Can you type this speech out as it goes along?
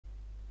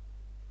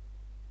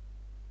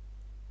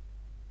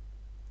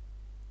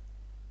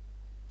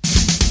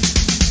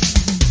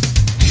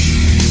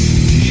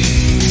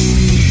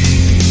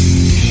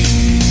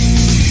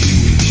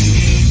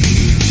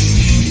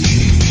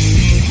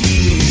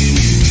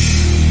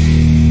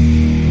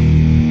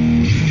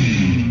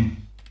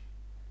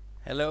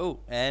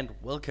and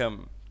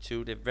welcome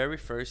to the very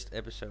first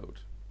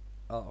episode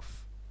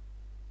of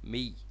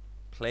me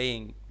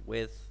playing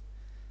with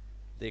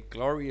the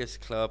glorious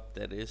club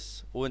that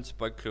is Odense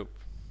Boldklub.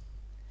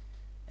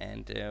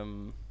 And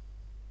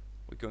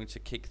we're going to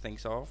kick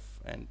things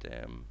off, and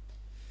I'm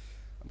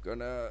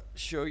gonna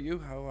show you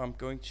how I'm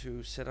going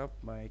to set up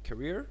my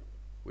career.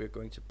 We're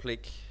going to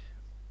click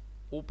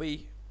OB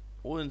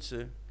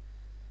Odense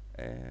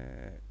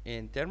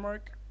in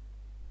Denmark.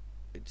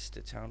 It's the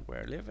town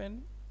where I live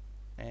in,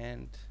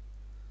 and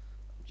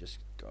I'm just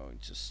going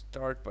to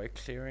start by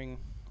clearing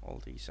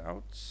all these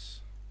out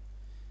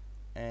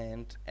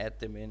and add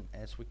them in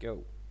as we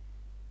go.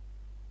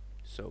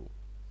 So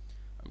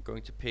I'm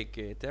going to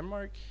pick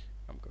Denmark,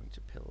 I'm going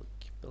to pick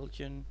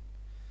Belgium,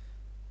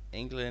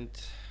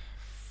 England,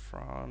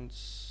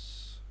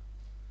 France,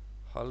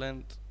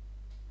 Holland,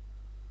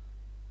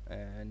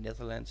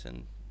 Netherlands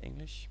in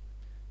English.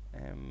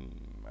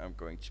 I'm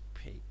going to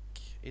pick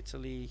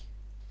Italy,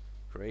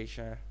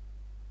 Croatia,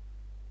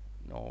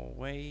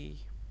 Norway,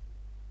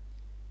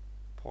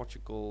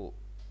 Portugal,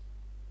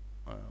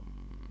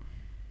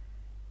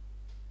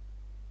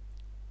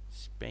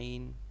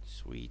 Spain,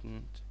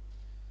 Sweden,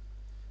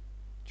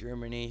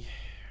 Germany.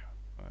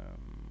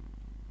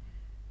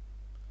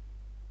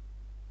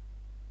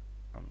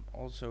 I'm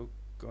also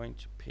going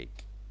to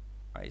pick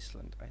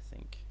Iceland, I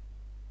think.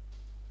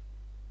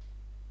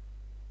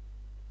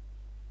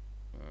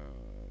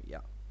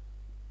 Yeah,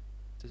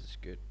 this is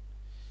good.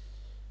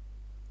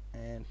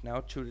 And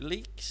now to the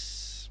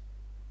leagues.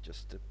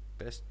 Just the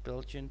best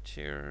Belgian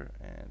tier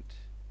and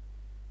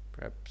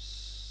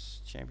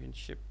perhaps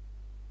championship.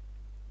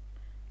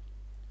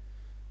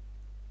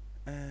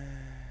 Yeah,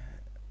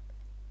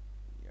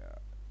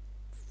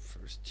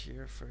 first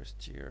tier.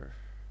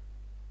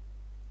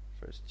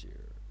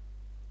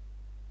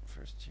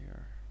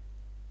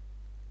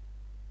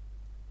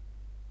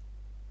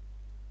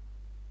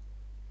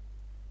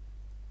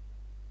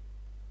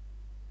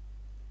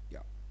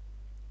 Yeah,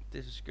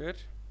 this is good.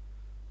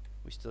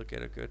 We still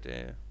get a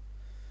good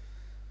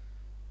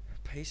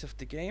pace of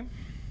the game,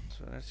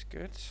 so that's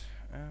good.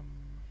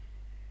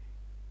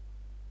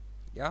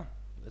 Yeah,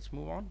 let's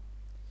move on.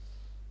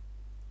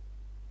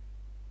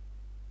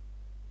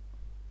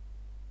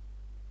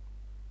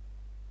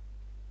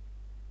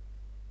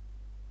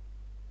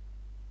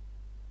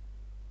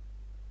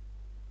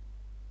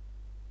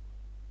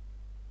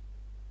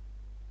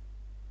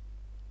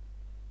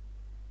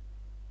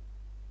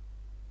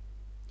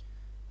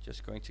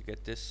 Just going to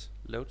get this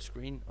load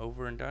screen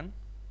over and done.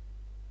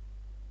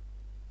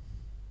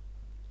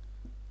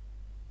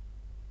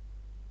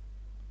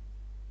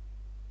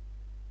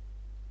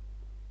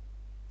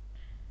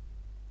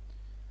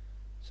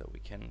 So we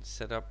can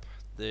set up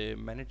the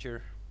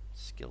manager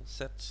skill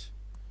set.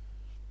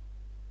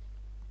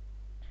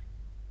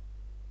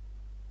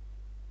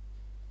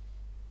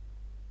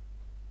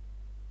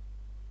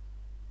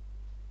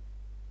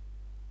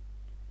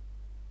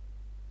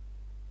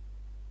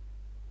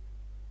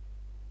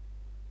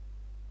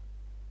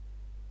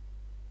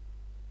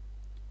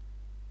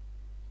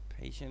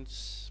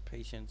 Patience.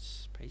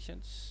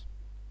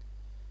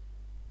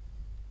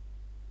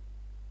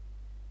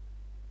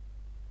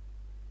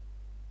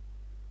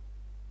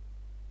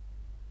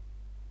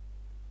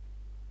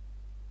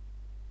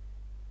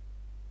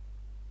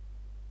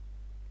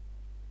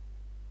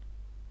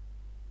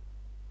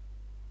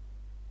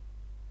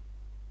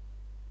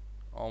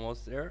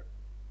 Almost there.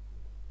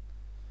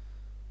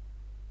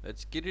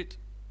 Let's get it.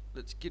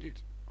 And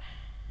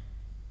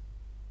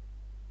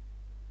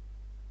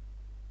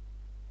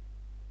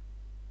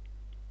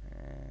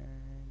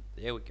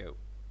there we go.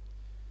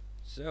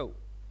 So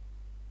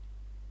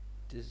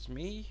this is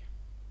me.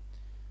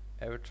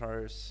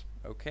 Avatars,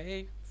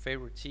 okay.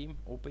 Favorite team,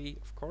 OB,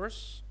 of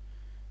course.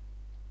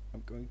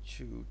 I'm going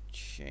to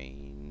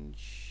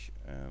change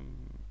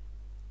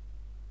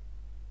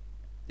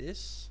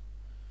this.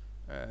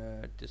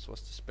 This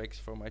was the specs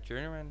for my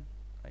journeyman.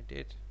 I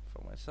did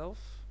for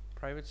myself.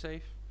 Private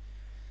save.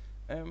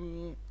 I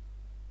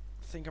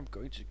think I'm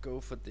going to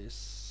go for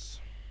this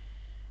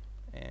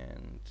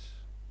and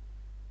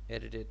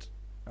edit it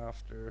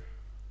after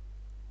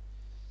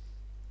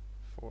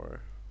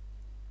for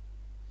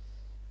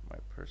my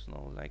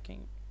personal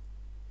liking.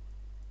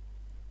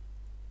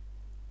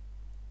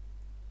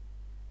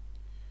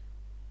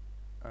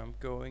 I'm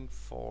going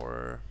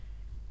for,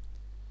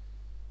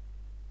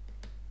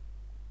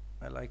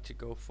 I like to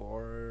go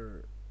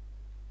for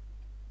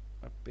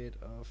a bit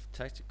of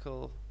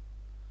tactical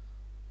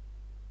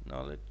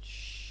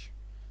knowledge,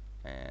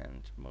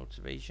 and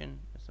motivation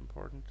is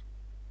important.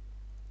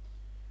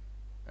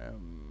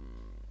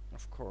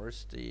 Of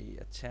course, the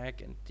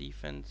attack and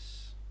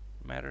defense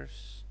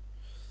matters.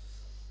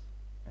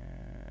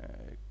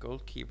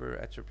 Goalkeeper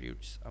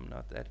attributes I'm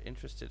not that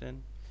interested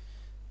in.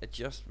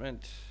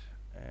 Adjustment,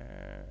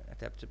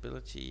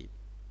 adaptability,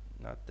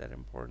 not that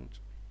important.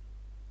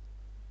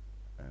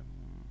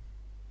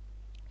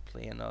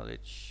 Player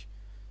knowledge,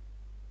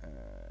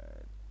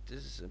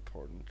 this is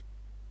important,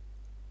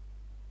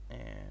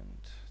 and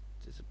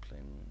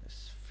discipline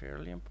is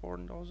fairly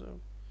important also.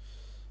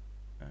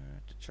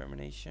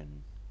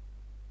 Determination.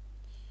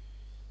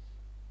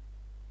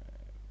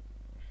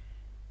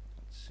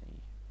 Let's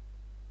see.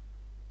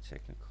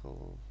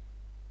 Technical,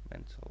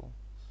 mental.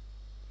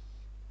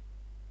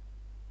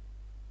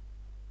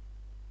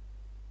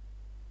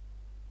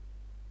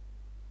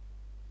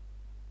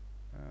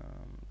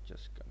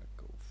 Just gonna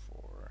go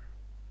for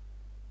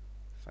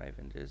 5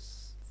 in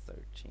this,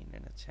 13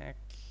 in attack.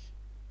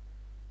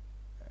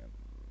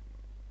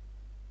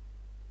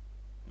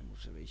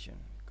 Motivation,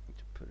 going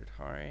to put it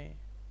high.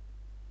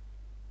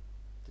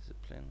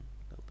 Discipline,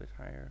 a little bit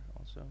higher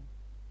also.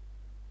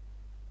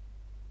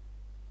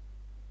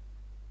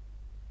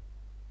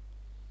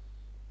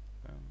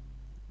 Um,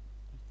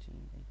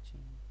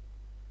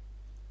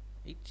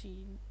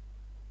 18.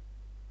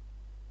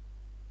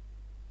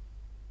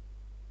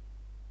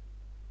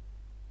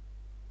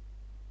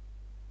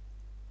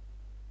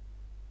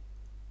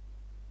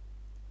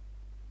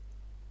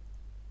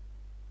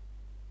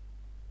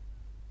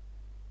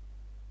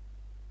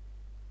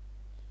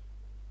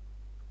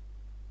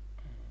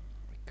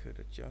 Could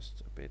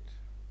adjust a bit.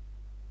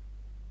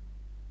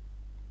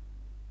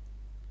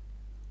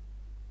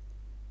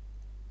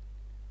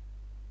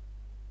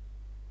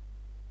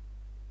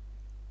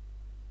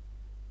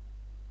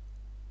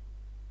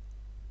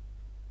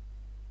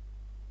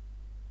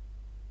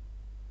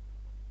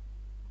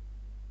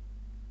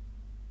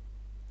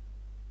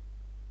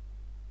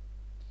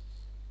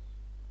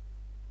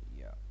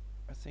 Yeah,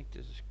 I think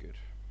this is good.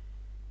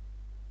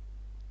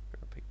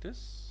 Gonna pick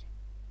this.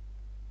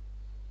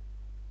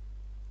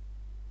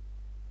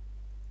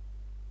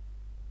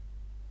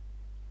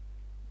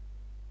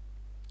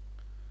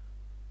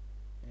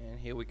 And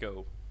here we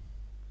go.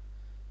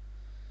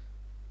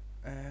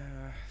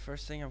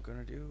 First thing I'm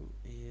gonna do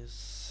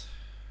is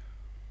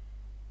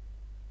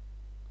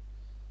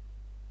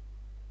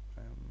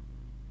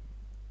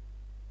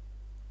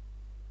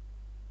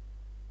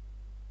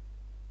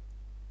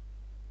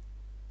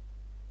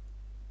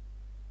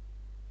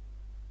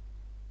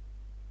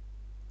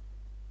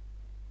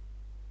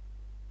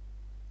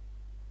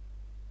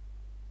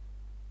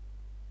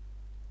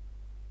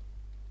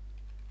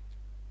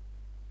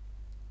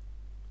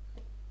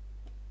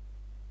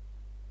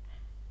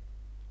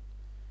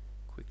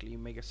quickly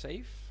make a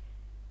save.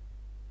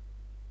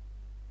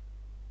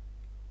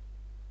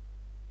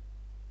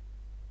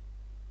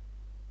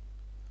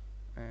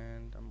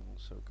 And I'm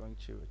also going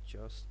to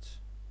adjust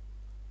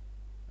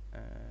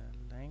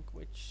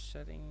language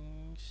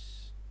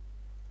settings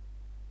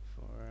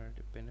for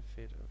the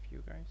benefit of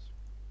you guys.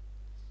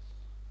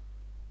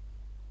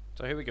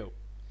 So here we go.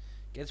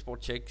 Get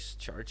sport checks,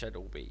 charge at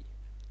OB.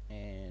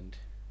 And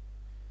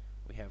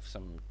we have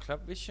some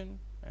club vision.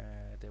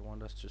 They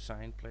want us to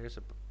sign players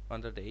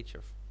under the age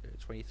of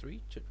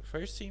 23 to the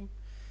first team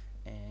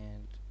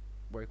and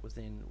work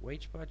within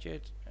wage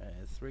budget,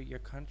 3-year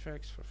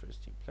contracts for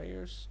first team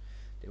players.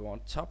 They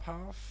want top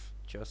half,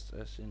 just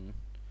as in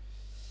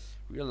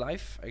real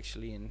life.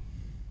 Actually, in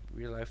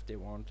real life, they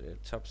want a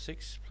top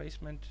 6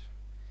 placement,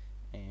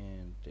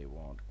 and they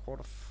want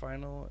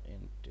quarterfinal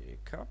in the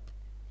cup,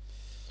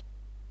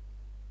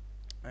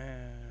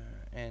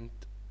 and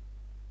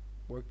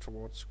work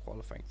towards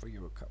qualifying for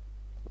Euro Cup.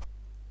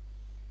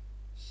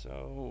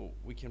 So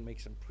we can make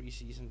some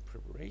preseason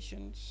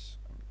preparations.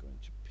 I'm going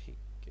to pick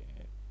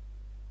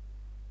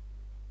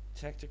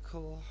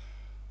tactical,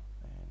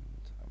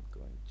 and I'm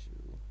going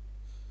to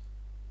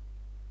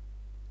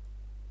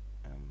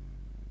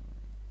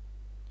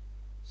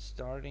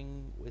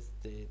starting with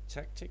the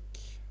tactic.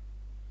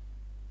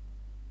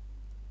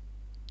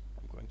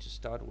 I'm going to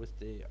start with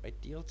the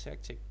ideal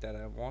tactic that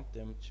I want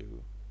them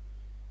to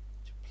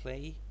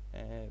play,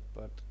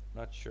 but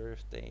not sure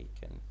if they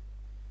can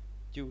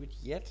do it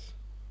yet.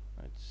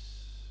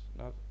 It's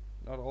not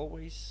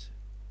always.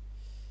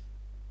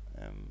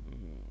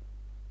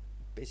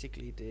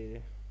 Basically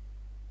the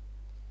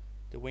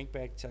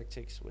wingback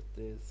tactics with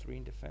the 3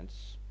 in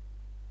defense.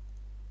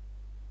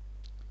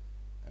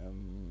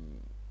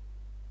 I'm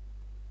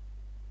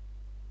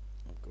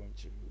going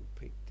to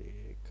pick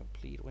the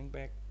complete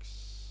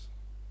wingbacks,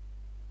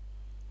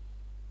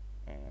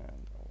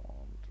 and I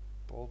want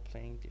ball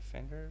playing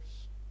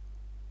defenders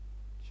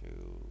to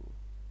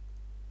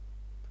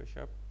push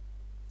up,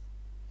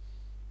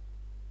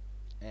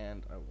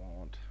 and I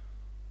want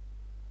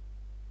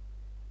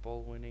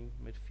ball winning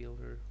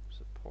midfielder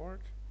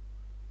support,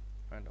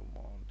 and I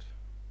want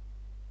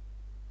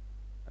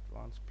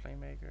advanced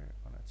playmaker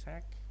on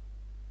attack,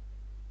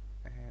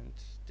 and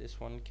this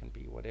one can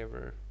be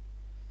whatever.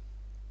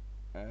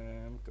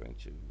 I'm going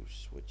to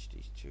switch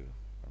these 2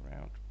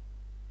 around.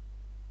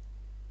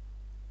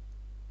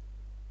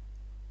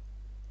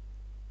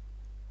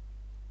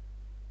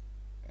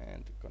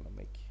 And gonna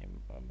make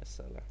him a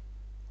Messala.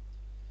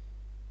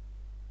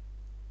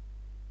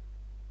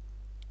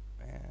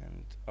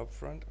 And up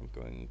front, I'm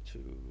going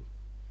to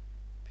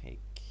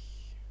pick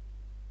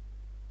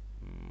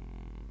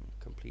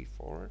complete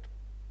forward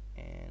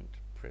and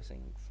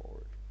pressing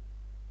forward.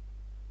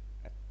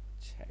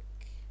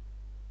 Attack.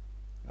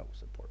 No,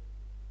 support.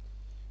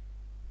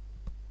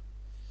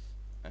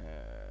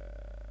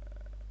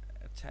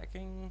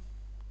 attacking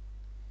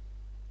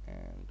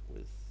and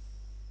with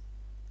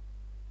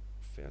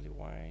fairly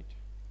wide,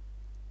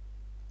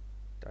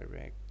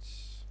 direct,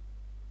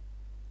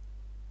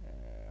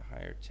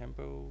 higher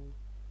tempo,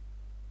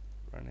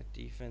 run a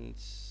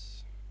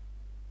defense,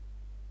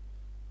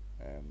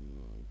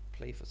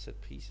 play for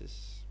set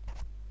pieces,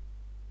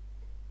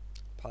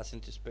 pass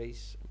into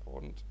space,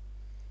 important.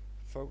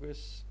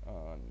 Focus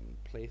on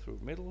play through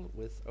middle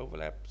with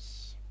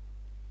overlaps,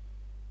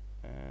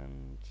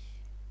 and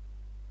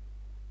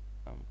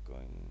I'm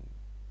going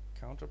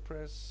counter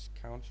press,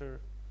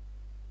 counter,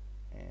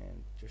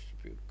 and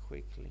distribute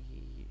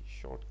quickly,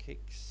 short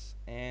kicks,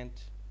 and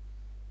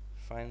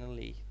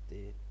finally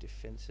the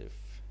defensive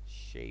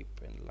shape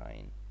and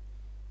line.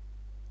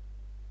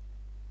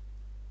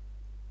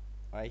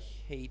 I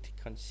hate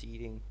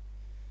conceding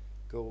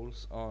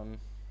goals on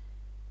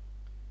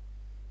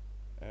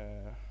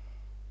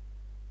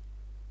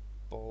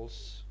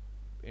balls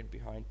in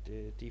behind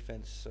the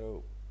defense,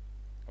 so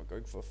I'm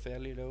going for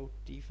fairly low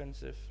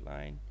defensive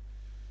line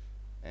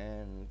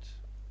and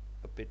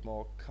a bit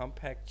more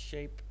compact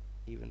shape,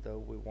 even though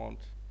we want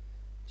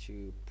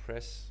to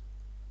press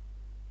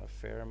a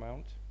fair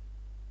amount.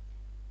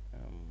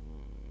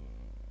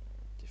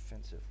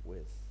 Defensive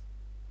width,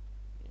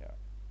 yeah,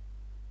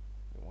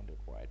 we want it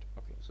wide.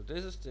 Okay, so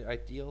this is the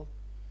ideal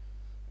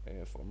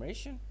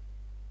formation,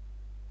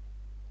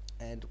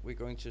 and we're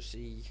going to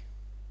see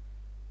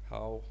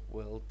how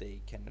well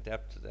they can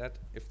adapt to that.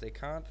 If they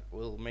can't,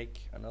 we'll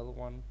make another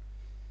one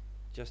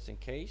just in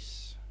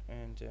case,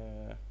 and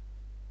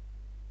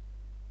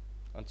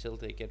until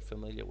they get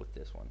familiar with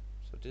this one.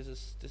 So this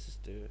is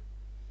the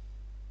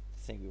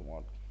thing we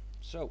want.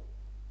 So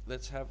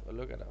let's have a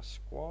look at our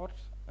squad.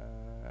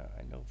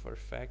 I know for a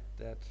fact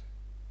that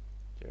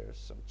there's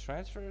some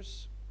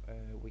transfers.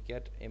 We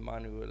get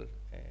Emmanuel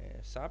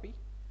Sabi,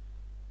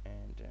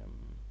 and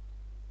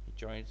he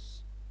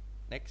joins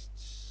next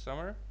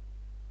summer,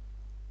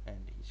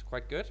 and he's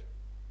quite good,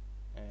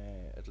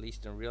 at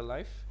least in real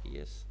life he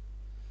is.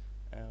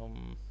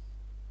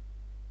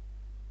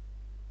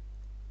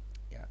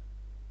 Yeah,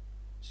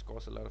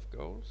 scores a lot of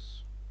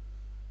goals,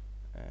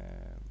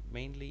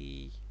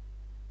 mainly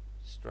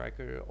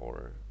striker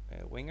or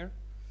winger.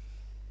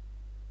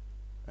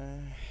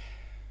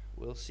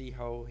 We'll see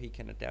how he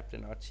can adapt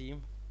in our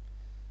team,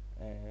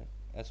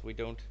 as we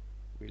don't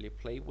really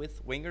play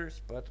with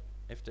wingers, but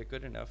if they're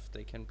good enough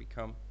they can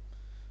become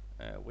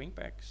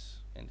wingbacks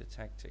in the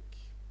tactic.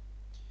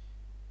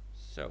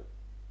 So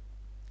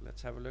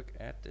let's have a look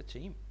at the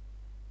team,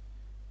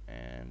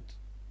 and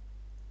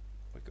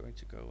we're going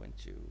to go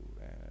into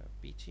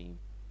B team,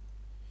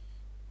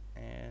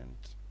 and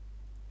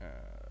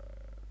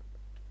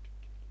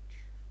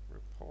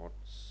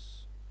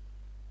reports,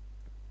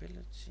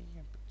 ability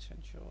and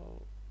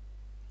potential.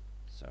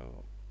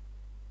 So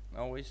I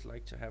always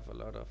like to have a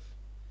lot of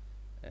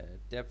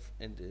depth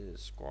in the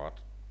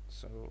squad,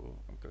 so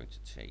I'm going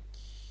to take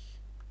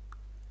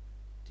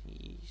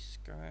these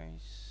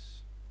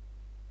guys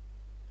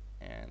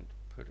and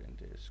put in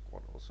the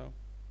squad also,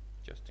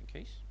 just in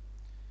case.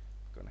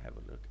 I'm gonna have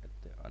a look at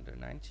the under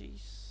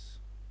 19s.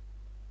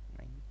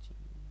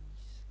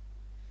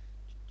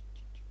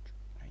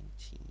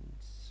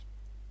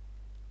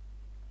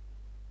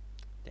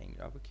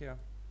 Daniel Abekir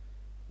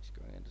is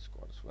going in the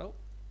squad as well.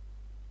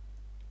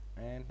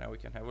 And now we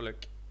can have a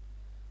look.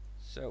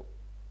 So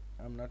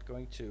I'm not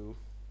going to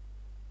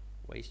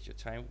waste your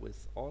time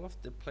with all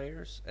of the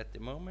players at the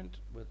moment.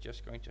 We're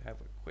just going to have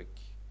a quick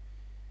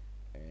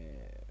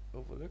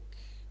overlook.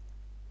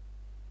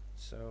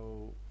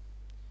 So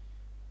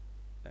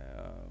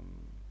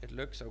it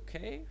looks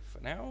okay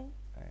for now.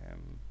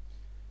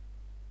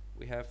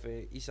 We have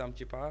Isam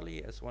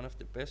Jibali as one of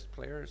the best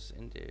players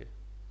in the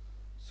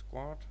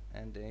squad,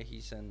 and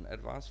he's an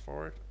advanced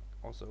forward,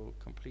 also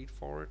complete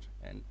forward,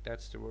 and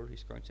that's the role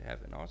he's going to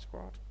have in our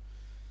squad.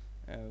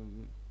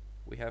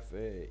 We have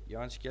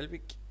Jan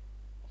Skjelvik,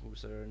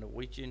 who's a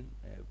Norwegian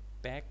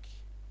back.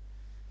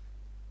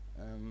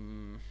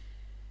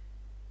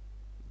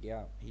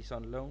 Yeah, he's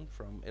on loan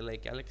from LA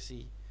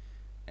Galaxy,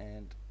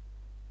 and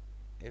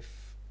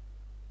if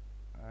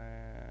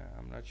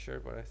I'm not sure,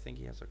 but I think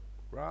he has a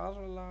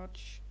rather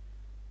large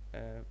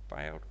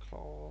buyout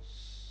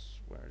clause.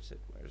 Where is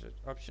it?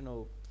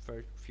 Optional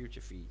for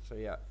future fee. So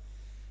yeah,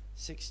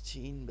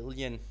 16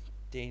 million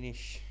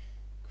Danish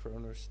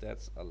kroners.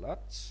 That's a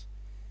lot,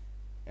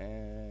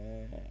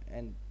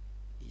 and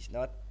he's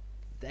not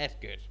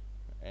that good.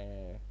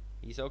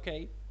 He's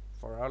okay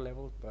for our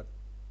level, but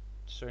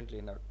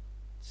certainly not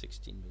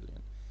 16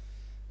 million.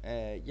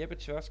 Jeppe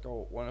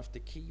Tversgaard, one of the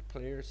key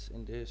players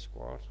in the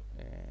squad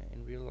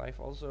in real life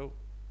also.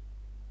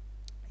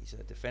 He's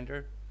a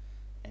defender,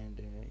 and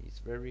he's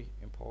very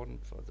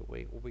important for the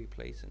way OB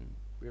plays in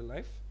real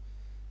life,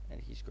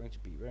 and he's going to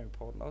be very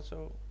important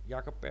also.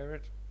 Jakob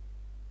Barrett,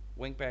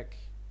 wingback,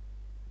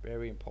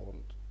 very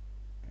important,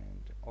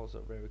 and also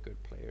a very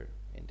good player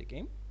in the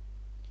game.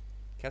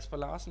 Kasper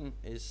Larsen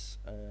is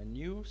a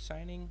new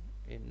signing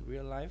in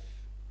real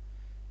life,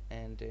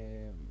 and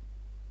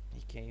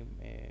He came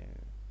in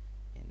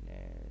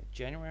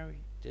January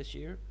this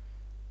year,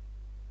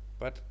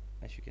 but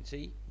as you can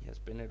see, he has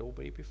been at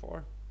OB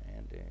before,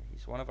 and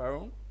he's one of our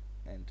own,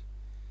 and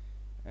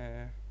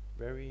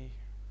very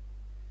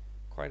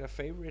quite a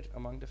favorite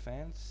among the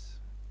fans.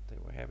 They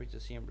were happy to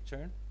see him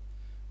return.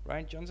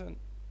 Ryan Johnson,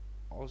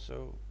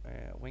 also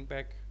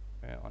wingback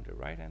on the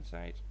right hand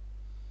side,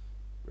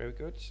 very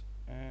good.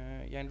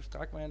 Janus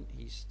Drachmann,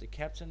 he's the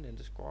captain in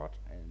the squad,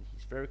 and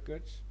he's very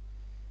good.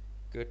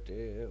 Good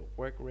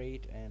work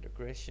rate and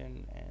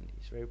aggression, and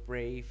he's very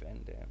brave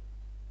and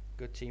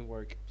good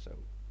teamwork. So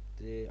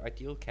the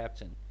ideal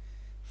captain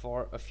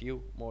for a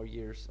few more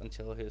years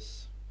until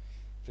his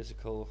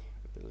physical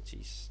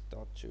abilities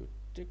start to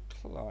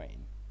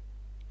decline.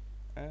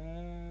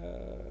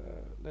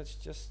 Let's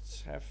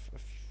just have a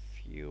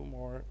few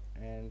more,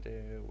 and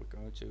we're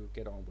going to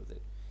get on with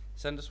it.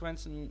 Sander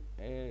Svensson,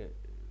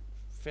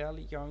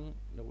 fairly young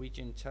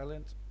Norwegian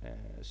talent,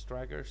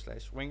 striker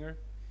slash winger.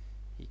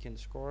 He can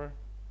score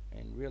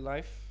in real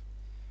life.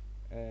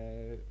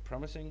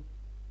 Promising.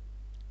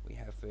 We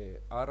have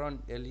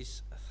Aron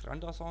Ellis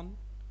Thrandarsson,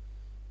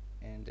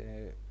 and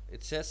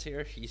it says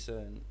here he's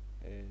a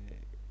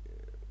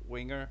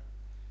winger.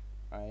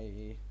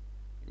 In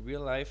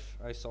real life,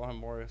 I saw him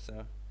more as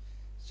a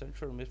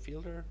central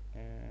midfielder,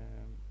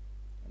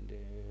 and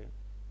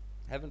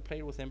haven't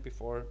played with him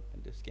before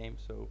in this game,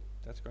 so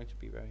that's going to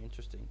be very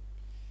interesting.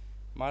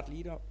 Mart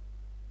Leader,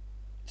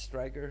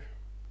 striker,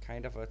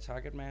 kind of a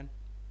target man.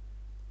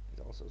 It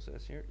also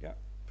says here, yeah,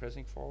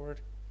 pressing forward.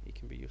 He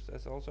can be used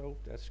as also.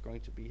 That's going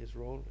to be his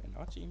role in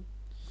our team.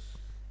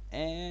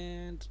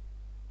 And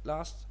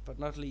last but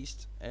not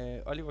least,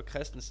 Oliver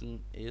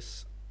Christensen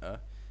is a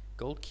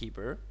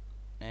goalkeeper,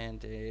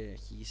 and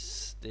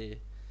he's the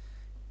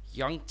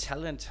young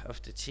talent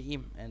of the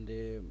team. And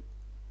in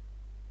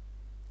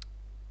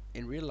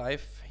real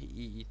life,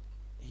 he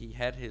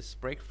had his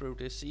breakthrough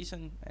this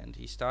season, and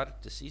he started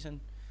the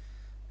season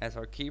as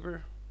our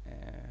keeper,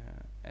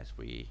 as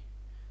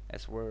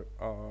were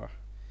our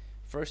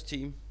first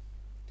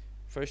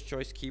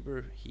choice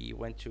keeper. He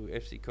went to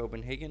FC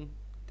Copenhagen.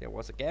 There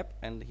was a gap,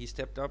 and he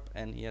stepped up,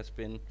 and he has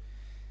been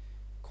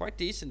quite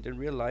decent in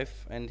real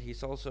life. And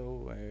he's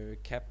also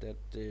capped at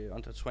the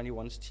under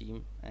 21s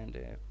team, and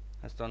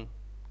has done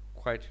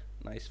quite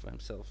nice for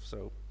himself.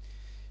 So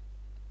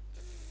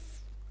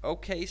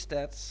okay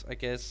stats, I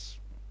guess.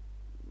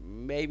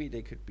 Maybe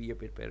they could be a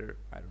bit better.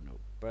 I don't know,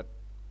 but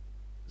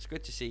it's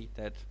good to see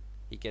that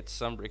he gets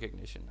some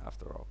recognition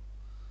after all.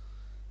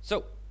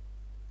 So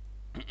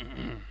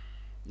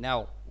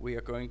now we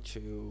are going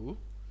to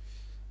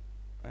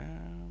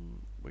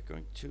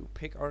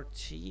pick our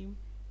team.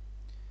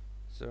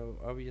 So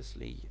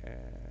obviously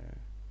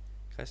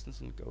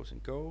Christensen goes in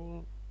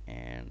goal,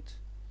 and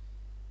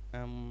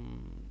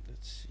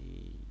let's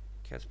see,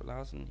 Kasper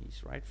Larsen,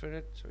 he's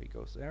right-footed, so he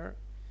goes there.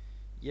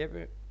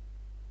 Jeppe,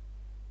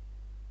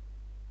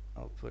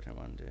 I'll put him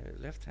on the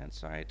left-hand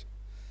side,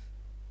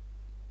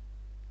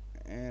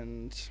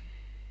 and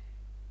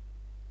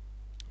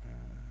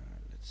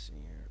let's see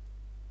here,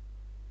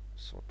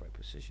 sort by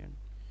position.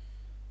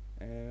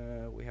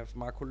 We have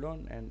Marco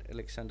Lund and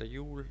Alexander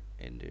Juhl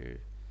in the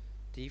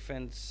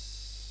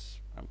defense.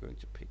 I'm going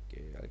to pick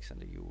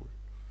Alexander Juhl,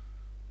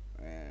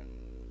 and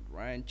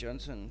Ryan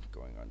Johnson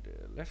going on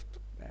the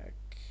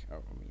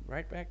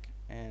right back,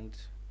 and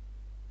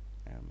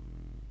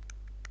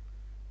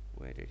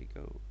where did he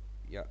go?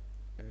 Yeah,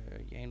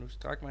 Janus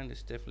Drachmann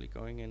is definitely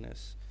going in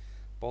as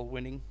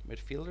ball-winning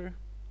midfielder,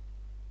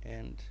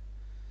 and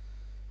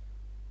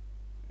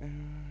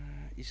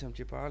Isam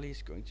Jabali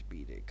is going to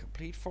be the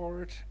complete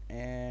forward,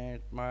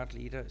 and Mart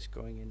Leader is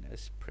going in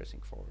as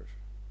pressing forward.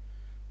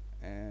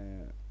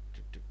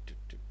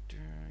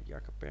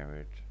 Jakob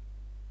Barrett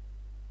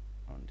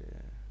on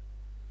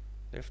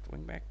the left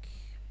wing back,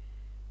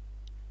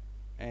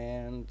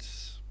 and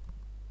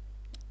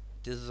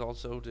this is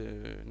also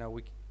now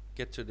we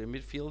get to the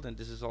midfield, and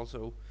this is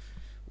also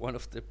one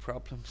of the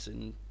problems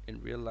in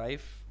real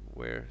life,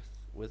 where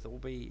with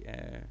OB,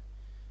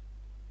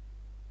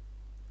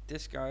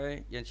 this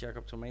guy Jens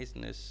Jakob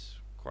Thomasen is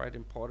quite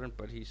important,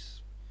 but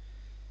he's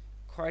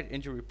quite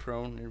injury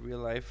prone in real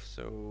life,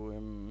 so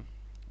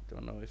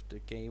don't know if the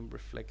game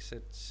reflects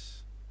it.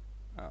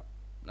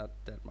 Not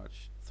that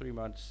much, 3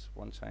 months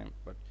one time,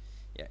 but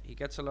yeah, he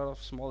gets a lot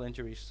of small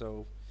injuries,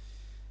 so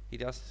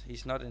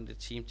he's not in the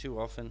team too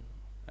often.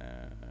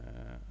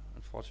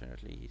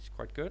 Unfortunately, he's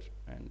quite good,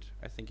 and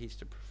I think he's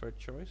the preferred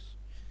choice.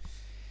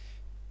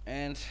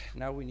 And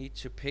now we need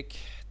to pick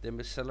the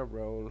Micella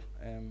role.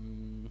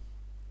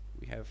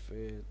 We have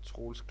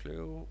Troels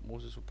Kløv,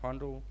 Moses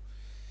Opondo,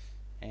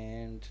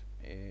 and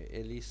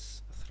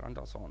Ellis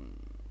Thrandarsson.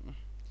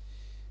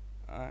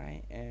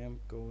 I am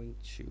going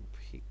to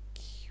pick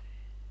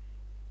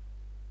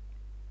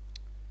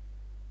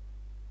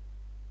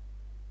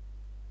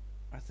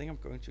I think I'm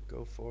going to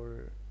go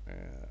for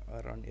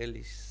Aron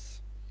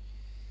Ellis.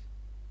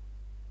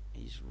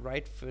 He's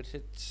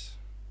right-footed.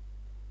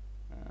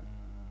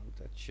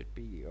 That should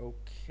be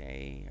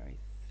okay, I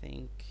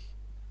think.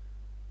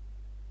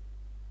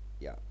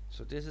 yeah.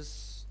 So this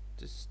is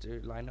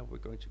the lineup we're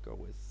going to go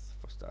with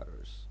for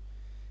starters,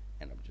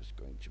 and I'm just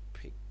going to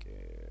pick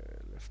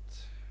left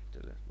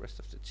the rest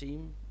of the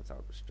team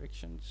without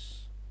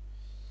restrictions.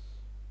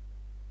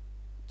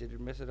 Did it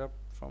mess it up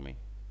for me?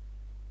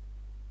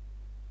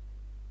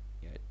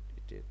 Yeah,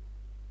 it did.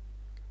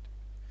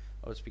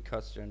 Oh, it's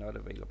because they're not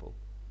available.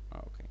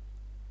 Oh, okay.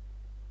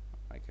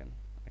 I can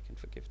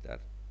forgive that.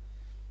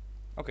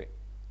 Okay,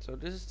 so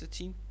this is the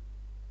team,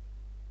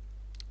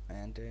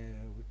 and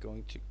we're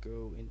going to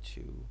go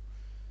into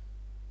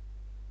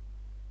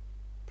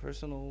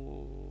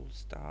personal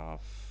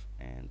stuff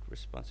and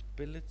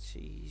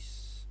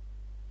responsibilities.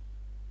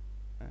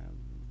 I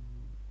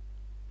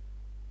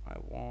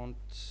want.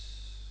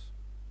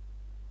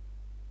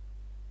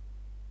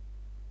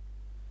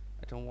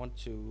 I don't want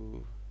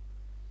to.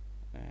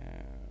 I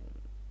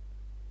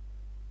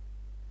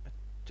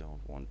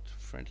don't want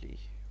friendly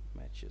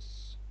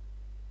matches.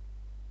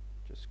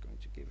 Just going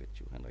to give it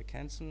to Henrik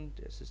Hansen,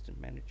 the assistant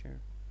manager.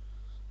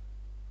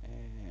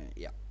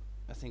 Yeah,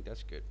 I think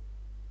that's good.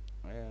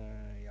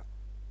 Yeah,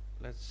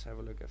 let's have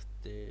a look at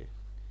the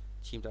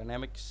team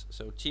dynamics.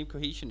 So team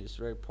cohesion is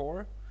very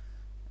poor.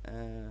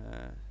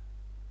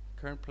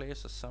 Current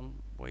players are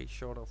some way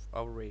short of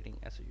our rating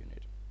as a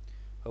unit.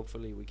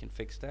 Hopefully we can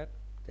fix that.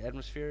 The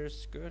atmosphere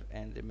is good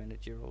and the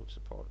managerial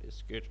support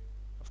is good,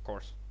 of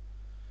course.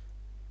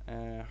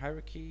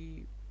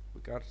 Hierarchy,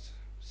 we got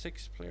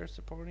 6 players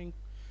supporting.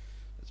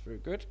 That's very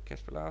good.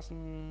 Kasper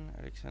Larsen,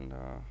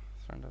 Alexander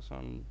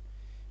Thrandarsson,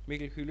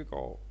 Mikkel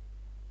Hyllegaard,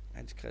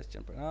 Hans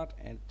Christian Bernard,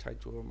 and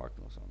Teitur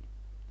Magnusson.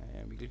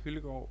 Mikkel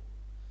Hyllegaard,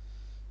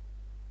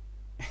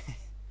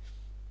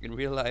 in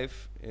real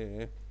life,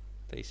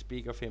 they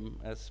speak of him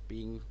as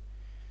being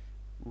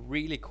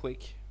really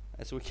quick,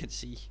 as we can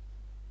see.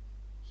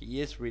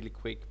 He is really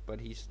quick, but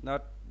he's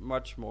not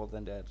much more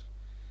than that.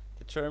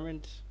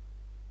 Determined,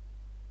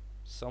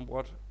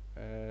 somewhat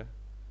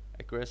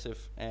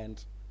aggressive,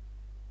 and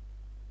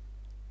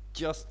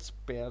just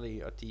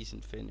barely a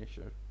decent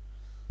finisher.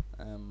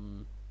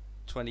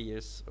 20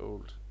 years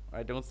old.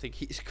 I don't think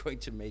he's going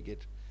to make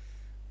it.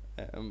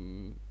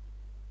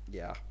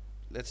 Yeah,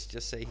 let's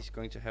just say he's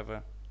going to have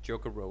a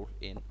joker role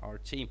in our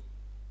team.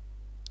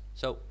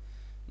 So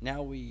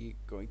now we're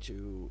going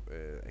to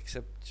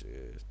accept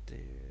the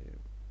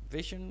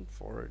vision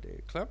for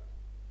the club.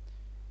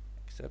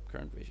 Accept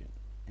current vision.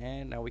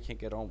 And now we can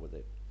get on with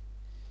it.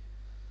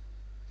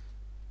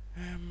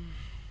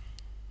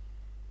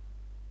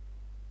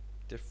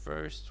 The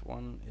first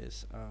one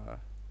is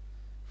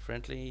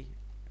friendly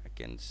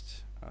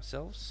against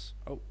ourselves.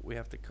 Oh, we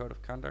have the code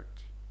of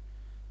conduct.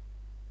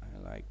 I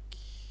like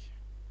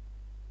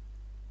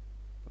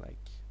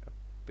a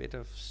bit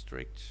of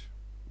strict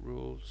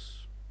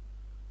rules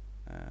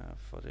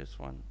for this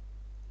one.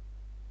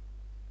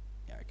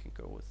 Yeah, I can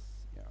go with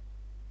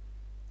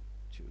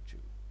 2-2.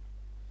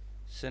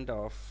 Send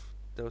off.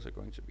 Those are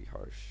going to be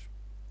harsh.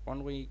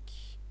 1 week,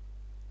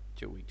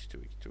 2 weeks, 2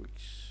 weeks, 2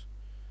 weeks.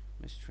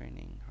 Missed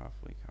training, half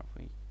week.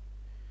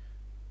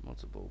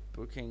 Multiple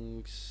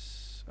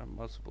bookings, a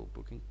multiple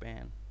booking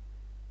ban.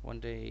 1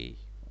 day.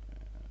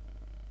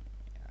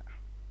 Yeah,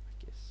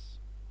 I guess.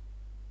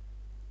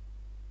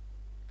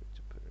 Good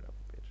to put it up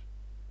a bit.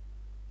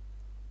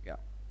 Yeah,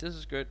 this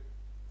is good.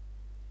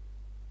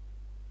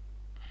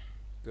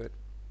 Good.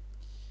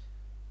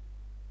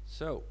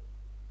 So,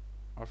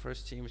 our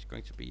first team is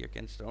going to be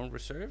against our own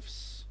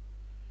reserves,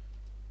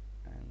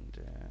 and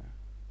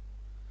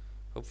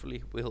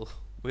hopefully we'll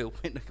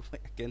win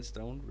against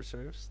our own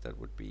reserves. That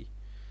would be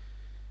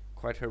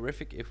quite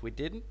horrific if we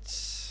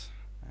didn't.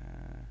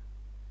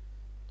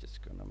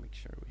 Just gonna make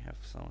sure we have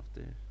some of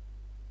the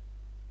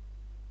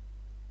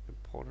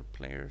important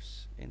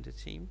players in the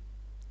team.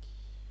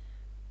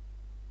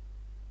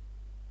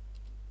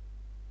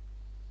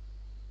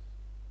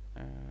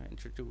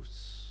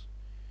 Introduce.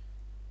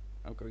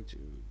 I'm going to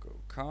go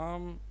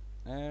calm.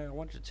 I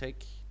want to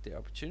take the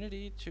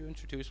opportunity to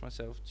introduce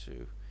myself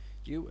to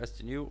you as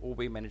the new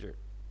OB manager.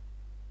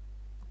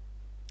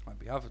 On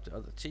behalf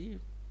of the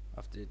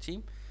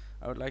team,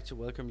 I would like to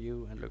welcome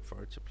you and look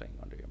forward to playing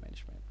under your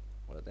management.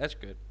 Well, that's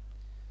good.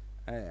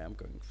 I am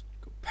going to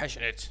go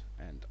passionate,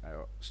 and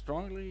I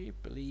strongly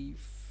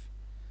believe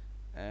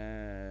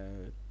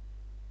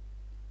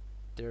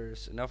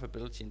there's enough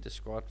ability in the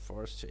squad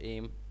for us to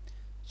aim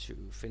to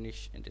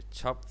finish in the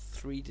top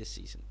 3 this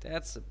season.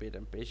 That's a bit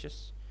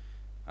ambitious.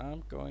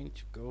 I'm going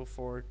to go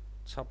for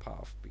top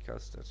half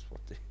because that's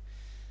what the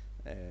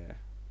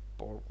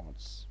board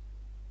wants,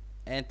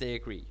 and they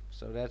agree.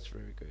 So that's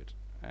very good,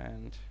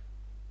 and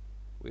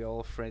we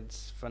all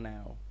friends for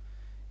now.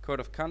 Code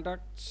of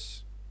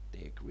conduct,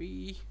 they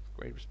agree.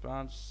 Great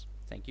response.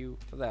 Thank you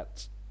for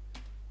that.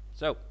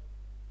 So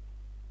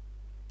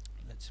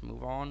let's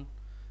move on.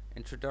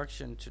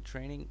 Introduction to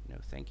training. No,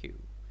 thank you.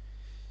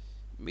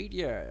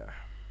 Media.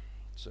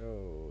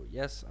 So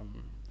yes,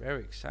 I'm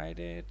very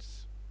excited.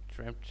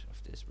 Dreamt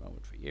of this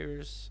moment for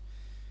years.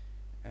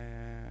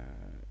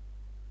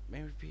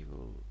 Maybe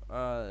people.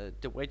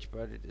 The wage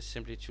budget is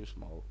simply too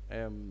small.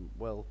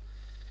 Well,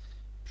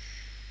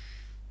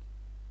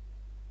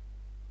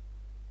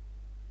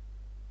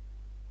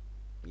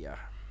 yeah,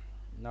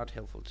 not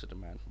helpful to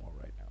demand more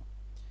right now.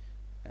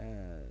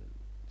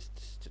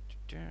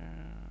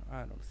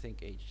 I don't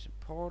think age is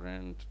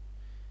important.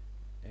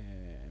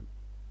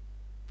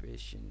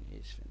 Ambition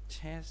is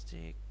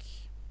fantastic.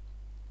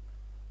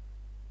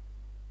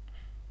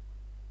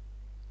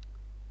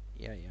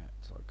 Yeah,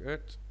 it's all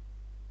good.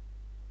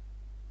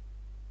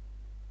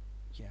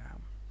 Yeah,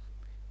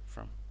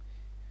 from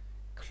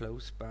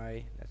close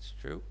by, that's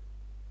true.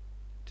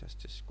 Does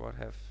the squad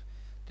have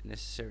the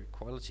necessary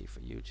quality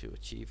for you to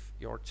achieve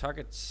your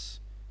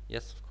targets?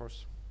 Yes, of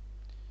course.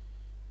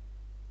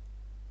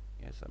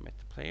 Yes, I met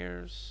the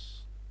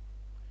players.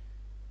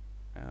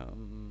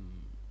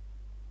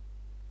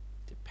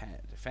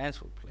 The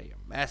fans will play a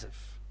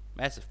massive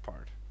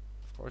part,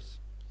 of course.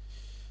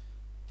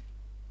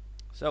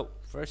 So,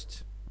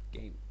 first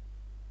game.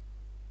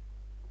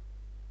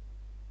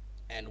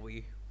 And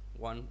we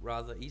won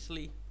rather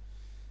easily.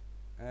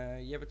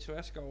 Jeppe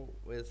Tversgaard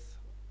with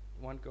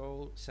 1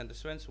 goal, Sander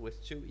Svensson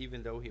with 2,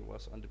 even though he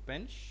was on the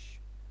bench.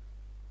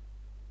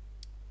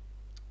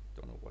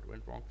 Don't know what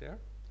went wrong there.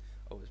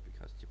 Oh, it's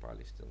because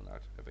Jibali is still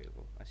not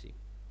available, I see.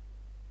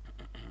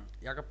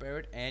 Jakob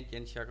Barrett and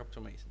Jens Jakob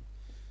Thomasen.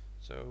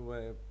 So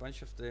a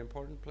bunch of the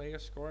important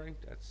players scoring,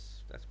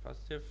 that's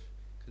positive.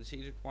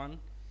 Conceded 1,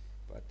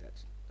 but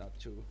that's not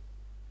too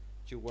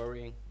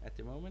worrying at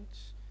the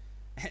moment.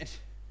 And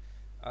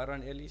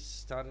Aron Ellis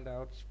started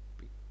out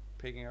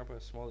picking up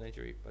a small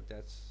injury, but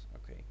that's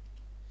okay.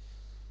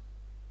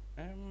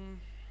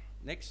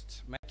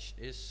 Next match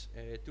is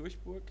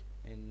Duisburg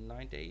in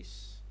 9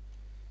 days,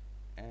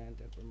 and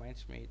that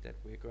reminds me that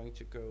we're going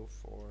to go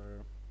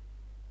for.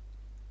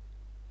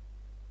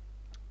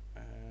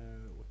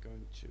 We're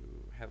going to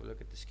have a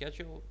look at the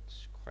schedule.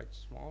 It's quite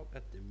small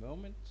at the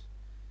moment,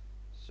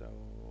 so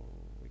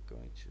we're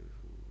going to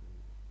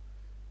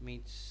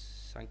meet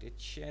St.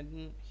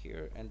 Etienne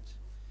here and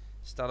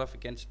start off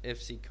against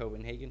FC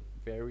Copenhagen.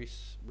 Very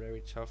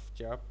tough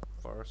job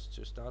for us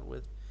to start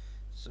with.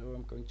 So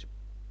I'm going to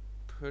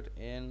put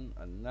in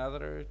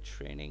another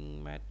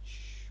training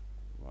match.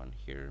 One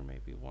here,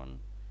 maybe one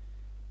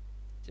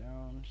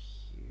down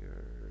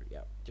here.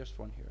 Yeah, just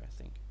one here, I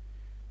think.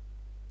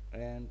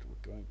 And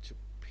we're going to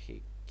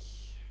pick,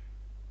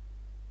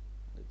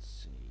 let's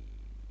see,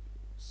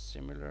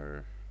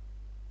 similar.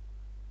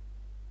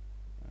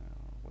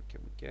 What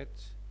can we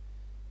get?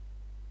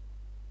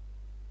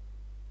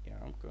 Yeah,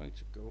 I'm going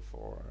to go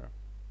for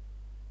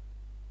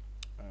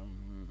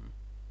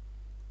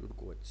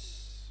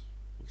Ludogorets.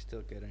 We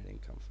still get an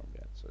income from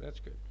that, so that's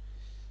good.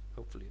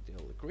 Hopefully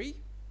they'll agree,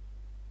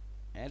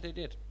 and they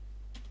did.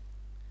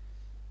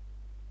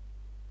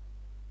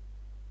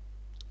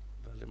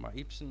 Valdemar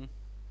Ibsen,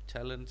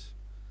 talent,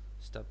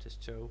 stubbed his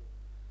toe.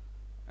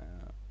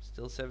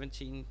 Still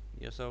 17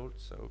 years old,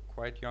 so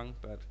quite young,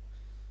 but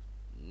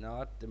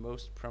not the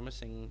most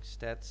promising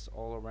stats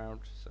all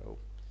around. So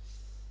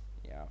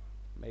yeah,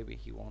 maybe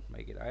he won't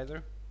make it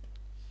either.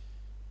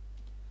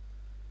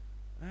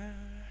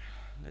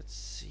 Let's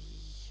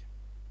see.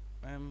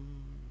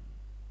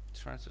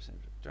 Transfers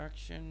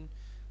introduction.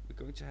 We're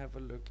going to have a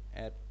look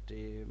at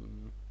the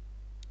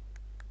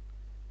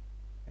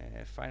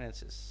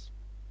finances.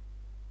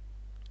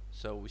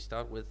 So we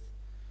start with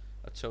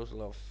a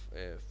total of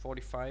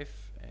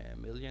 45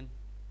 million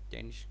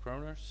Danish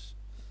kroners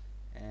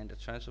and a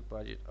transfer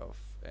budget of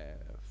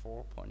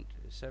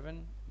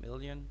 4.7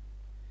 million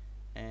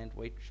and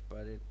wage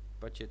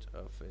budget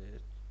of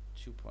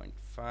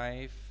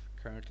 2.5,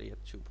 currently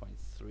at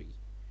 2.3,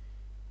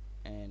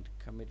 and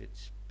committed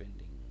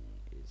spending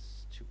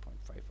is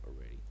 2.5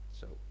 already.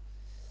 So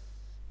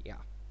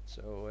yeah,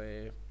 so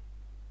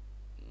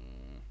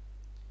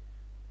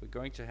we're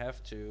going to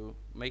have to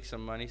make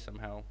some money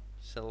somehow,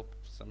 sell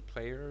some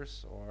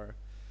players, or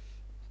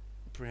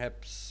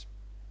perhaps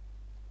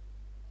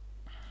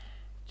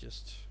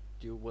just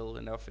do well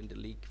enough in the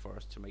league for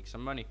us to make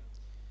some money.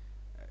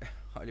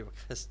 Oliver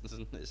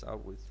Christensen is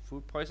out with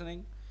food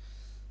poisoning,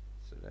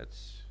 so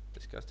that's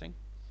disgusting.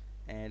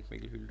 And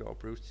Mikkel Hyldor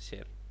bruised his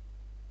head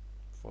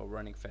for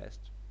running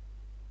fast,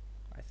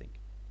 I think.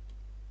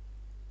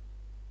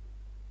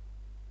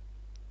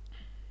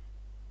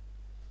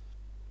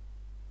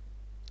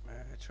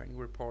 Training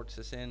reports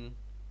is in.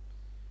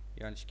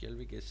 Jan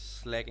Skjelvik is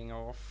slacking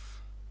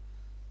off.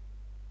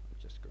 I'm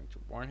just going to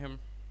warn him.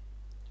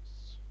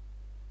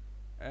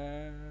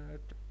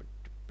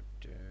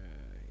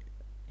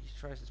 He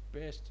tries his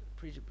best.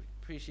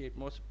 Appreciate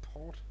more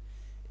support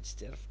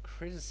instead of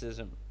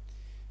criticism.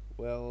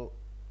 Well,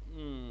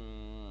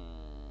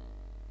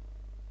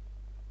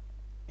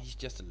 he's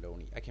just a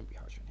loony. I can be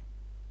harsh on him.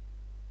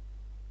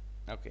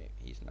 Okay,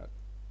 he's not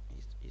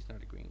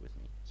agreeing with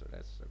me, so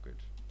that's so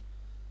good.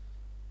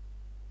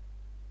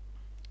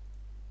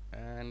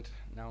 And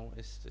now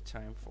is the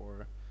time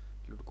for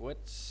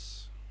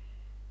Ludogorets.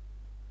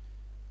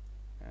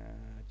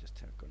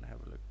 Gonna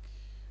have a look.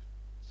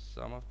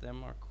 Some of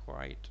them are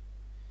quite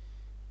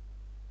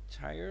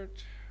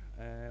tired.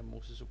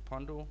 Moses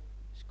Opondo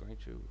is going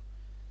to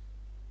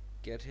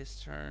get his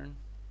turn.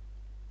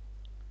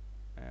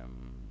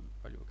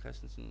 Oliver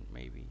Christensen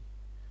maybe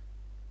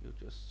You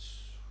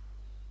just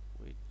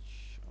which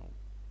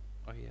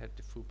oh he had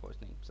the food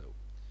poisoning, so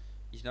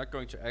he's not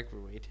going to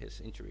aggravate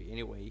his injury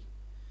anyway.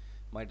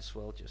 Might as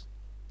well just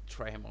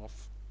try him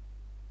off.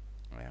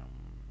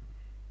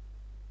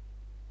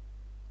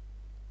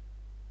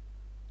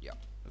 Yeah,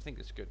 I think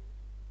that's good.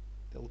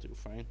 They'll do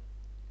fine.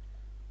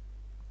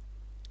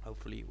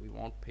 Hopefully we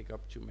won't pick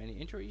up too many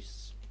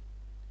injuries.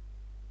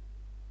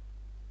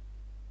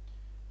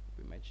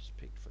 We matches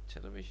picked for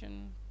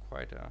television.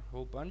 Quite a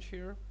whole bunch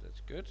here.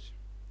 That's good.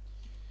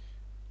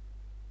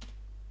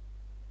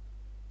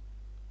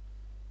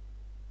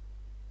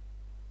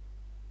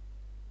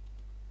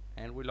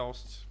 And we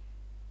lost.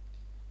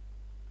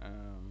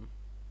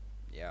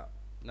 Yeah,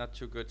 not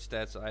too good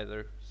stats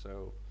either.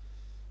 So,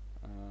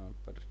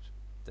 but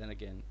then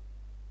again,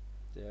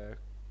 they're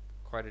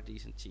quite a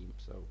decent team.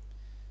 So,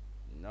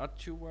 not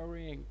too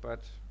worrying.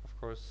 But of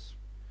course,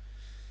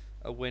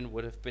 a win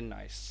would have been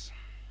nice.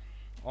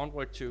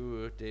 Onward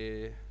to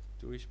the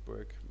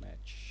Duisburg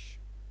match.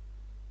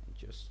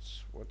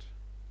 Just what,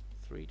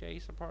 3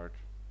 days apart?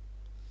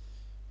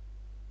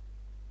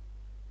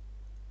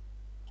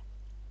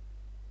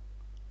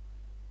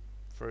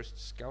 First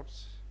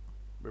scouts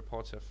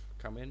reports have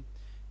come in.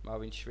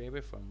 Marvin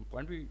Schwebe from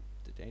Brøndby,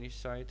 the Danish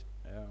side.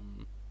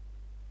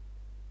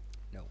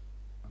 No,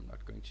 I'm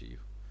not going to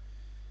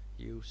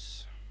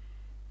use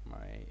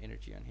my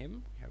energy on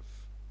him. We have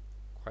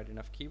quite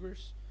enough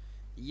keepers.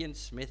 Ian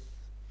Smith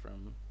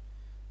from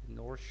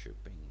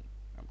Norrköping.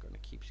 I'm gonna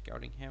keep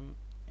scouting him,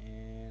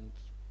 and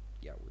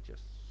yeah, we'll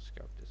just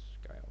scout this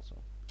guy also.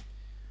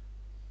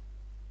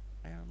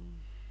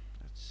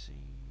 Let's see.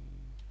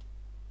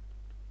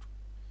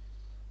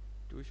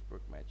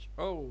 Duisburg match.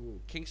 Oh,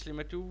 Kingsley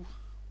Madu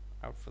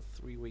out for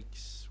 3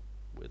 weeks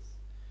with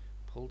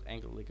pulled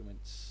ankle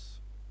ligaments.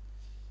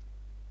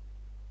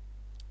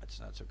 That's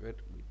not so good.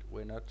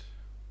 We don't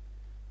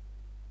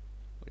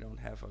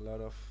have a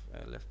lot of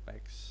left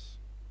backs.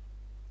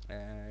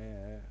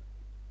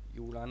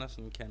 Joel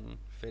Andersen can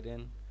fit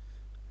in,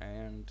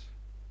 and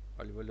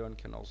Oliver Lund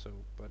can also,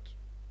 but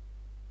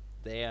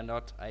they are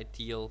not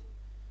ideal.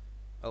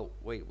 Oh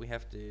wait, we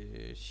have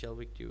the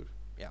Shelvik dude.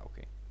 Yeah,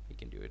 okay, he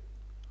can do it.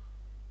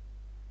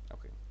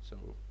 Okay,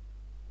 so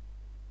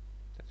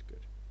that's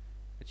good.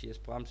 Matthias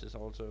Brahms is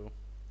also,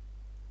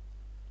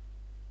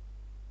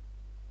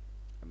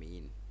 I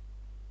mean,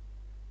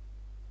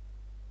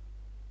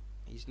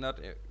 he's not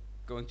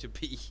going to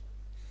be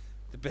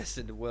the best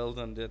in the world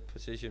on that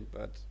position,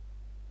 but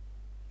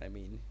I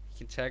mean, he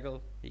can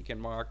tackle, he can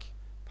mark,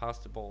 pass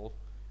the ball,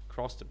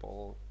 cross the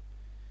ball.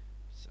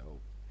 So,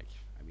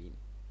 I mean,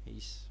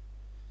 he's,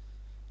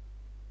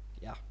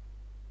 yeah,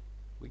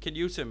 we can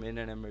use him in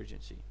an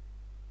emergency.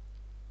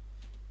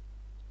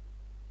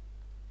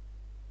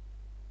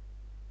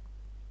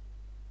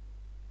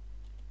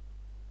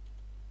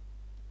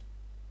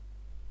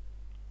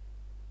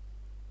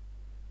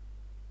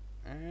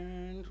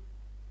 And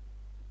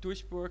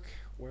Duisburg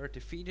were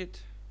defeated.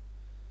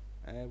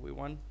 We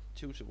won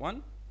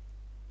 2-1.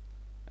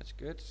 That's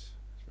good. That's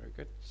very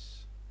good.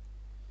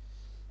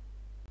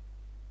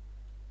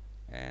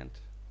 And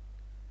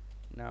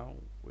now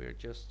we're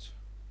just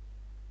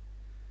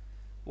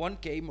one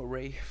game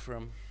away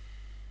from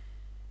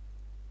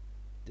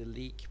the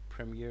league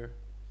premiere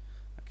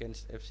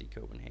against FC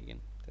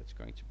Copenhagen. That's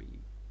going to be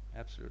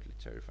absolutely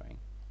terrifying,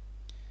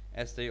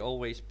 as they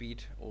always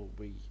beat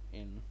OB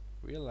in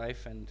real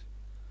life and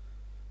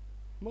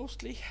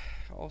mostly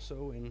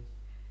also in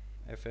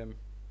FM.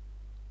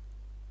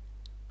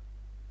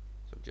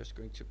 So I'm just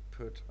going to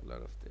put a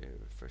lot of the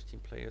first team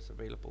players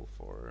available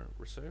for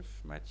reserve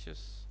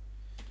matches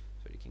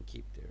so they can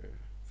keep their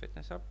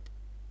fitness up.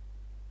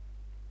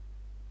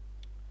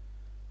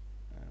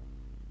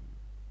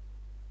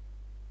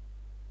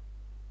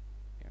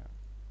 Yeah.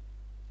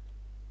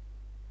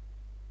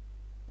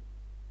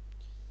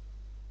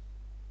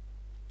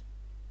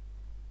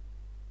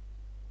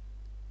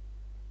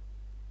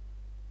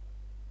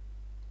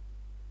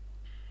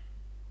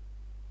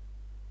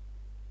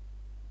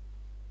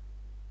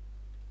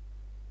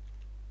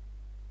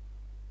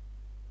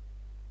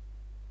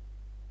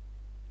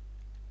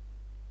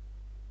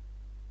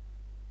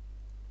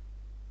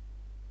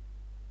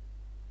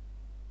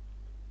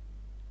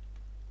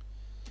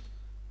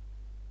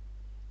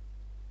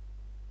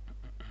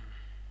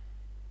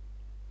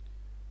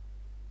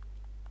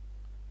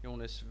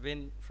 Jonas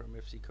Vind from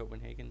FC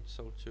Copenhagen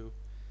sold to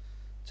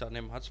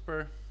Tottenham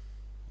Hotspur.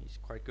 He's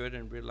quite good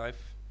in real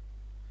life,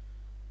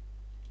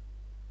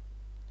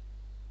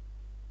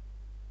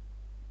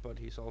 but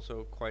he's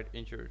also quite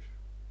injured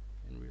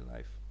in real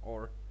life.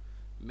 Or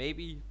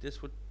maybe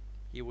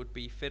he would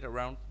be fit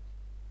around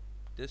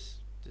this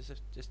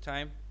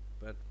time,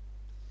 but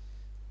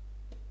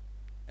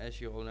as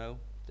you all know,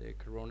 the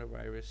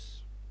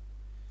coronavirus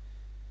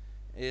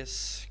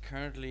is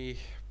currently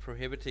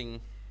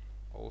prohibiting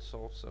all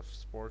sorts of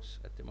sports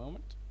at the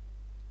moment,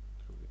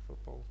 including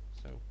football.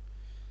 So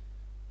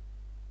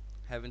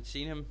haven't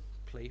seen him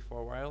play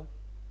for a while.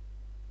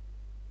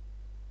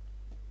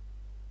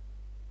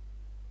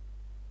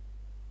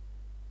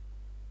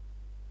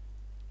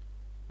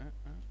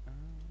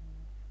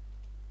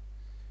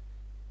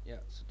 yeah,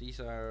 so these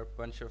are a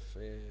bunch of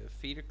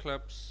feeder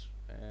clubs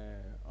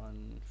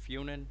on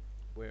Funen,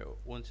 where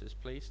Odense is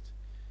placed.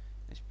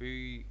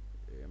 Nesby,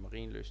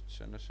 Marienlyst,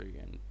 Søndersø,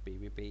 and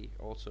BBB.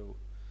 Also,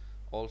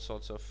 all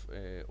sorts of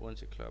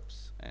Odense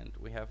clubs, and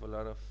we have a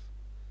lot of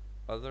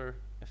other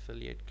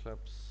affiliate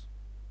clubs,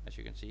 as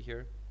you can see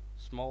here.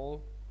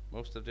 Small,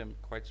 most of them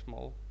quite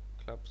small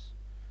clubs,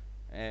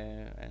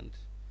 and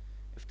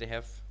if they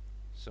have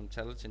some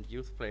talented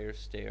youth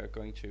players, they are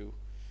going to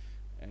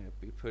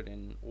be put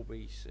in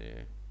OB's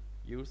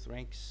youth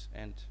ranks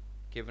and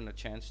given a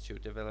chance to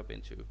develop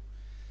into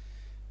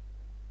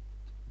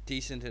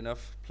decent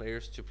enough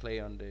players to play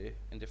on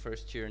in the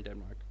first tier in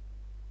Denmark.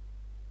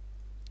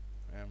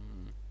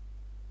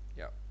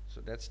 Yeah,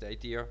 so that's the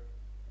idea,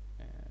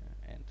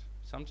 and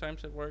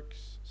sometimes it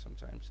works,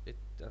 sometimes it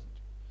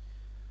doesn't.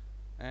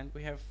 And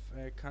we have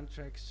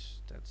contracts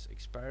that's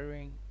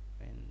expiring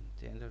in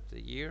the end of the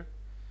year.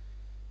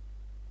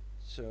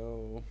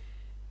 So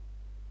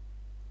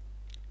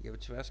Jeppe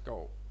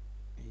Tversgaard,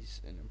 he's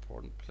an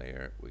important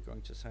player. We're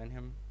going to sign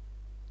him.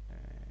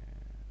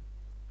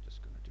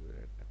 Just gonna do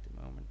that at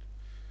the moment.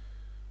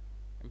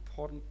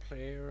 Important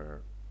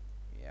player,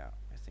 yeah,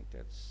 I think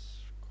that's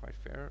quite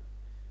fair.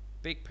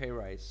 Big pay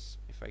rise,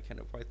 if I can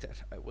avoid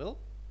that, I will.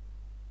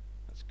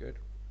 That's good.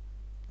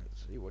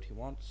 Let's see what he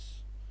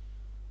wants.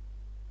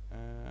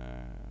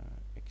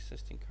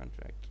 Existing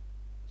contract,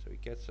 so he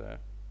gets a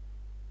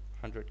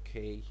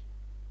 100k,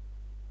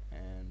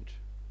 and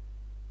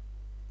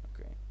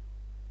okay,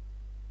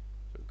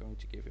 so we're going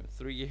to give him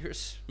 3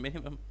 years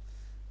minimum,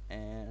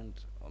 and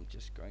I'm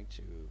just going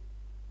to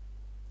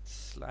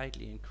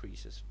slightly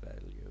increase his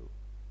value,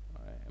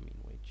 I mean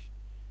wage.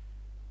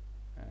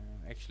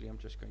 Actually, I'm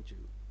just going to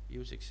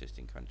use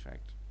existing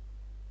contract,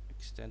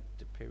 extend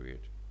the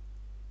period.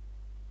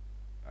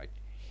 I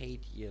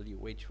hate yearly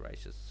wage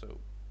rises, so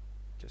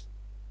just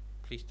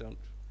please don't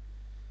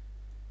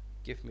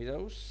give me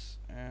those,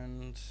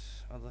 and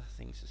other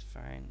things is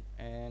fine,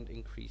 and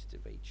increase the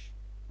wage.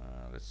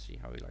 Let's see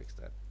how he likes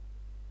that.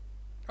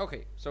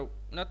 Okay, so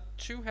not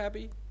too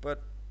happy,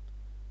 but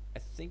I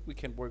think we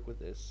can work with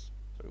this.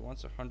 So he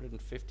wants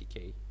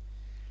 150k.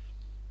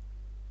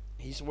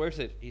 He's worth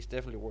it. He's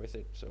definitely worth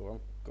it. So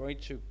I'm going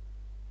to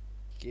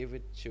give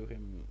it to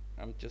him.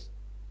 I'm just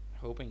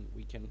hoping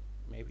we can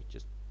maybe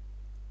just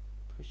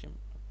push him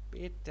a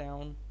bit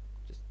down,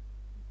 just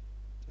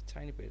a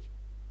tiny bit.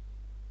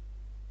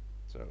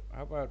 So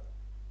how about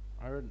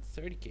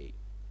 130k?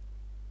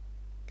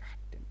 God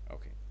damn.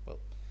 Okay, well,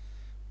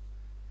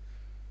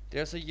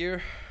 there's a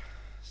year,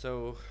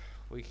 so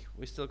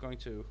we're still going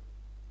to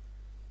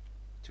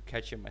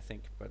catch him, I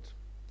think. But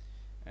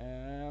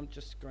I'm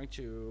just going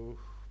to,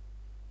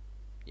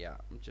 yeah,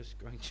 I'm just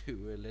going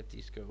to let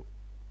these go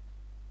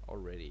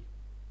already.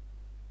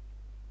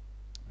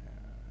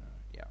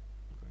 Yeah,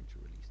 I'm going to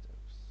release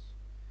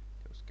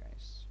those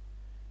guys.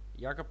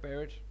 Jakob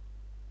Barrett,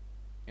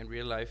 in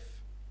real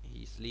life,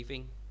 he's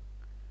leaving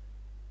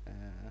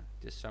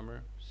this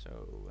summer,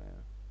 so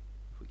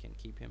if we can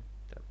keep him,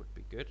 that would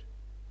be good.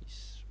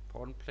 He's an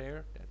important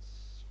player,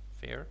 that's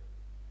fair,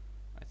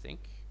 I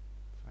think.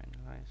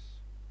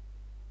 Finalize.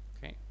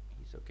 Okay,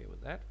 he's okay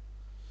with that.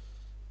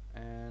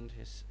 And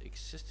his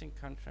existing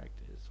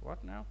contract is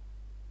what now?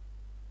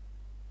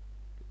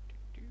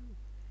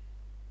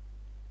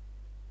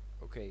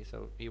 Okay,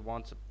 so he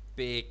wants a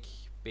big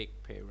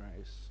pay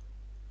rise.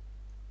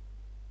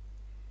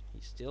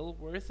 He's still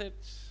worth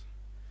it,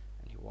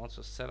 and he wants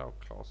a sellout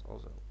clause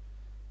also.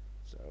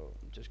 So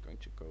I'm just going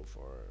to go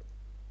for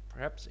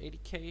perhaps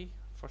 80k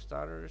for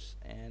starters,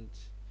 and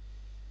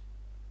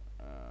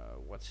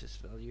what's his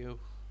value?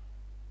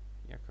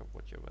 Jakob,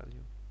 what's your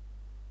value?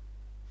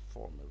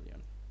 4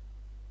 million.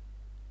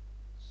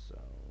 So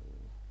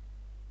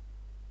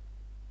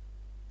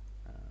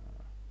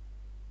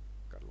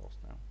got lost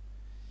now.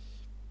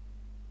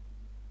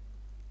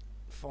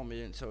 4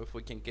 million. So if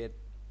we can get,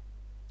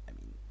 I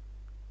mean,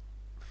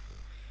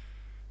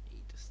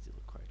 8 is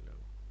still quite low.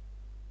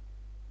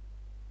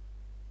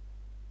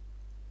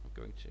 I'm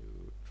going to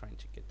trying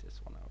to get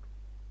this one out.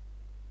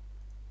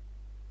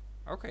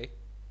 Okay.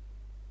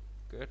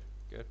 Good.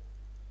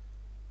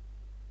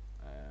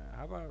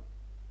 How about,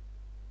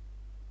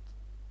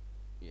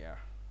 yeah,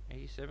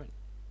 87.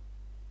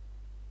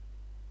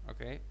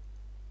 Okay.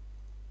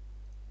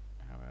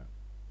 How about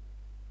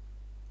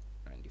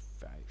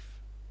 95?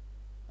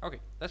 Okay,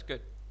 that's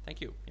good.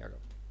 Thank you,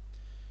 Jakob.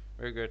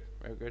 Very good.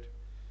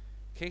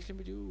 Can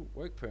we do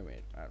work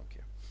permit? I don't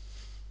care.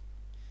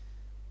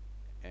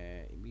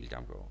 Emil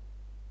Damgaard.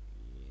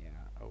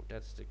 Yeah. Oh,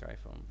 that's the guy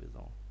from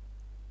Vidal.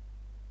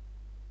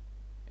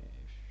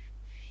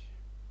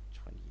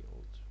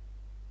 20-year-old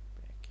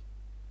back.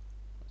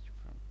 What's you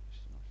from?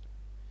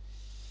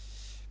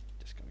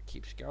 Just gonna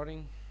keep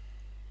scouting.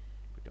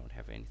 We don't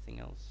have anything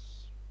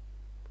else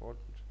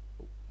important.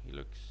 Oh, he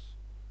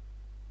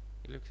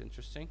looks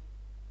interesting.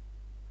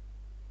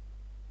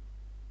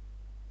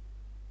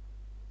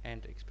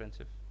 And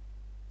expensive.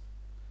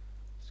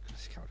 Just gonna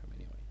scout him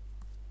anyway.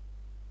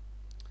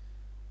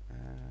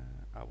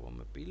 Our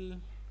mobile,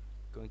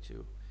 going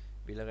to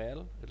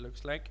Villarreal, it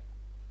looks like.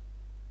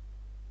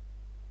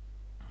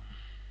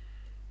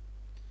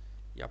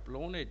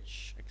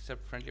 Jablonec,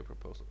 accept friendly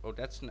proposal. Oh,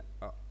 that's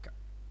oh,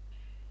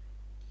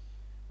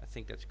 I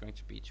think that's going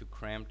to be too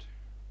cramped.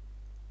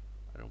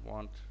 I don't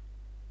want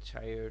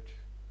tired,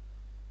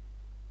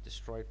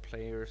 destroyed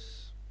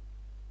players.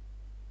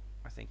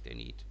 I think they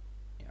need.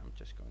 Yeah, I'm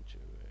just going to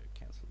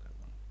cancel that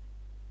one.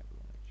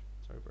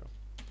 Jablonec. Sorry, bro.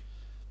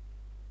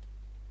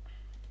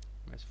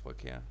 Mads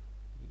Frøkjær.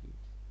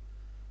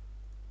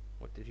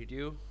 What did he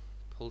do?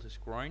 Pulled his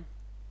groin.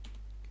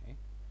 Okay.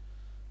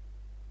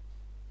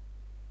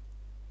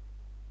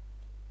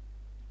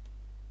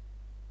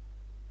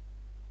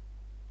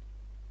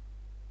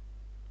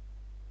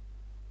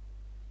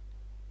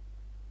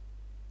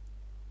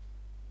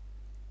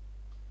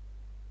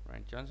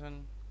 Ryan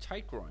Johnson,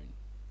 tight groin.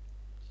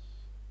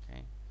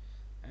 Okay.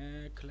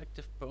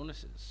 Collective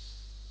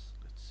bonuses.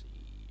 Let's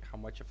see how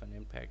much of an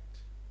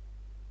impact.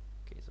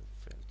 Okay, so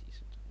fairly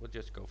decent. We'll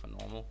just go for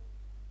normal.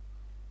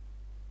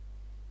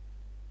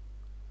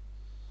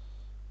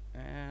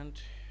 And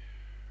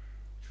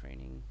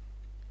training,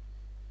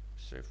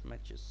 reserve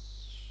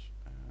matches.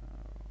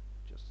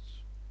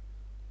 Just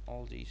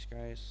all these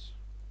guys.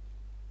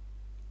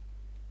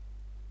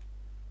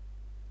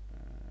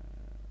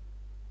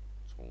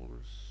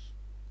 Tolers,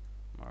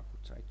 Marco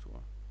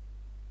Taitor,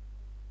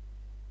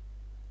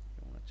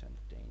 Jonathan,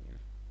 Daniel.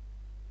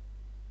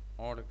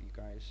 All of you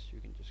guys, you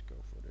can just go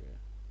for the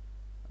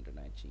under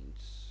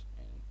 19s,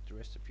 and the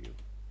rest of you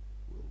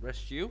will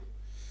rest you.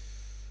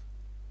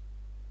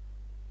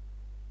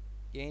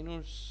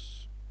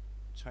 Janus,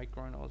 tight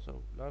groin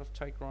also. A lot of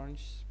tight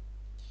groins.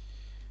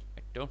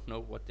 I don't know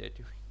what they're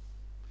doing.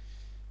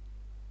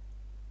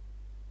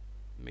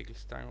 Mikkel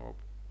Steinrup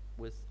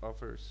with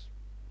offers.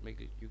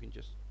 Mikkel, you can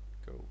just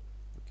go.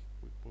 Okay,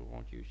 we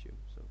won't use you,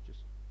 so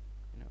just,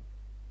 you know.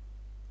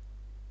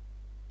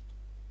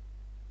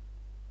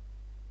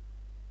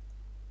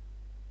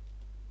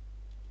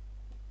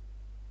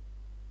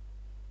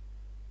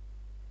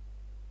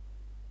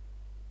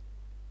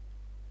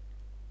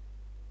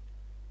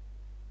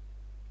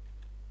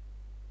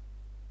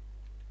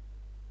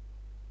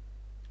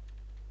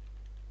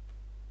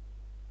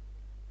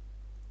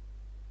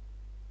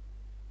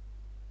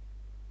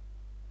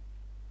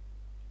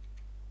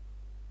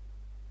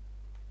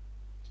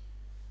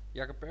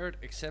 Jakob Barrett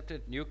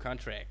accepted new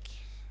contract.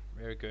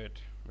 Very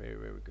good. Very,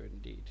 very good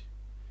indeed.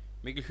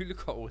 Mikkel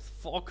Hyllegaard with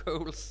 4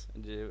 goals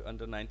in the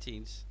under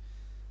 19s.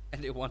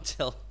 And they won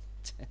till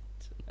 10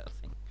 to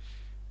nothing.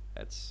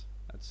 That's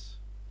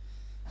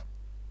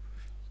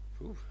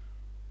whew.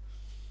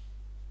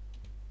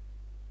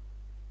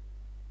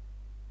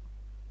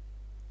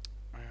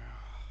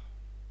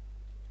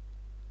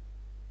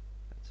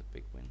 That's a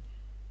big win.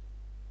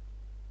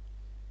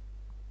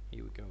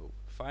 Here we go.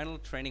 Final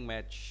training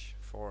match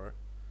for.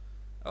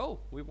 Oh,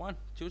 we won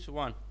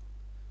 2-1.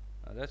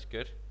 That's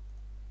good.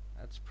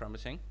 That's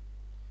promising.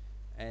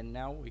 And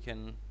now we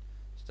can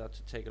start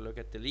to take a look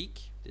at the league.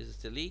 This is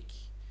the league.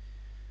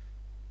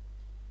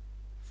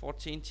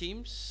 14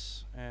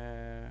 teams.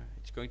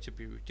 It's going to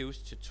be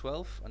reduced to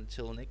 12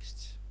 until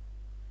next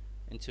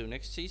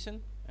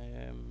season.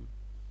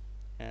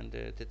 And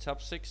the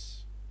top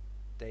 6,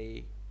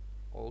 they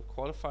all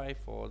qualify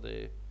for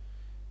the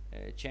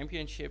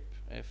championship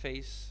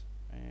phase.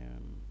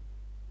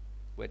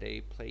 Where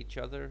they play each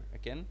other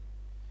again,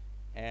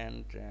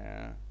 and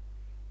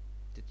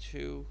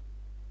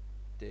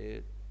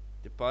the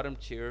bottom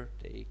tier,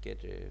 they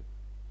get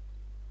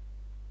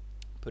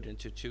put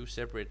into 2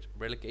 separate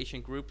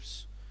relegation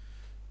groups,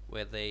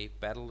 where they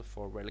battle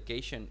for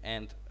relegation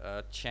and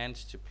a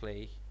chance to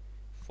play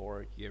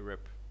for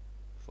Europe,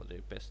 for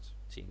the best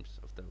teams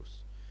of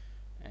those.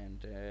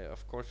 And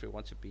of course we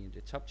want to be in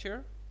the top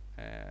tier,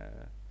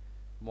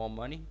 more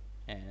money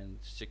and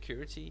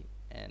security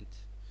and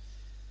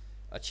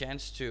a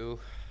chance to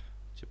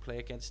play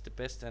against the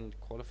best and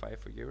qualify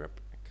for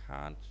Europe. I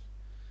can't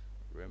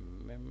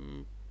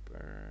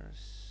remember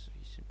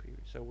recent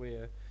previous. So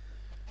we're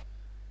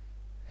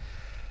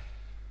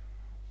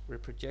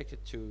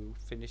projected to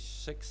finish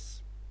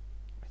 6th.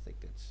 I think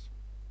that's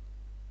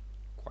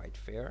quite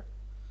fair.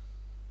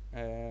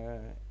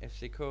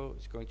 FCK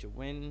is going to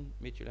win.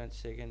 Midtjylland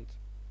 2nd,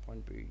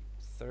 Brøndby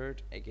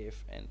 3rd,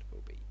 AGF and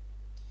OB.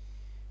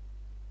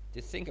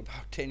 The thing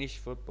about Danish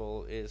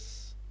football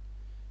is,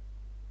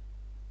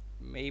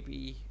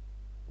 maybe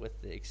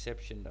with the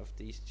exception of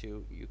these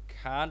 2, you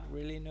can't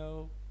really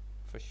know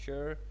for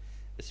sure,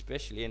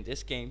 especially in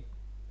this game.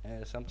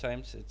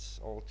 Sometimes it's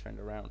all turned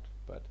around,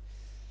 but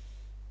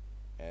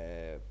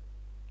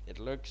it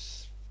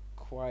looks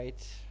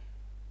quite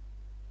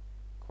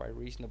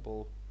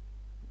reasonable.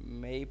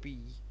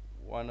 Maybe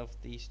one of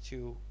these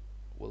 2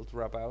 will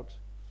drop out,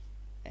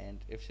 and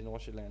FC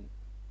Nordsjælland,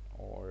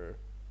 or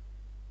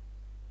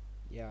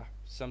yeah,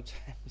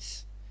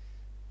 sometimes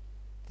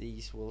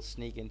these will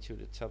sneak into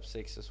the top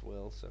 6 as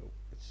well. So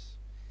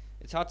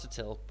it's hard to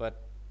tell,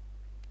 but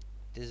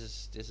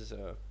this is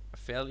a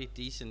fairly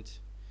decent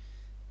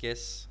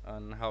guess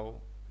on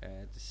how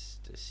this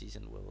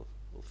season will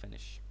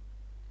finish.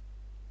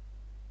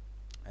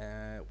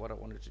 What I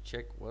wanted to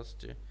check was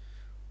the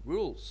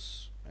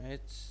rules.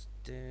 It's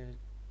the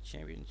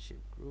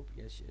championship group.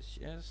 Yes, yes,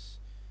 yes.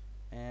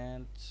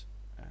 And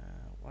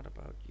what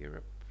about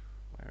Europe?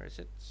 Where is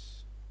it?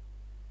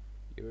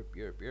 Europe,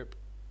 Europe, Europe.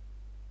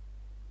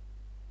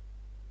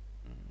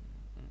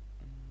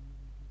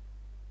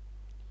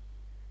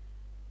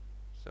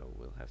 So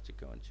we'll have to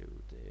go into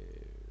the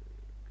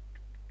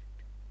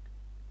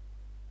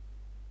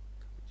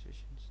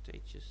competition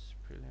stages,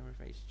 preliminary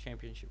phase,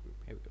 championship group.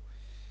 Here we go.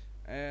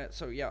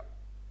 So yeah,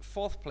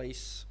 4th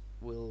place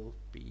will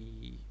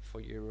be for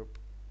Europe.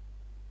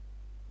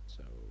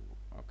 So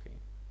okay,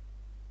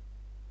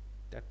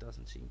 that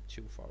doesn't seem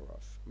too far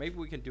off. Maybe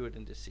we can do it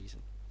in this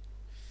season.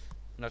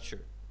 Not sure.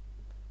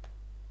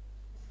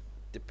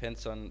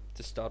 Depends on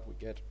the start we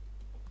get.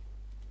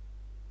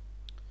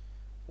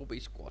 Will be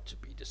squad to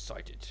be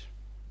decided.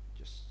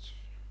 Just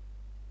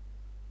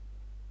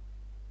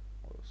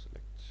we'll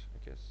select, I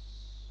guess.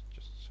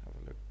 Just have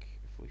a look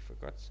if we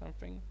forgot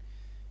something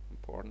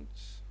important.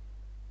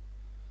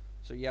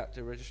 So yeah,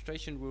 the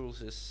registration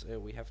rules is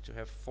we have to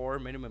have 4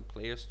 minimum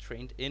players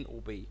trained in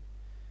OB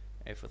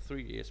for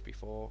 3 years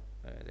before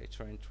they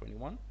turn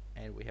 21,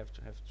 and we have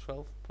to have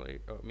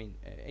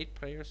 8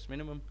 players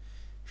minimum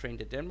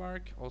trained in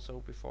Denmark also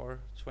before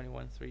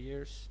 21 3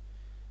 years.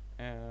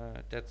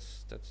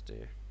 That's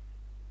the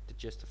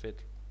gist of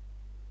it.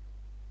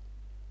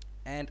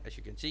 And as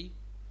you can see,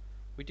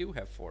 we do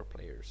have 4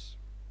 players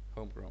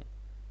homegrown: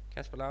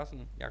 Kasper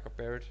Larsen, Jakob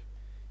Barrett,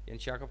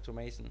 Jens Jakob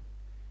Thomasen,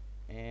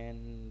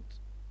 and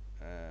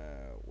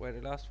where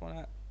the last one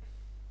at?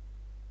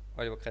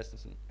 Oliver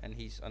Christensen, and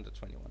he's under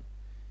 21.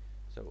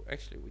 So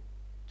actually we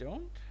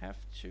don't have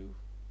to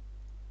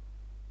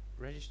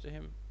register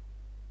him.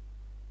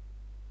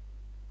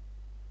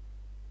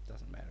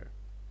 Doesn't matter.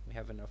 We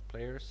have enough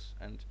players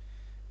and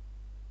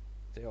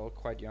they're all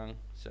quite young,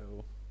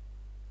 so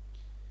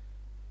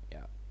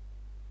yeah.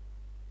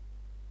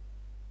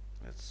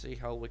 Let's see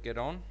how we get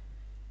on.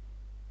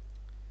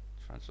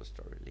 Transfer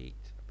story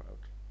leaked about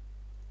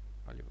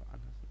Oliver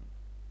Andersen.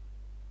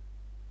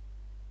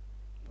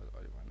 Well,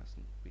 Oliver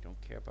Andersen, we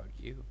don't care about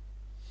you.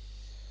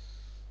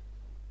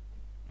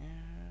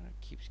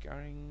 Keep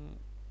scouting.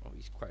 Oh,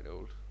 he's quite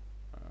old,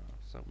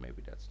 so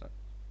maybe that's not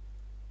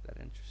that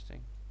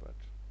interesting. But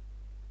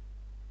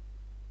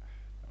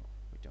no,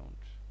 we don't.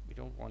 We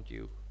don't want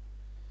you.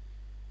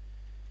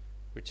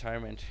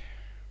 Retirement,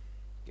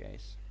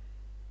 guys.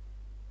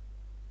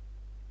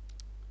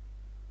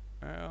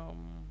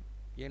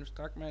 Janus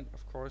Dagman,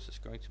 of course, is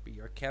going to be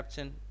your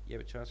captain.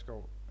 Jeppe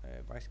Tørskov,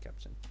 vice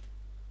captain.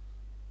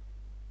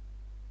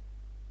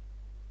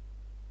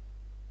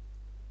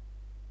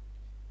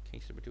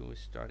 Kingsley Badu is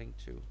starting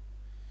to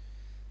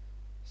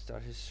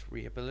start his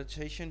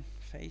rehabilitation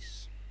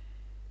phase.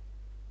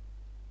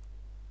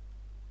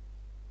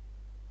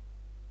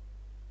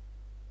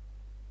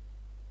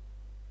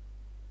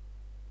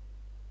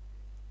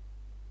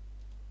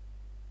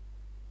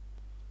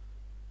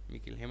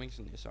 Mikkel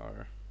Hemmingsen is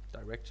our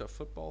director of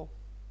football.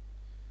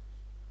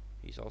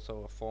 He's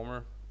also a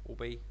former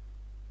OB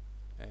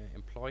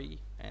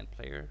employee and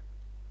player.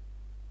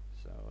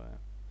 So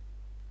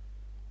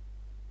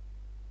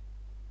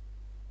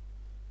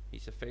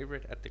he's a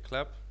favorite at the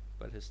club,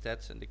 but his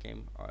stats in the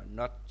game are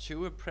not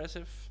too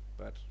impressive.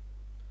 But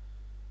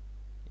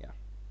yeah,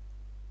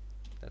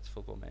 that's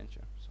Football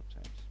Manager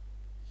sometimes.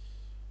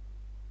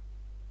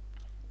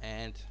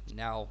 And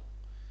now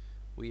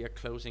we are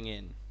closing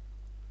in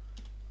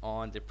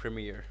on the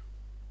premiere.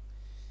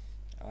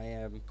 I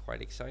am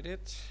quite excited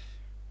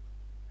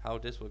how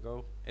this will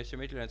go. FC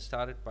Midtjylland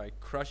started by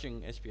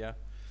crushing Esbjerg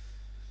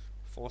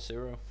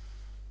 4-0.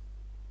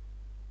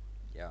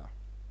 Yeah.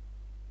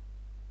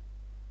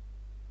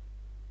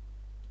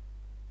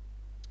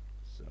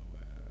 So,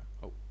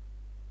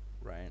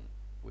 Ryan,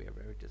 we are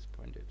very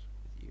disappointed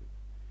with you.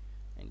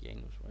 And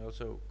Janus, we're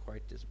also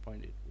quite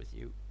disappointed with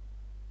you.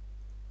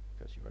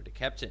 Because you are the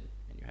captain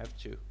and you have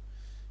to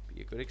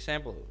be a good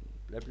example.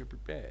 Blah, blah, blah,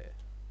 blah.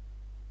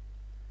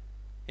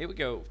 Here we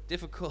go.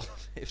 Difficult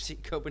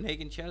FC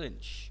Copenhagen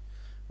challenge.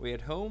 We're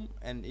at home,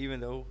 and even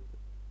though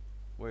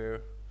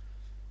we're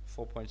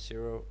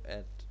 4.0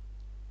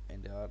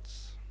 in the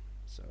odds,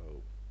 so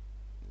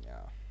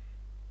yeah.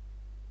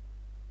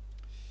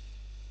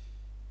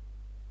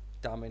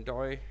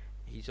 Darmendoy,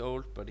 he's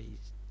old, but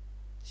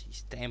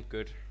he's damn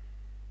good.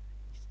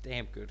 He's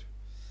damn good.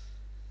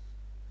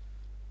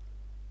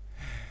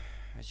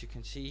 As you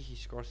can see, he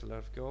scores a lot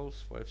of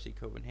goals for FC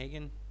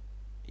Copenhagen,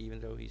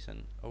 even though he's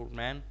an old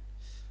man.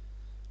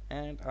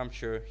 And I'm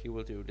sure he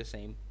will do the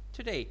same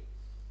today.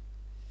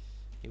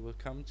 He will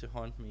come to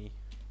haunt me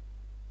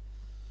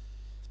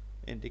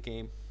in the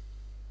game.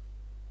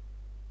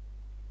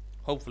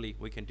 Hopefully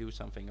we can do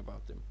something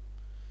about them.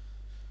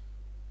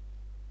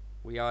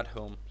 We are at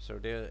home, so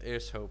there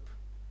is hope.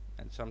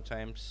 And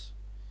sometimes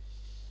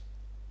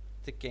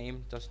the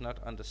game does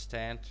not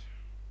understand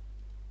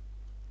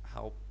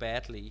how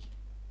badly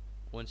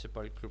Odense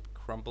Boldklub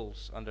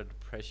crumbles under the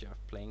pressure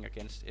of playing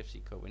against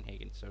FC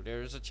Copenhagen. So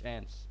there is a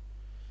chance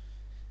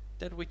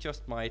that we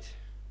just might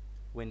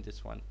win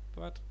this one,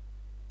 but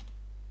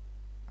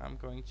I'm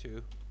going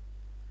to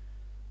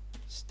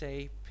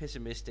stay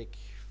pessimistic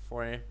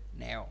for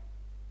now.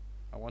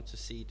 I want to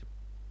see the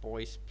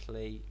boys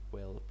play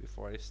well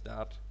before I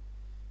start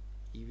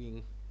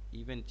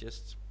even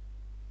just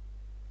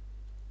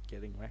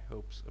getting my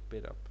hopes a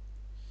bit up.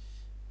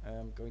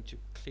 I'm going to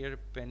clear the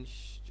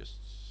bench, just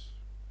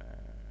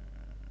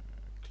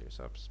clear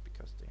subs,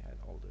 because they had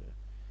all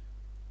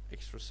the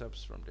extra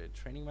subs from the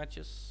training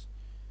matches,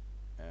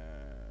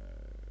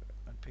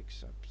 and pick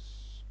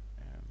subs.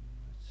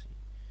 Let's see,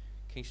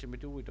 Kingsley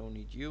Medu, we don't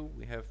need you.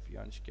 We have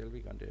Jan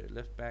Skelvik on the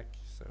left back,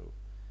 so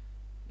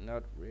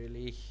not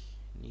really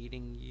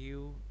needing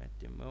you at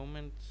the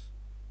moment.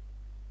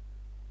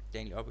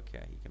 Daniel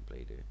Obbekær, he can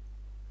play the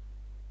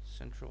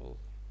central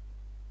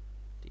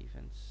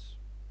defense,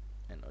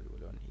 and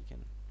Oliver Lund, he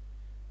can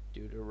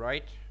do the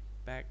right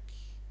back.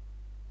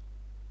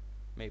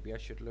 Maybe I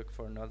should look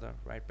for another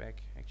right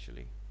back,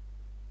 actually,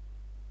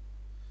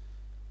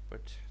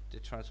 but the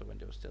transfer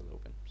window is still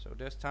open, so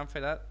there's time for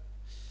that.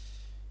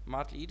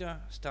 Mart Leader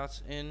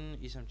starts in.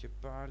 Isam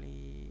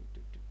Jabali,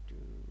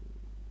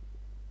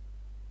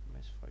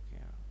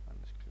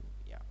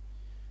 yeah,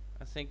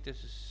 I think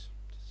this is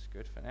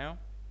good for now.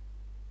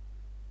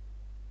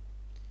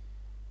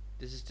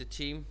 This is the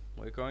team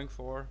we're going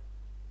for.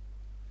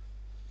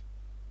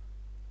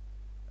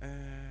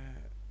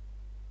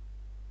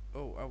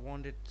 Oh, I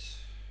wanted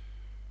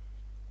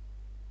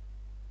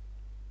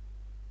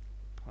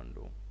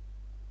Pondo.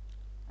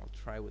 I'll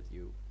try with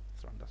you,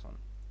 Thrandarson.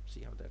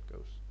 See how that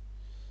goes.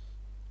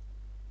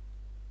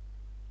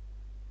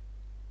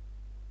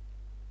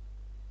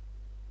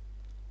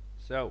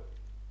 So,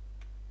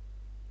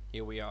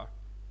 here we are.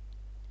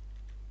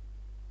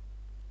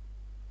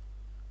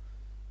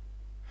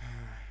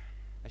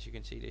 As you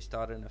can see, they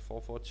started in a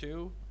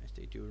 4-4-2, as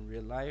they do in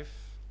real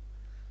life.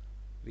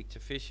 Victor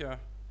Fischer,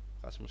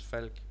 Rasmus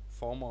Falk,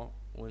 former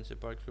Odense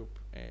Boldklub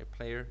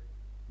player,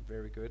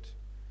 very good.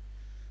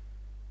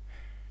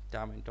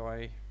 Darmin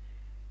Døy,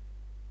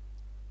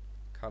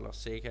 Carlos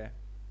Sega,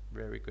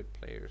 very good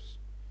players,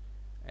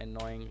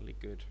 annoyingly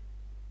good.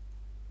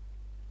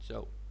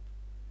 So,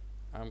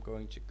 I'm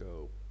going to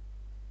go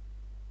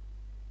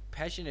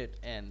passionate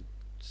and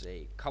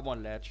say, come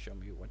on lads, show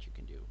me what you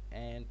can do.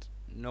 And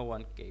no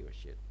one gave a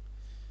shit.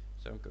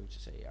 So I'm going to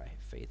say, I have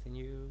faith in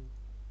you.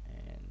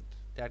 And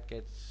that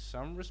gets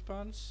some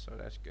response, so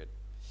that's good.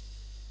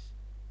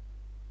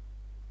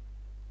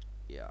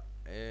 Yeah,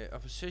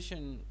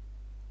 opposition,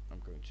 I'm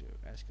going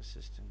to ask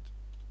assistant.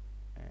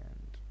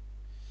 And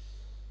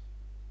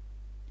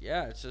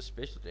yeah, it's a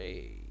special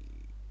day.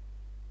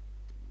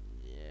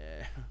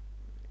 Yeah.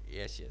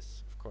 Yes,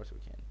 of course we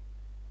can.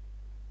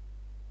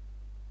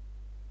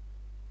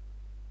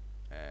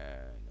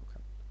 No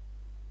comment.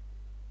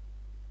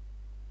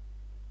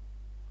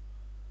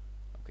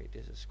 Okay,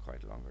 this is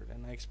quite longer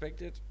than I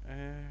expected.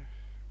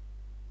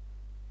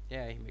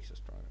 Yeah, he makes us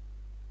stronger.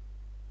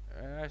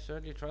 I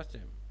certainly trust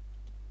him.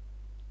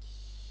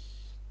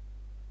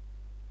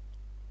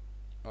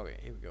 Okay,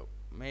 here we go.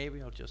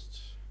 Maybe I'll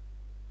just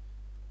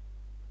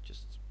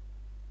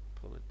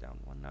pull it down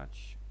one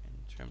notch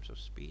in terms of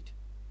speed.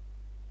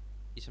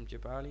 Isam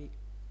Jabali.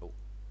 Oh.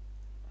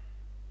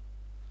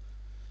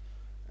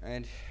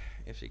 And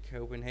FC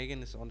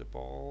Copenhagen is on the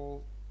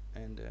ball,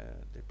 and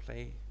they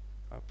play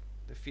up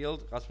the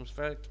field. Rasmus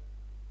Falk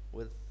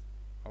with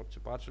out to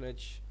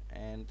Bartolec,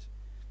 and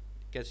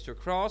gets to a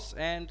cross,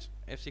 and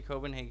FC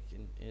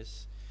Copenhagen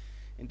is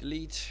in the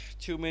lead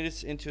 2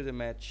 minutes into the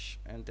match,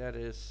 and that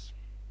is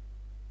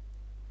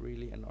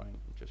really annoying.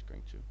 I'm just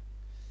going to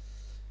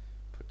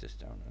put this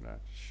down a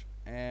notch,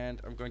 and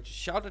I'm going to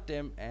shout at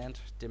them and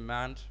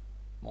demand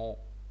more.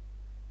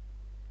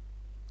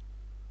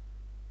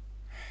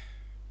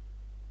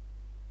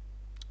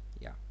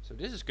 Yeah, so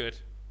this is good.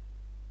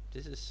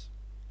 This is,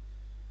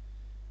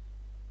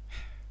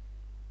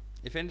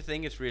 if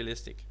anything, it's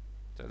realistic,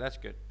 so that's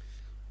good.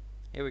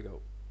 Here we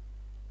go.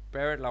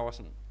 Barrett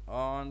Larsen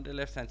on the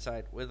left hand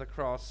side with a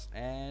cross,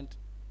 and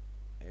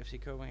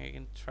FC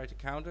Copenhagen try to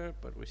counter,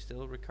 but we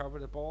still recover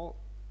the ball.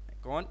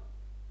 Go on.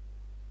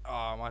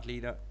 Oh, Mart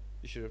Leader,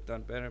 you should have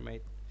done better,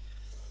 mate.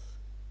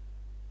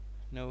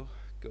 No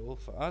goal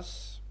for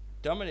us.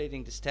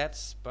 Dominating the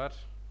stats, but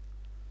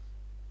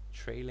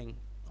trailing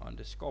on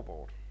the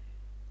scoreboard.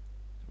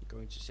 I'm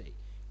going to say,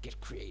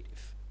 get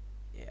creative.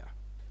 Yeah,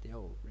 they're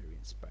all very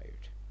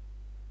inspired.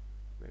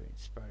 Very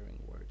inspiring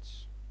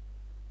words.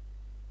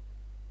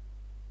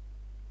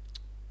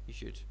 You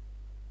should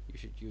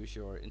use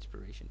your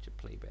inspiration to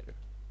play better.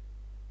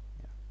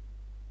 Yeah.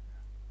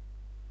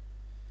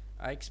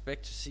 I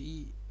expect to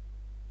see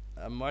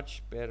a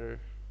much better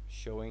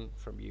showing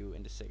from you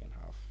in the second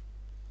half.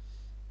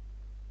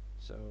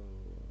 So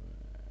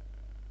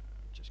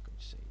I'm just going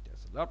to say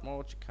there's a lot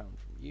more to come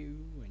from you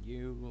and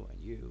you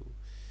and you.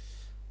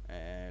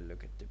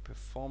 Look at the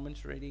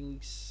performance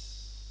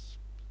ratings.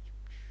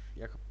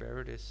 Jacob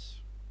Barrett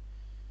is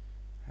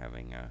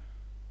having a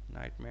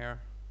nightmare.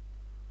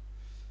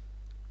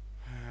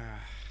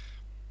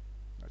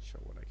 Not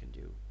sure what I can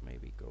do.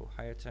 Maybe go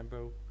higher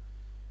tempo.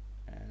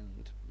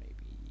 and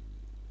maybe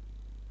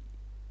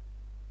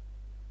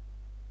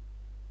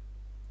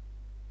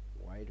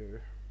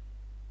wider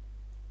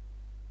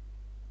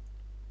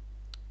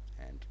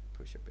and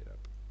push a bit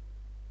up.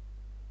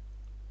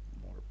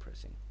 More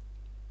pressing.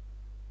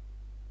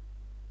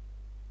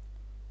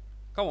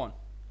 Come on.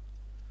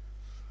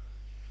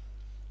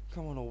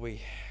 Come on,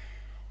 Obi.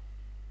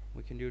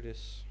 We can do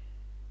this.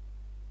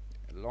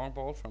 A long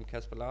ball from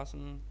Kasper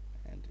Larsen,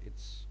 and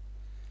it's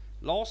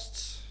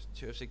lost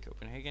to FC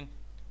Copenhagen.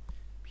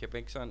 Pierre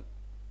Bengtsson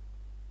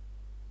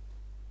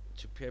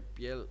to Pep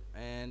Biel,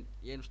 and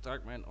Jens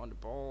Starkman on the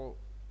ball.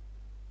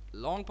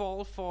 Long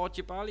ball for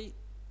Jebali,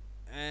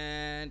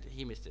 and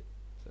he missed it.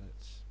 So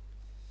that's,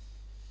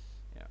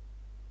 yeah.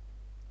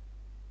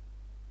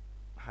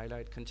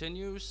 Highlight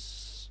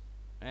continues,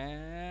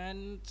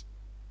 and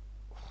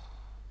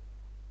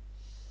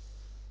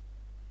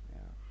yeah,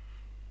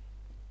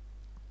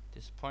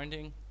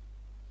 disappointing.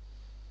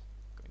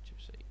 Going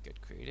to say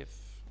get creative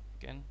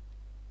again.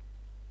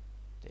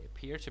 They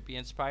appear to be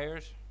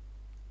inspired.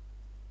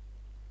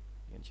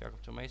 Jens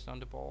Jakob Thomason on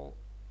the ball.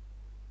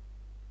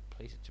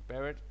 Plays it to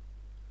Barrett.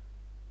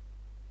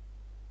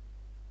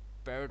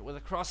 Barrett with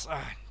a cross.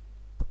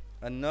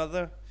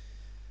 Another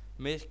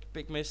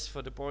big miss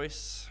for the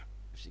boys.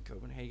 FC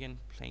Copenhagen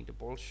playing the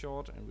ball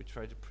short, and we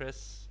try to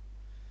press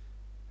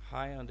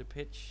high on the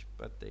pitch,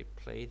 but they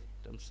played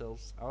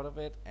themselves out of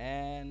it,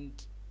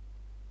 and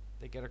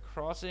they get a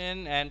cross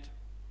in, and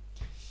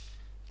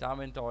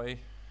Darwin Doy,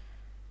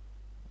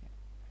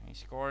 he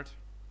scored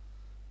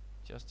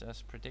just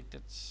as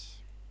predicted.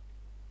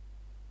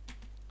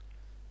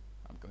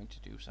 I'm going to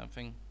do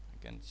something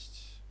against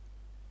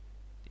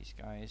these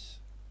guys.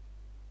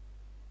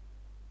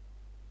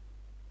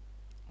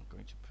 I'm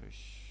going to push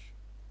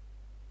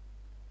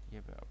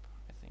Jeppe up,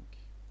 I think,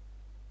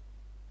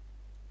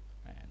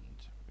 and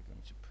we're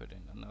going to put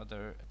in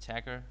another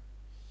attacker.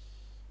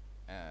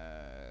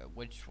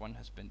 Which one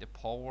has been the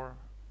poor?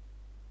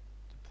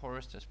 The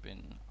poorest has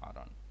been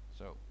Adon.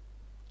 So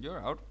you're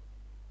out.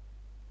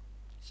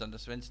 Sander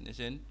Svensson is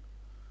in,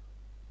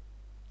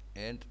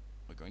 and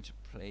we're going to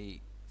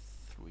play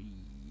 3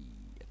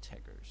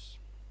 attackers,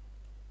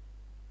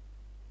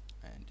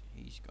 and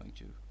he's going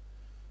to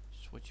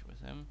switch with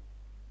him.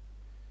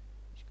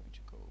 He's going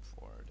to go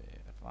for the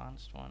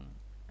advanced one,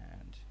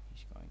 and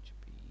he's going to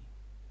be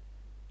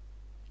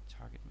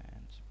target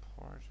man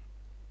support.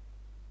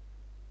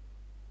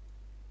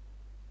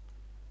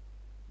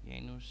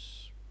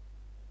 Janus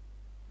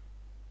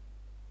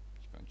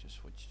is going to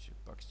switch to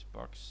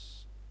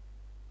box,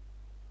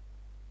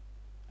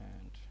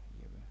 and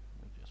Jeppe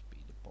will just be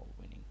the ball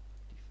winning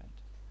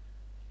defender.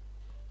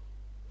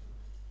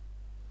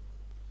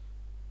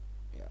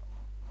 Yeah,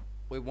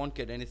 we won't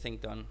get anything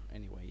done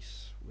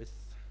anyways with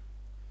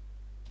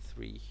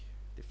 3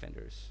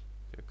 defenders.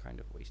 They're kind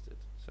of wasted,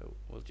 so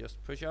we'll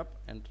just push up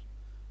and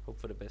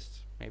hope for the best.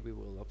 Maybe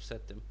we'll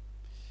upset them.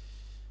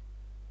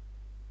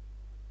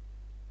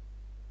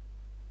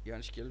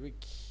 Jan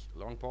Skjelvik,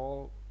 long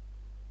ball.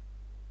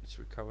 It's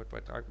recovered by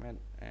Darkman,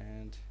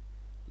 and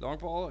long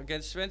ball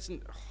against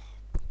Svensson,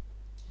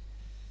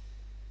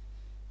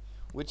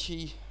 which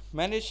he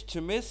managed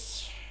to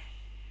miss,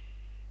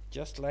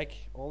 just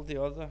like all the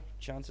other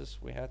chances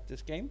we had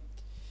this game.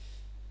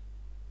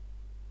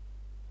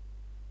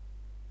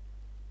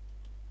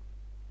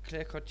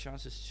 Clear-cut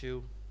chances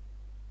to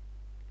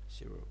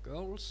 0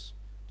 goals.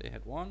 They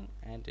had 1,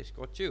 and they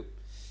scored 2.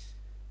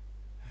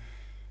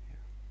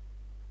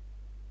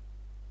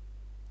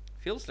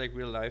 Feels like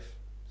real life,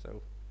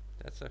 so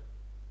that's a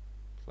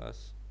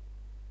plus.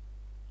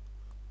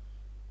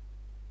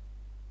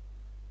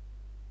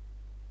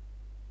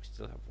 We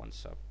still have 1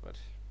 sub, but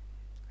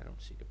I don't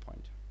see the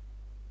point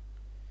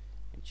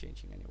in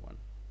changing anyone.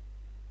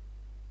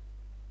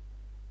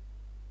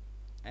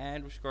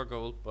 And we score a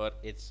goal, but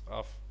it's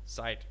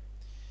offside.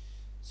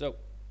 So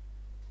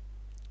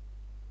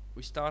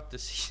we start the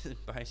season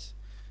by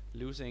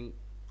losing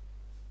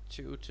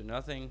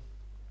 2-0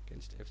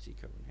 against FC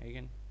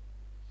Copenhagen.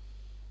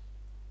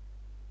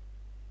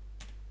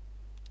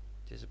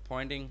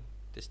 Disappointing.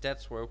 The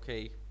stats were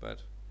okay,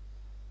 but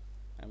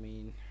I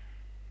mean,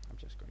 I'm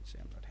just going to say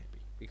I'm not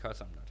happy,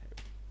 because I'm not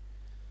happy.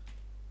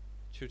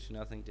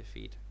 2-0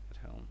 defeat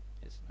at home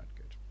is not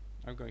good.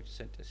 I'm going to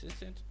send the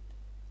assistant.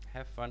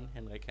 Have fun,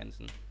 Henrik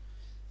Hansen,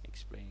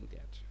 explaining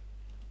that.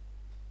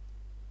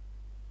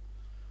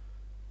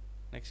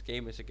 Next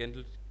game is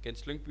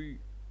against Lyngby.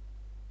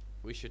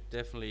 We should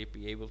definitely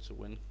be able to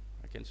win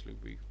against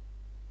Lyngby.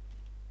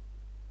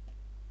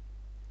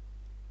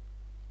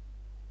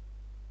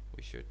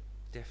 We should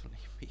definitely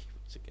be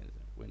able to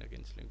win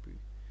against Lyngby.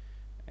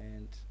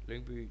 And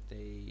Lyngby,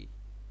 they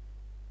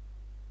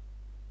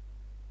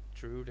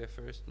drew their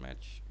first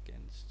match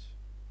against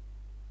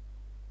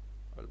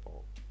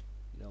Aalborg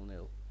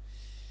 0-0.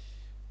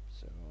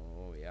 So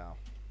yeah.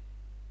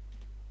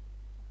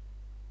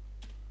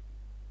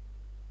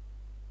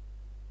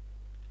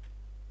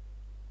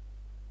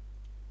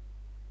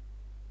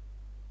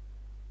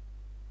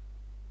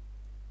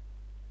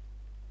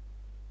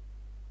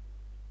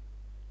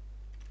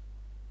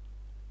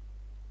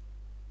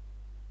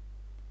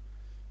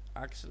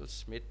 Axel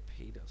Schmidt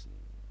Petersen.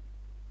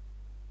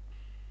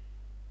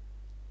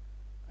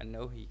 I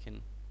know he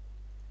can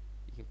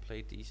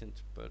play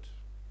decent, but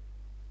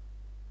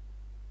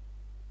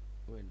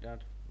we're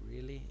not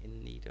really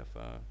in need of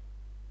a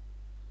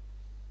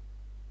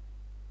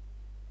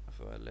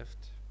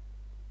left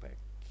back,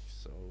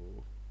 so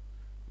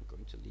I'm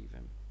going to leave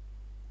him.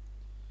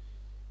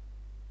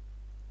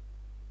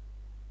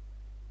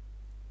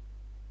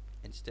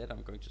 Instead,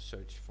 I'm going to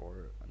search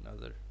for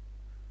another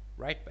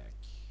right back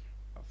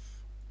of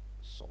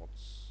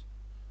sorts.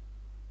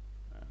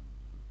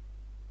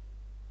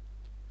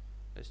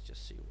 Let's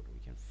just see what we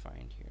can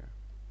find here.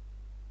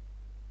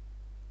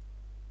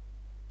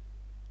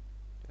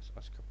 There's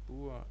Oscar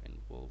Boer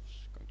in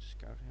Wolves, going to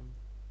scout him.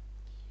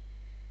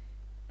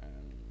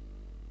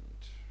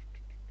 And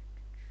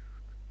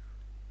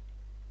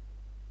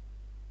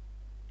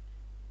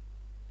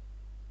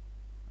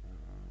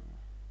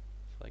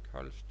Frederik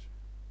Holst.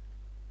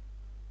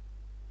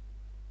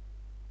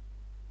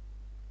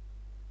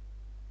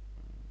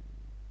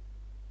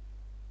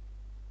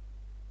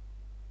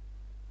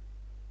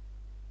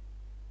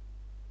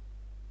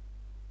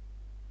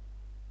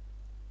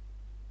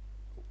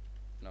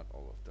 Not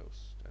all of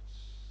those. That's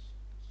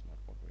not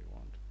what we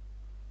want.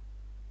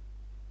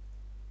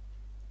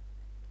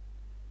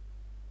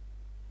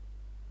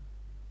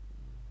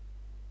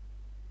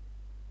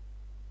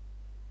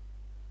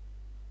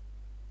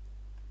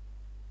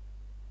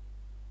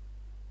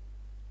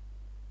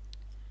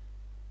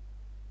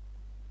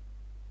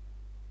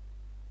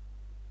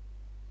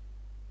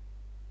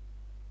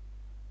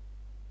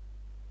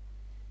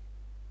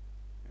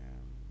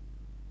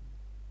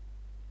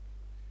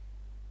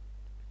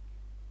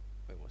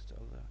 Where was the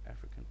other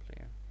African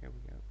player? Here we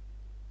go.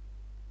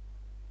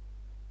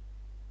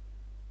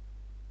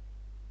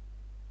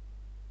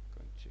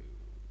 Going to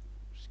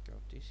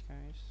scout these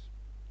guys.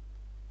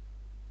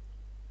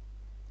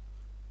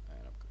 And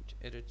I'm going to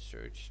edit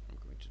search. I'm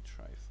going to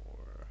try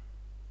for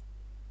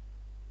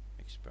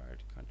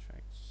expired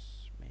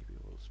contracts. Maybe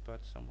we'll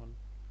spot someone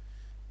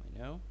we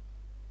know.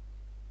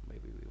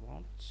 Maybe we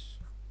won't.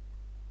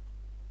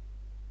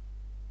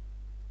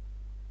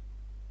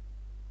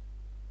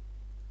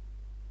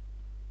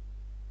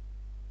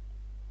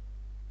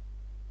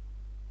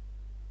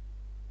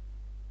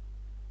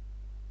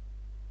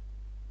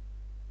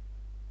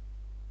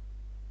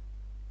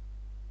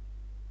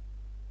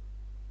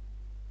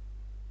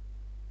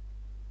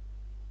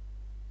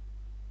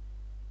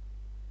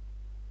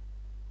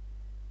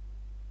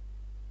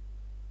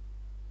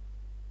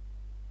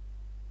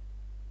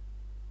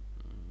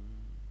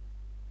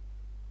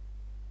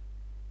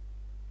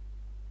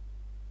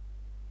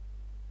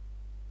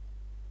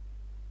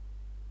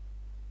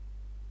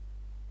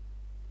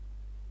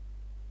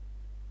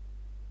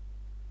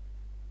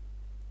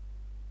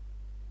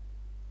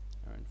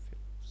 Aaron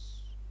Phillips.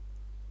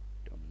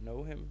 Don't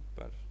know him,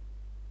 but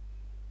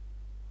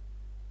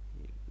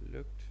he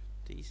looked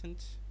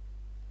decent.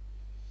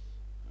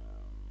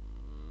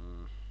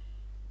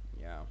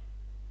 Yeah.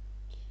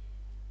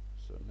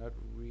 So not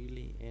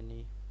really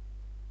any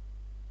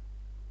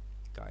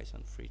guys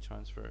on free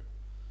transfer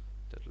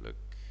that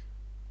look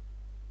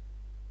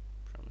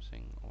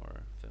promising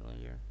or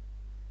familiar.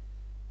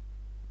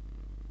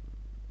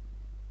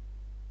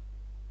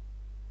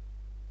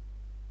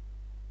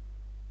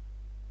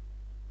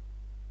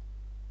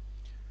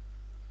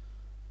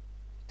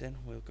 Then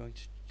we're going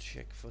to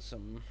check for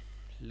some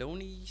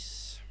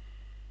loanies.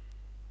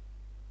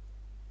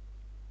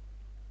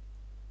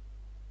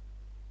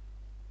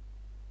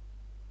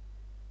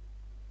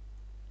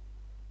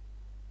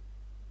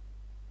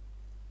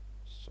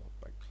 Sort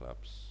by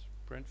clubs.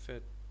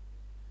 Brentford,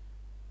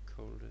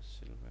 Colder,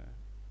 Silver.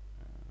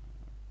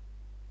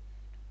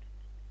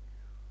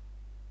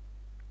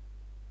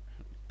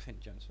 Ben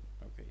Johnson.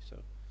 Okay,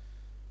 so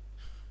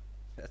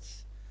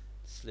that's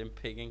slim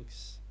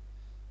pickings.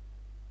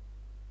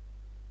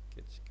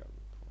 Get scout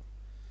report.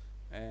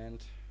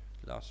 And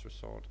last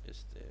resort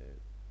is the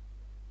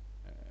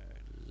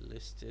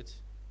listed.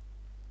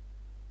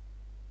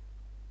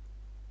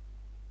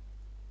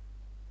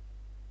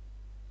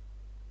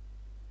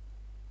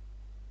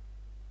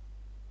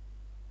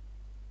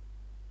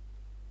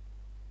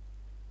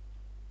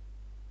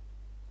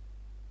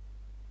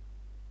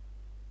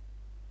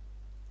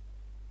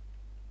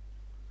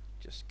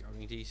 Just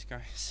scouting these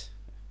guys.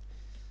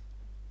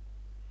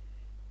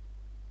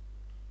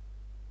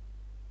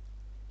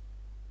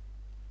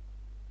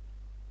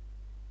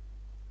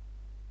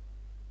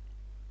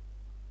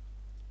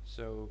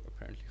 So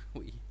apparently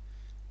we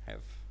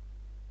have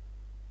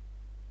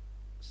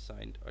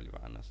signed Oliver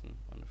Andersen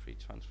on a free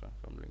transfer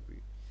from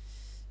Lyngby.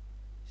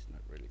 He's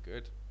not really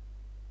good.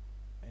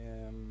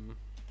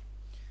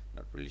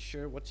 Not really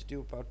sure what to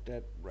do about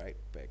that right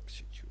back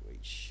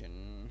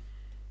situation.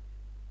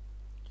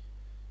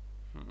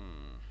 I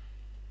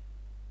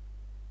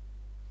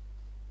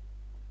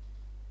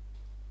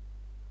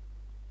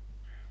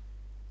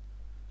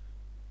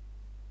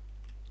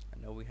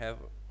know we have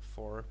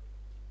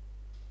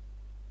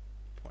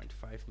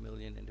 4.5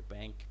 million in the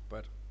bank,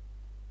 but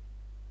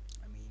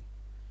I mean,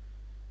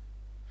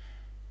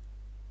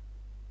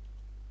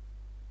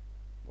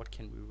 what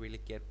can we really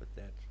get with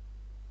that?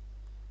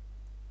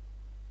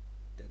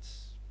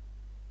 That's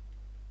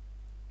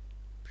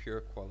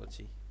pure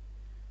quality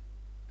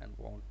and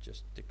won't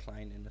just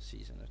decline in a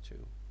season or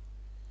two.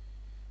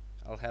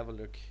 I'll have a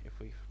look if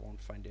we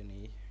won't find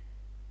any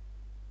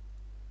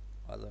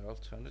other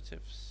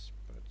alternatives,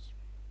 but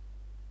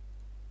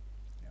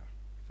yeah,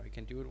 if I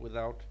can do it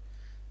without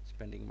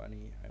spending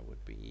money, I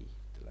would be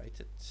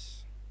delighted.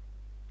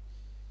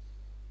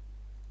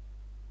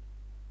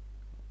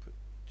 I'll put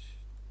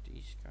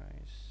these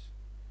guys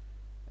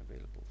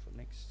available for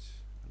next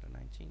under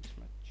 19s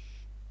match.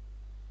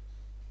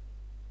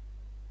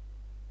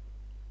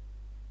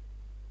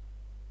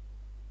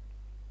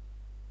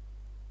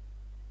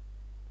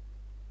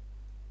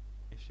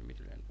 FC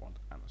Midtjylland want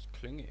Anders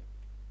Klynge.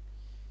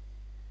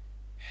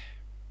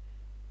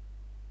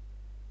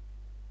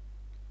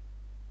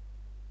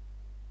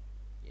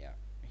 Yeah,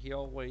 he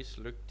always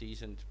looked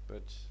decent,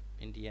 but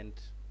in the end,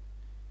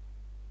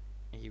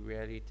 he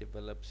rarely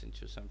develops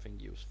into something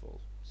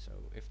useful. So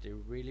if they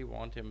really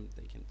want him,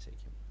 they can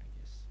take him, I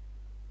guess.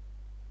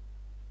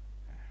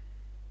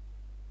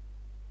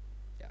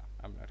 Yeah,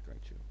 I'm not going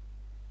to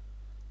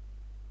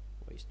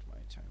waste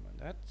my time on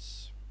that.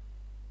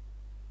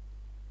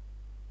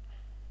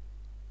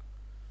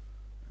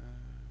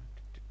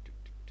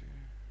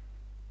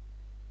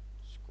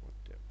 Squad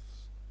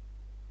depth.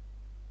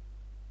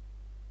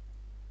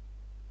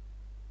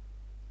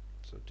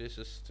 So this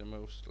is the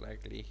most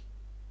likely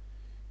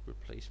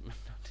replacement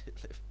on the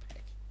left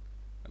back.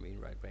 I mean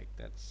right back.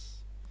 That's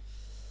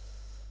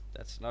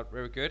not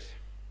very good.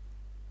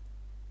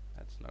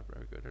 That's not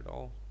very good at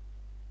all.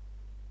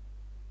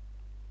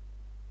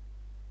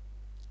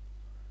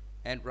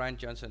 And Ryan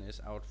Johnson is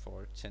out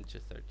for 10 to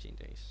 13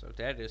 days. So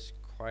that is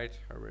quite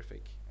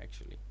horrific,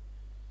 actually.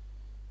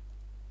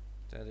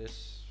 That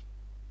is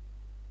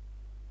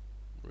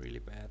really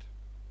bad.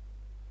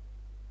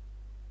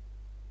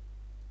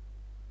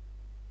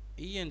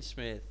 Ian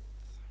Smith.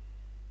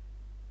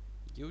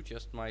 You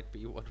just might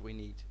be what we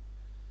need.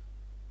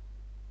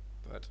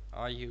 But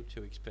are you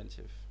too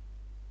expensive?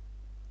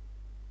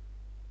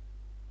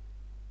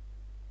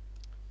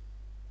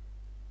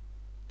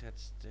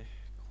 That's the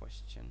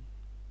question.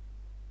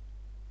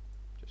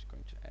 Just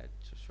going to add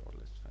to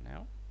shortlist for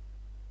now.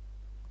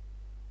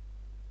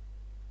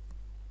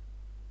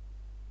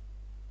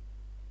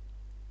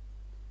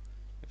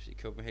 FC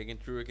Copenhagen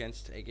drew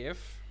against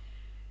AGF.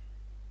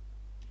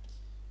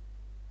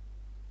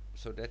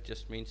 So that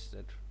just means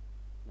that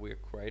we're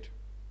quite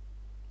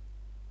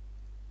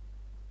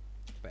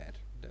bad.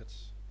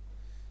 That's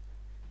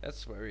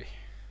very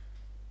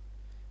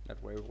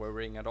not very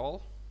worrying at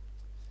all.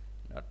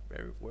 Not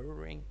very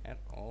worrying at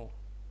all.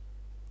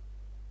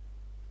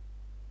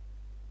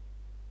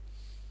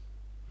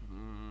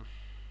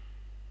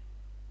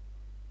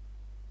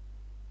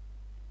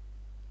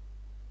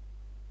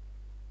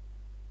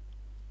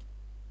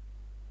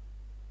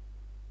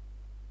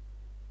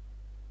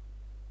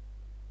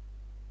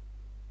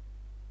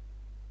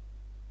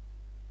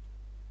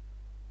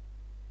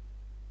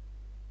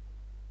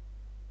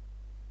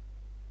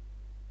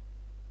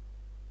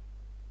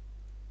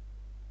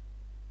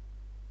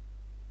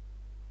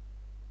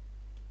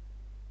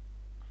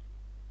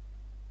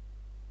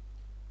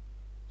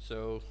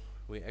 So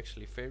we're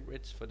actually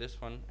favorites for this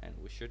one, and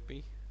we should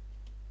be.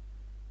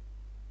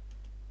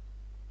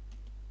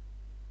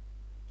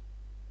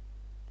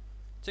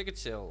 Ticket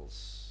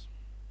sales.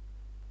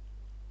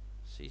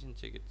 Season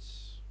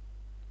tickets.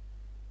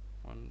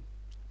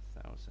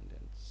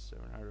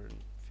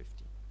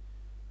 1,750.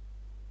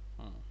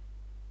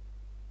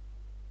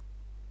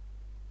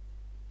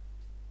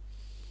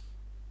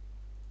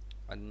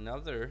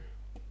 Another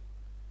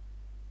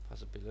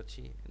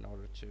possibility in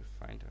order to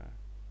find a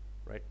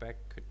right back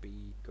could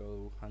be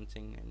go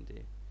hunting in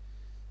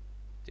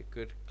the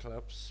good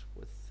clubs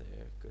with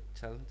good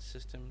talent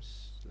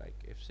systems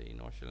like FC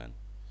Nordsjælland.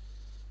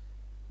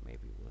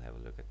 Maybe we'll have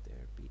a look at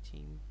their B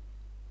team.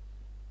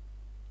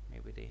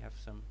 Maybe they have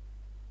some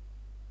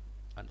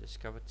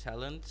undiscovered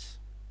talent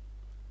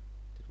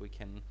that we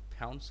can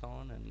pounce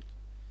on and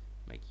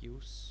make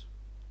use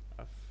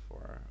of for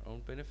our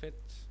own benefit.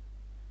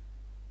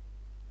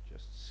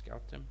 Just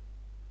scout them.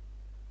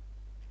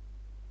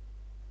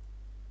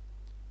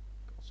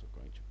 Also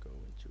going to go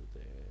into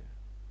the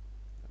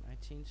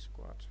 19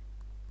 squad.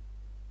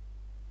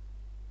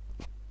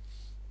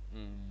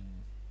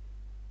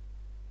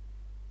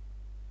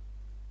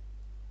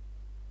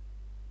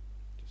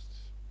 Just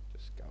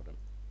scout them.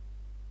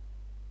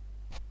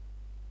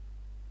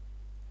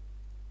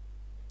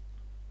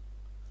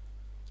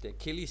 The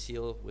Achilles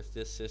heel with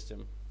this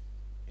system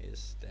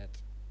is that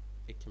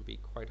it can be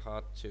quite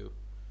hard to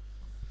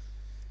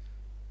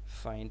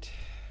find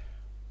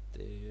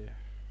the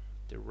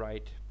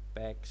right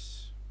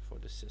backs for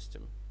the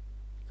system,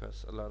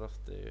 because a lot of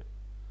the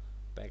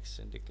backs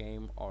in the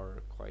game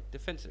are quite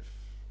defensive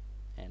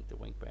and the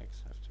wing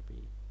backs have to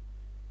be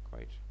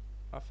quite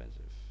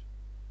offensive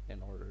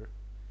in order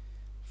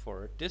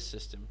for this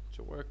system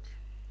to work.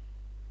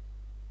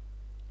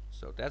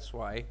 So that's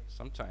why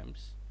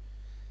sometimes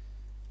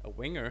a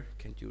winger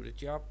can do the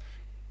job.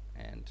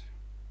 And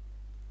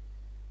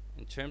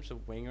in terms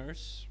of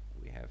wingers,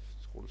 we have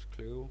Odense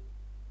Boldklub,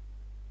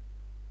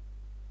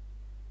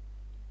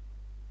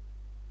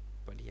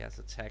 but he has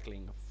a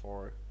tackling of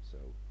 4, so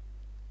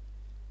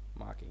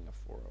marking of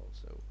 4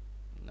 also.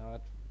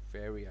 Not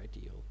very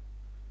ideal.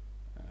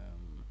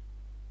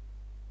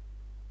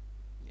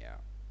 Yeah.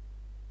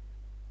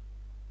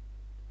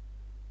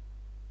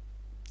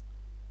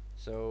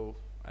 So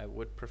I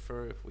would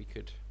prefer if we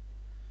could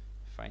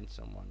find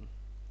someone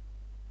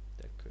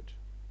that could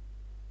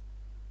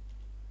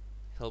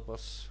help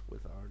us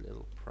with our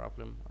little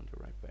problem on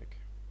the right back.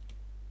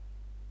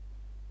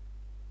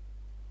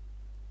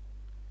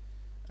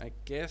 I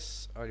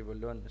guess Oliver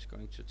Lund is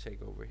going to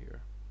take over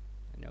here.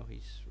 I know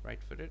he's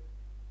right-footed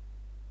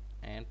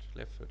and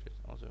left-footed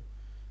also.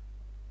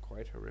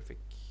 Quite horrific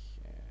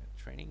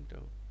training though.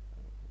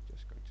 I'm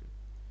just going to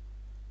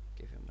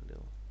give him a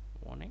little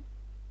warning.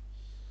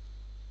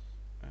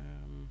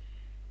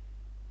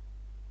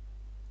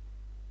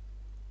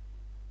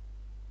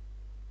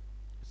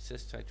 It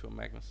says Taito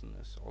Magnussen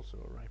is also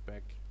a right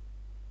back.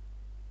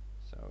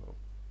 So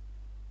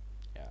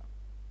yeah,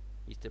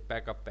 he's the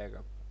backup, I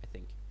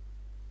think.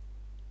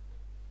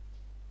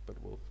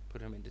 But we'll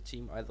put him in the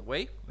team either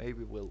way.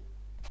 Maybe we'll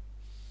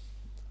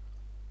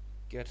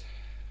get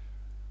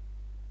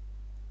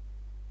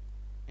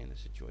in a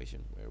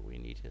situation where we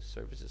need his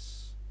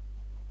services.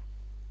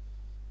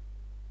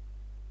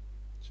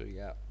 So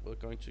yeah, we're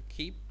going to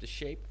keep the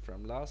shape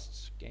from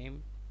last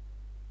game,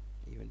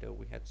 even though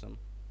we had some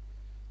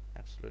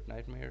absolute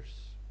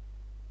nightmares.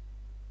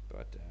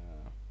 But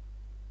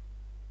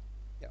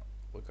yeah,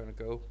 we're gonna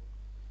go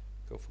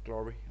for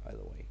glory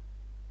either way.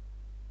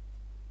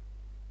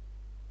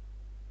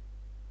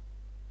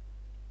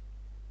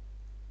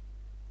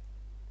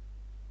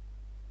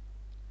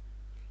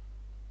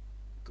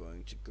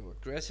 Going to go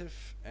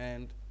aggressive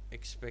and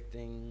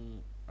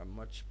expecting a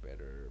much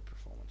better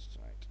performance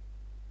tonight.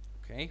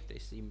 Okay, they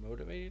seem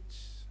motivated.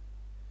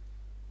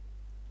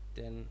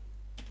 Then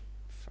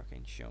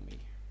fucking show me.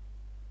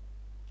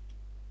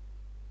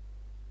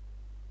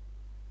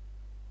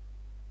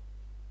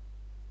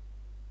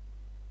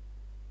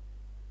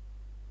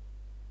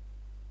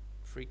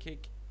 Free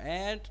kick,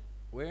 and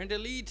we're in the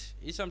lead.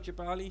 Isam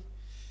Jabali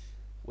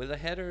with a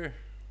header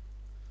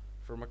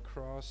from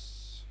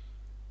across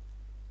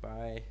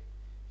by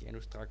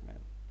Janus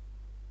Dragman.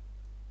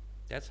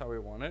 That's how we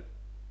want it.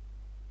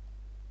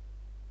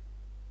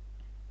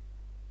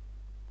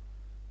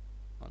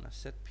 On a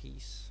set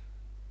piece.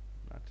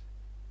 Not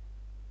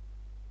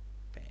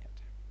bad.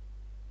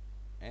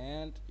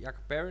 And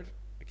Jakob Barrett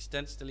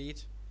extends the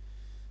lead.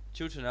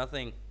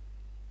 2-0.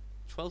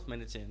 12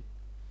 minutes in.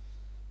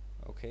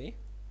 Okay.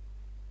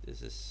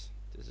 This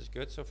is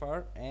good so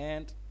far.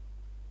 And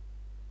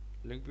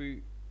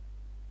Lyngby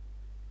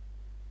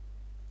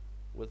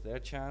with their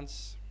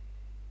chance,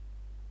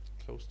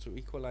 close to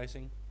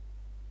equalizing,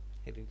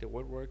 hitting the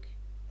woodwork,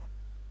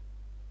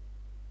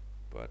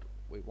 but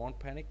we won't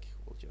panic.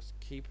 We'll just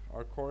keep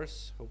our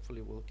course.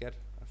 Hopefully we'll get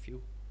a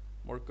few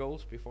more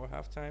goals before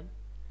halftime.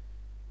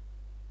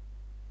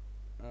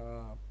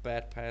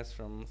 Bad pass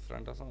from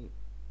Thrandarson.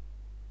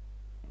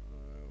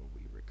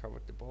 We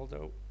recovered the ball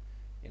though.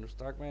 Janus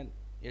Starkman,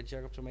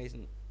 Jakob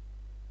Thomason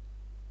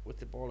with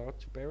the ball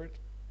out to Barrett.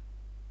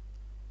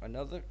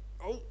 Another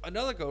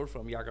goal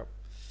from Jakob.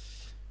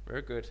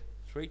 Very good.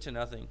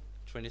 3-0.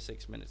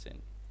 26 minutes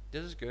in.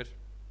 This is good.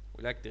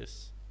 We like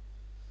this.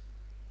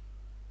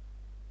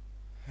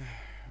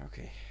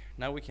 Okay.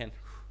 Now we can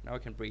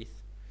breathe.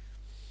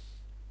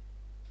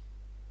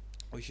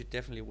 We should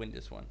definitely win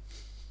this one.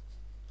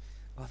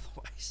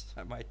 Otherwise,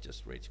 I might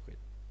just rage quit.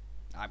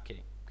 I'm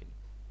kidding.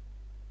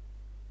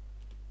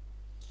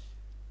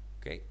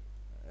 Okay.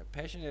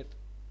 Passionate.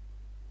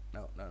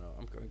 No.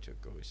 I'm going to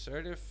go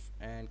assertive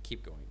and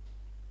keep going.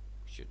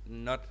 Should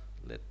not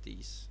let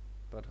these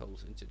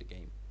buttholes into the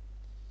game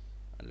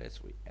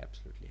unless we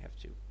absolutely have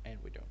to, and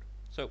we don't.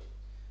 So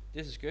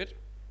this is good.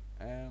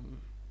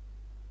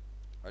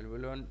 Oliver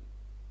Lund,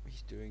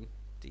 he's doing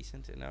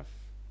decent enough.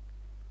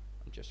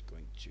 I'm just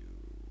going to,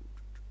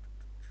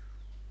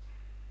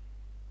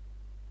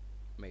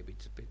 maybe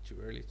it's a bit too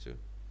early to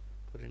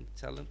put in the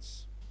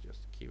talents.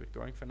 Just keep it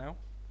going for now.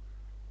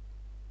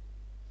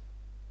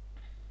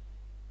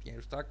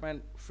 Janus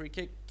Starkman, free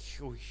kick.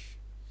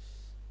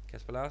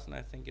 Kasper Larsen,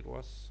 I think it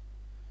was,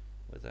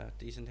 with a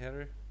decent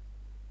header.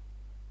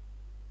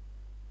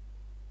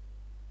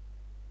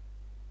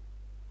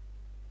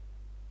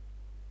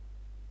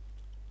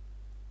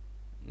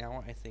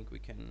 Now I think we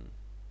can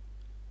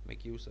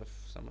make use of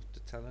some of the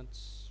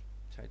talents.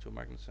 Taito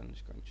Magnussen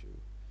is going to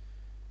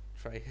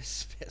try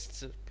his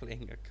best at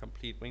playing a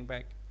complete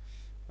wingback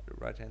on the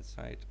right hand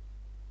side.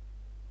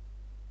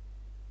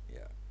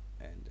 Yeah,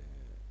 and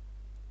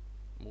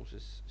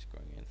Moses is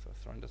going in for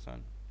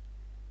Thrandarson,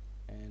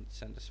 and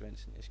Sander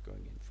Svensson is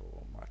going in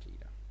for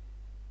Martleder.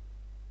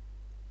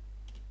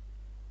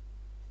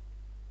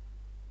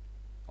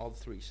 All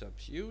 3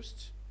 subs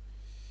used.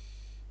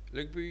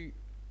 Lyngby,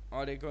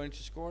 are they going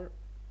to score?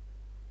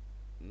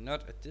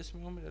 Not at this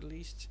moment, at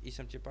least.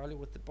 Isam Jabali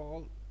with the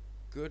ball.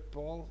 Good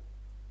ball.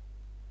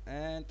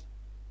 And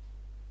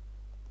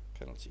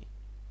penalty.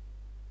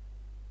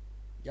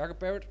 Jakob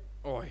Barrett.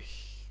 Oh,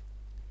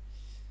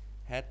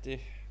 had the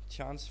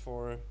chance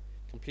for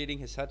completing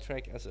his hat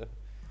trick as a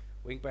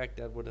wingback.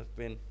 That would have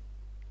been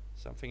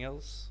something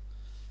else,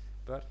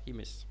 but he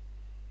missed.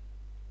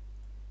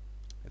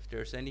 If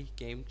there's any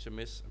game to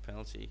miss a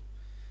penalty,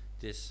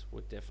 this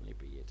would definitely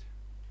be it.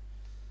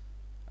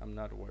 I'm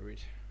not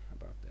worried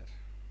about that.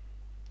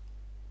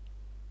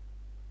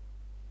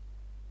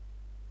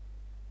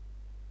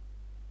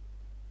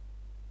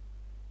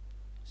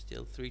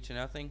 Still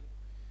 3-0.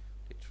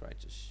 They tried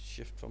to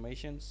shift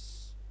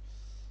formations,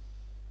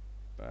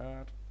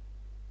 but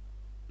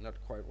not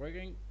quite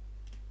working.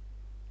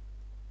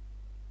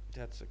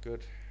 That's a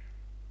good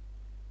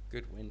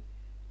win.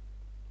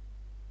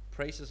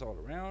 Praises all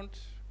around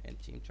and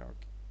team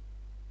talk.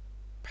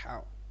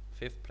 Pow,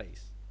 5th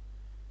place.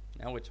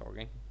 Now we're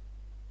talking.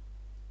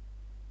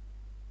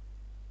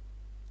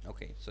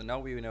 Okay, so now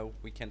we know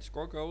we can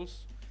score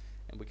goals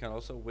and we can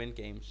also win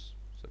games,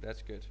 so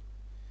that's good.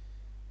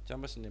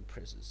 Thomason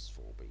impresses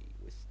 4B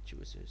with 2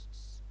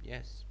 assists.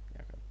 Yes,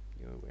 Jakob,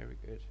 you're very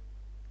good.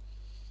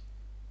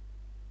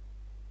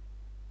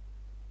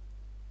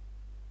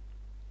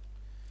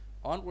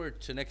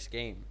 Onward to next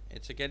game.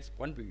 It's against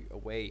Brøndby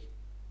away.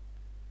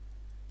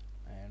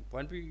 And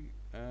Brøndby,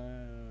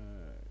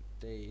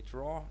 they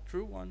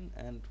drew 1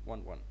 and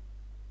 1-1.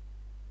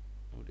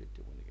 Who did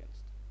they win against?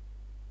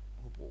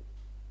 Hobro.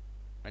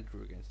 And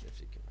drew against FC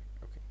Quebec.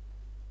 Okay.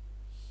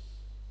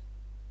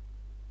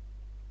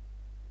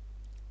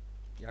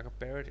 Jakob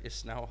Barrett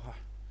is now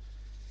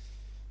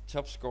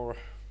top scorer.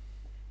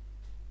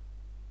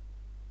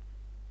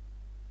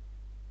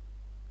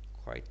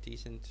 Quite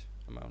decent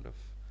amount of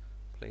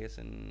players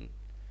in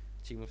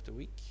team of the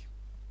week.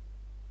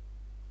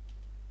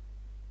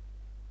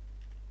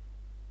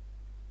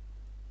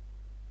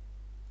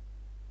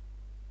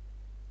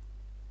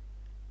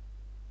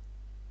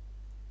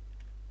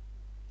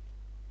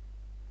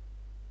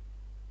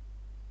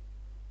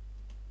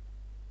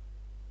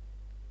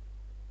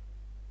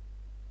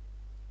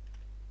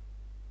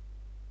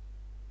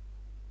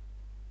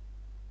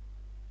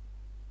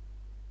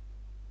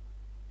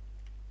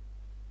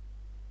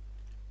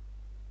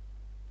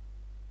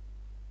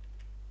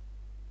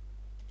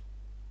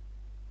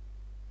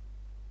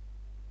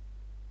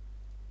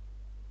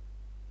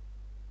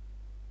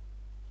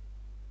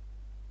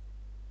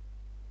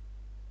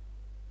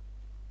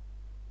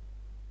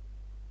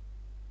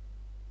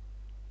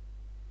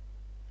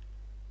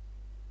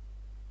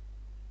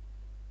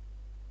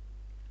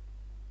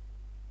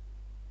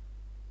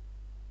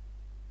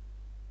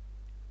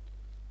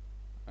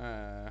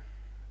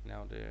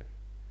 Now the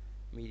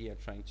media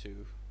trying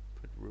to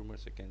put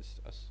rumors against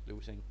us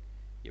losing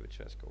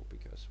Yevchesko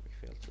because we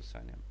failed to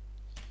sign him.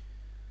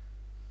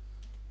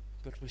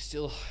 But we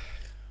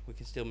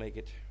can still make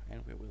it,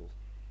 and we will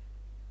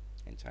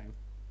in time.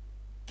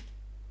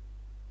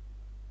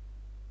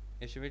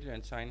 FC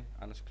Midtjylland sign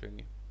Anders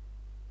Klynge.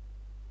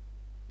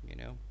 You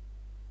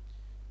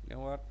know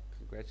what?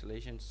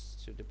 Congratulations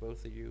to the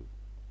both of you.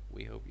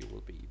 We hope you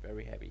will be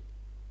very happy.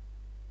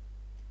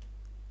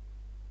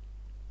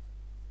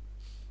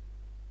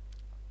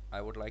 I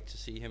would like to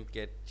see him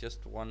get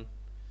just one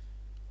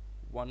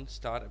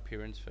start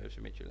appearance for FC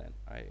Midtjylland.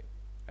 I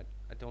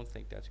don't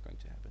think that's going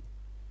to happen.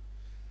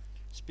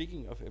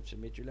 Speaking of FC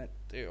Midtjylland,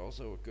 they're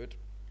also good.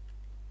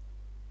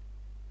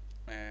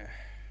 They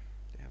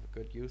have a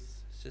good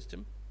youth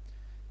system,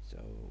 so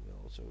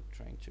we're also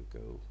trying to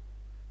go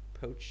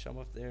poach some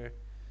of their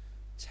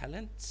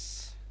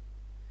talents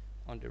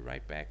on the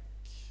right back.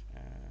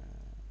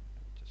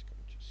 I'm just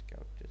going to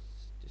scout this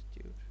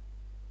dude,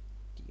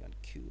 Dion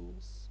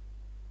Kuhls.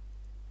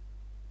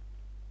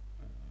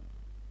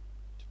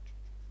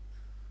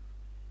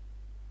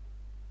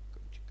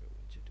 Going to go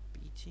into the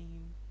B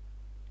team.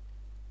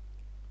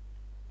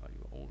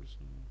 Oliver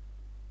Olsen.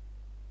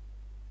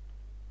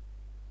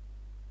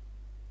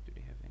 Do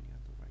they have any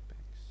other right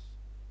backs?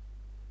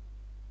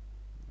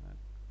 Not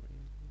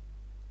really.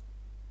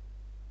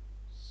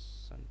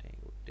 Sunday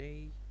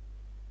O'Day.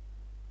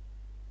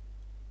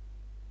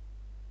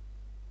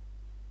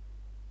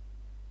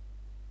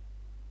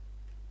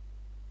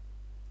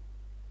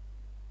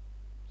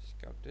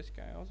 Scout this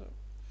guy also.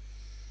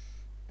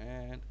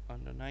 And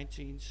on the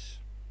 19th,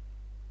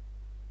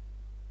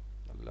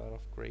 a lot of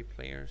great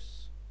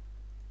players.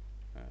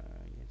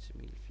 Jens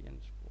Emil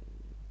Fjensbo.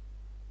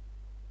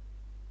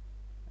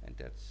 And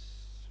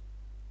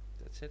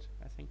that's it,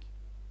 I think.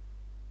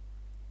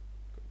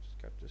 Go to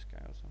scout this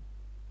guy also.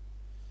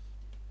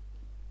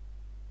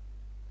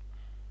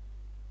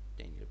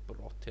 Daniel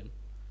Broughton.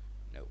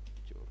 No,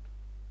 joke.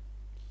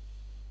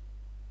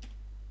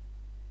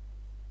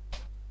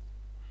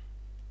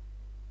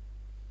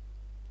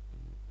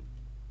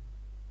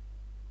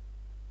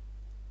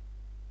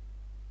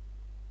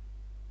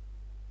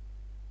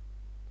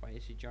 Why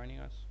is he joining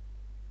us?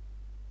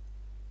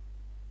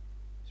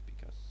 It's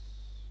because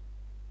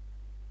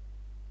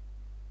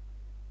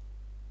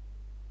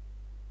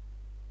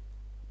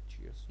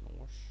glorious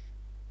Norse.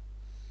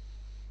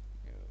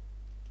 Yeah.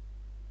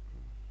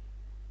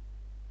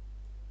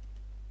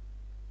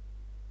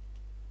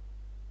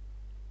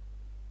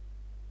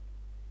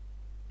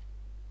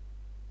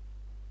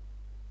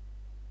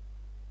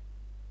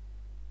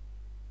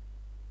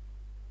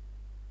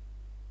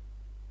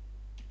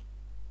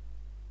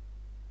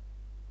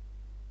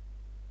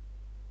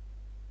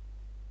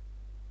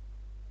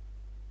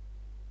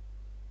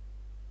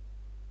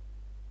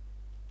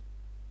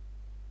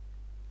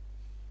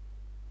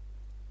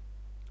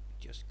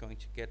 Just going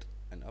to get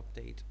an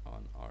update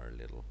on our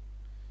little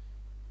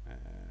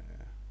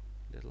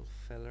little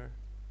feller.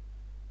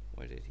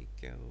 Where did he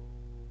go?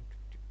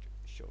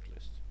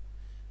 Shortlist.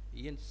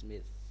 Ian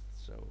Smith.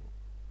 So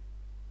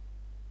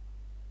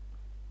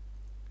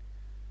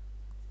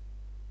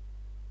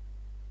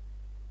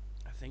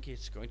I think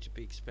it's going to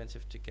be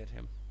expensive to get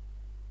him,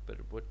 but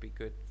it would be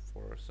good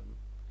for some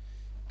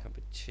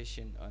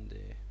competition on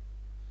the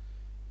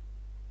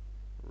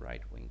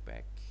right wing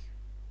back.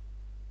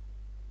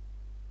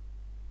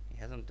 He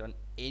hasn't done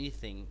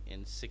anything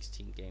in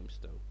 16 games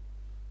though.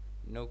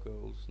 No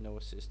goals, no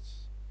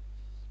assists.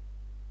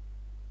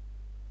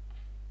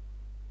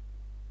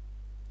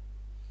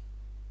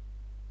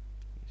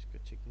 He's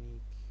good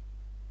technique,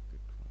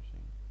 good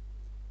crossing.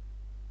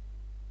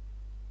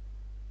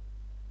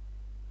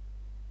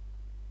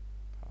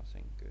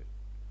 Passing, good.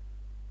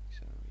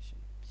 Acceleration.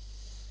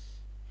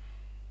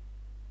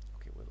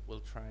 Okay, we'll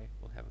try.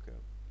 We'll have a go.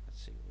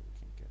 Let's see what we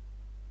can get.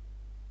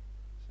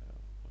 So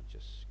we'll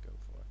just go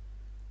for it.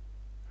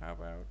 How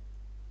about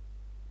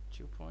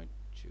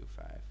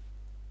 2.25?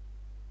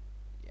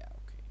 Yeah,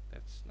 okay.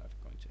 That's not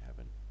going to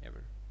happen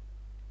ever.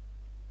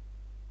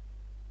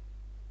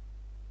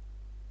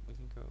 We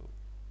can go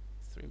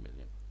 3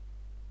 million.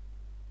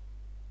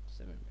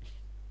 7 million.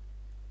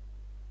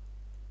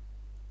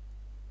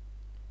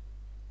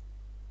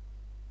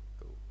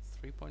 Go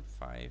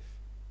 3.5.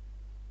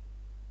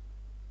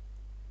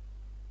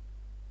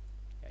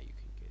 Yeah, you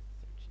can get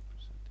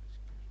 30%. That's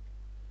good.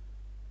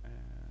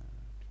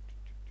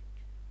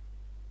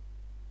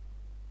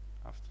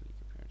 After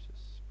league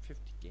appearances,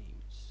 50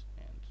 games,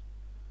 and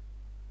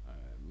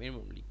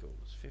minimum league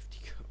goals, 50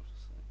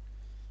 goals.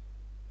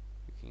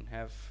 You can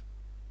have,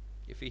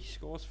 if he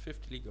scores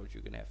 50 league goals,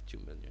 you can have 2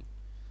 million.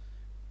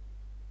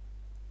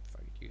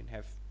 Fuck it, you can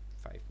have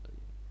 5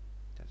 million.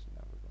 That's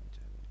never going to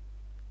happen.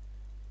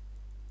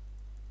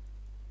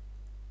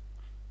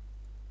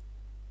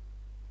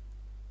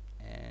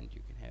 And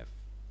you can have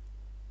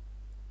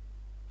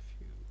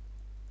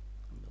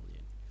a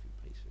million if he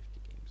plays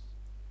 50 games.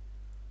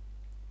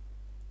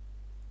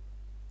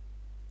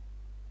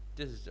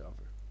 This is the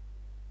offer.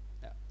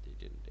 Yeah, they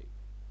didn't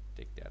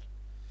take that.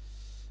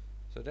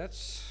 So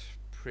that's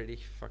pretty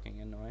fucking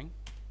annoying.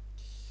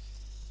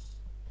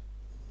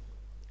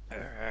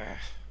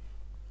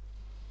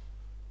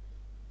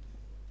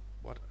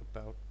 What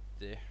about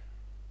the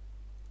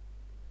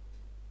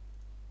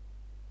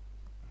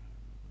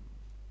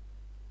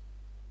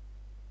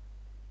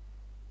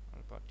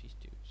what about these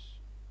dudes?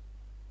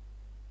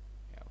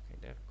 Yeah, okay,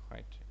 they're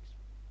quite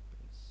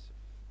expensive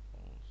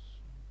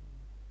also.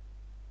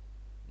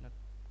 Not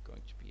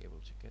going to be able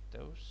to get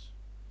those.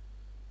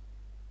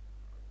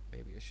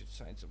 Maybe I should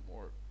sign some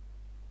more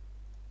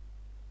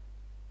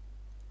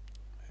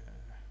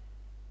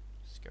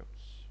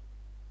scouts.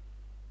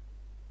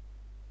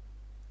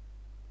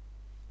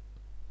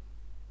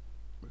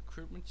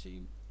 Recruitment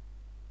team,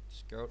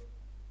 scout,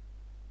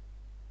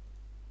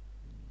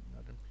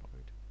 not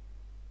employed.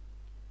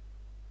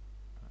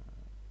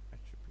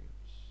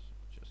 Attributes,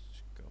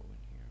 just go in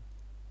here.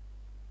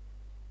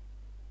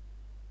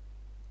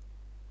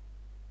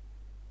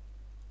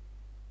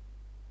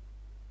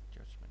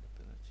 Judgment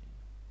ability.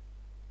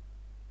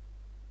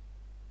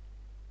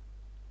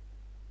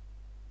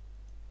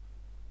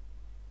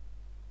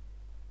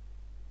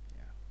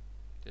 Yeah,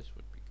 this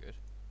would be good.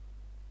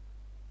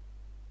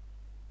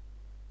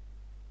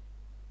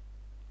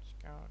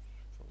 Scout,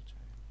 full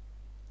time.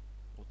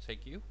 We'll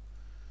take you,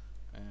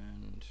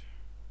 and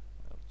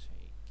we'll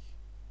take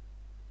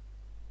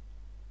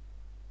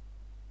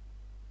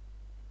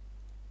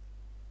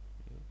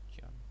you,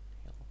 John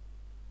Hill.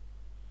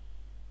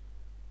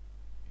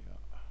 Yeah.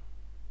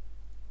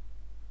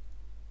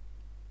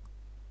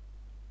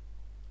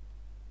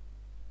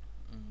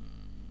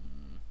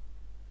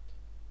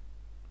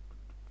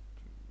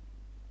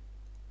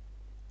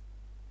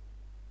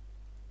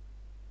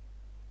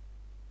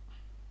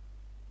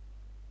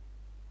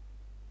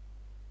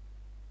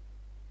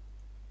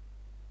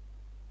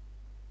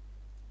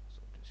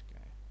 So this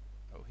guy,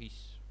 oh,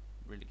 he's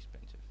really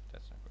expensive.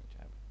 That's not going to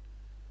happen.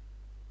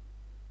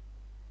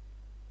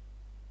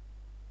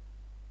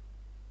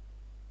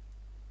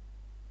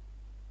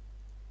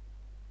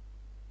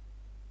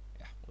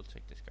 Yeah, we'll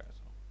take this guy as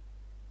well.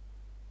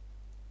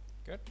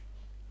 Good.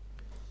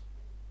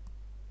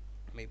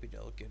 Maybe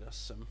they'll get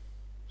us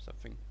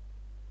something.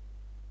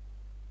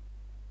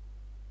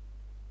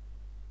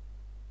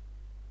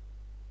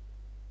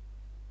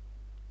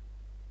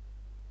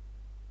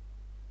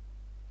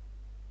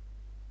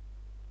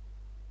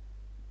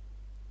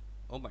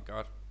 Oh my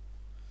god.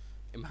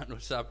 Emmanuel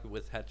Sabri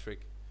with hat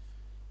trick,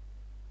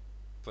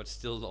 but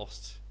still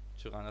lost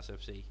to Randers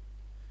FC.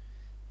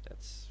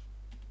 That's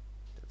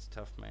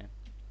tough, man.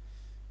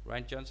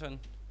 Ryan Johnson,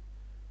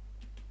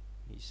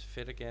 he's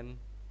fit again,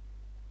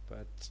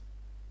 but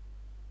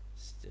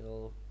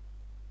still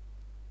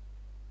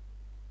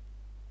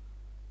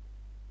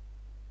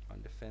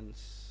on the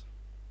fence.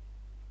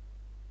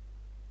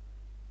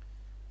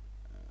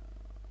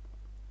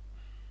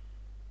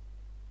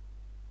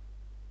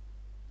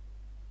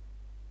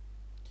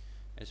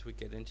 As we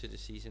get into the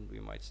season, we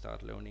might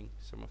start loaning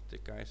some of the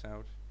guys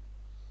out.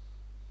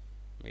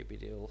 Maybe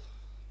they'll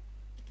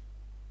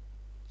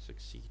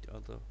succeed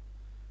other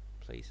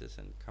places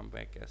and come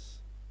back as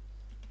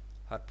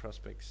hot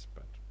prospects,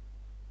 but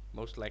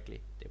most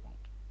likely they won't,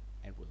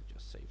 and we'll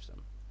just save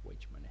some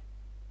wage money.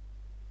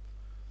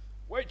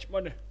 Wage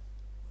money!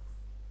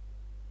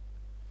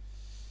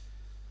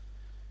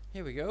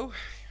 Here we go.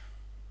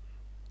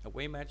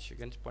 Away match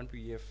against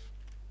Brøndby IF.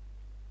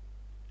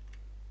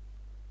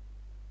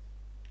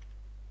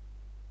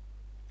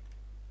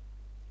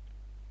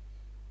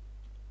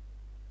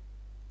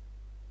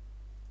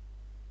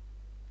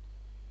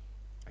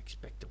 I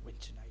expect a win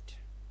tonight.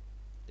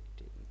 They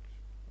didn't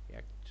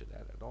react to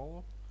that at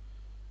all.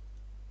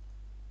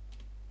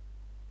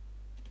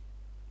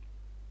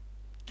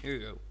 Here we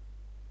go.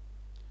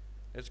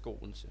 Let's go,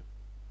 Odense.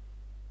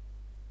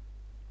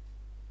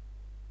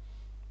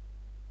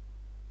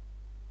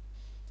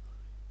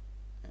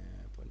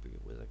 Brøndby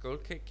with a goal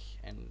kick,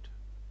 and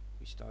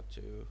we start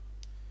to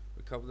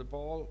recover the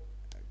ball.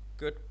 A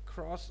good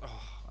cross.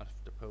 Oh, off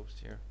the post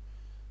here.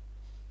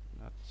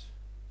 Not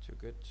too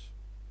good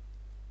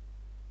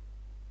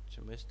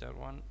to miss that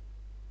one,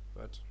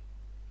 but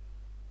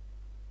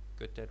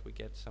good that we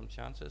get some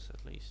chances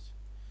at least.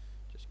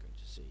 Just going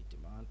to say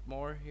demand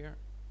more here.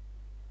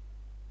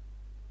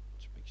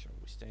 Let's make sure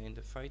we stay in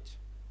the fight.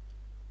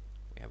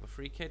 We have a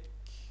free kick.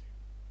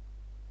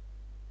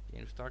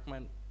 James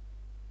Starkman,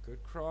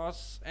 good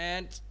cross,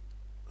 and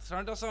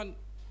Thrandarson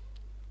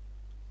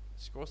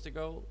scores the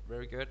goal.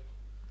 Very good.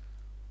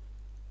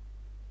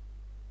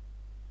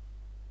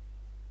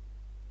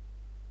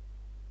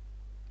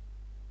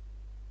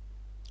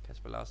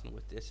 Kasper Larsen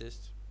with the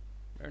assist.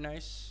 Very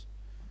nice.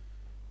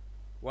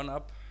 1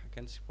 up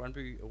against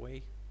Brøndby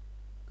away.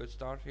 Good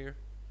start here.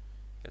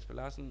 Kasper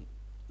Larsen,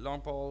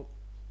 long ball.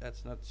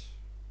 That's not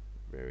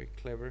very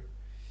clever.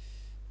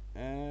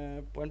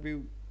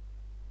 Brøndby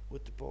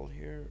with the ball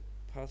here,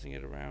 passing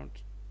it around.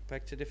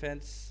 Back to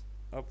defense,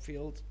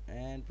 upfield,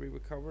 and we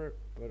recover,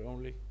 but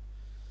only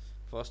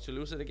for us to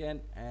lose it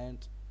again.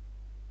 And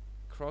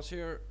cross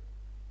here,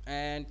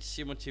 and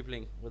Simon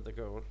Tippling with the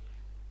goal.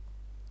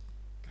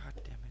 God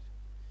damn it.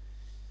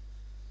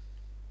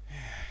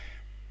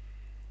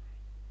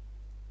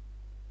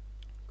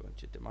 Going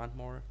to demand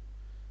more.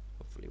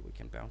 Hopefully we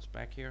can bounce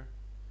back here.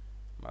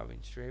 Marvin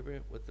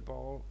Straber with the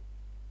ball.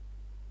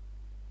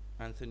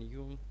 Anthony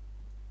Jung,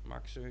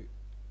 Maxø,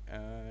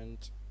 and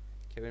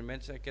Kevin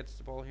Mensah gets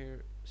the ball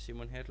here.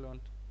 Simon Hedlund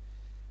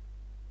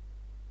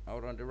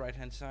out on the right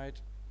hand side,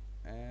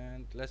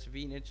 and Lasse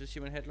Wien into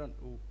Simon Hedlund,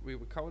 who we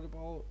recover the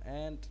ball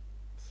and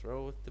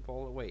throw the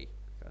ball away,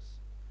 because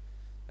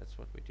that's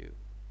what we do.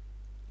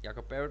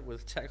 Jakob Barrett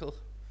with tackle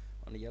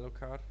on the yellow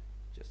card.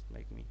 Just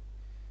make me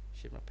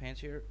shit my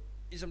pants here.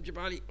 Isam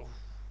Jabali. Oh,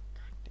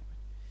 god damn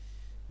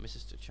it.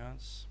 Misses the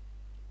chance.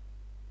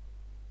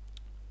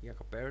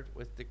 Jakob Barrett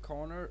with the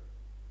corner,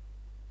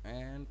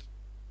 and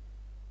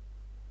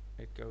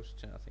it goes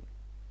to nothing.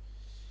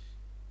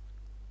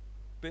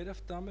 Bit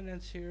of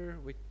dominance here.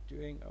 We're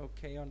doing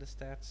okay on the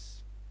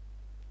stats.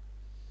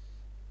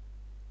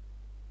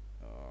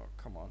 Oh,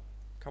 come on.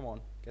 Come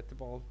on. Get the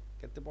ball.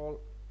 Get the ball.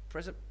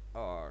 Press it.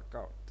 Oh,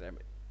 god damn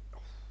it.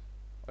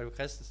 Oliver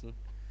Christensen.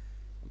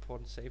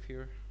 Important save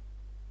here.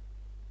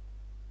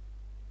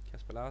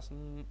 Kasper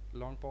Larsen.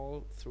 Long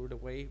ball. Threw it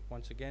away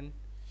once again.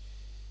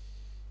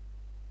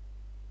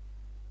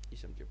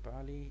 Isam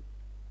Jabali.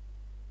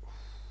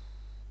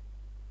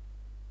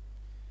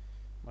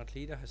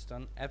 Matlida has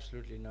done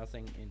absolutely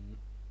nothing in,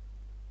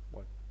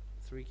 what,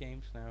 3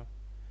 games now?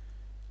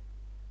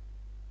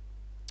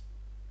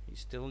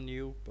 He's still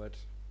new, but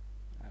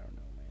I don't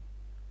know, man.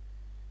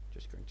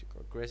 Just going to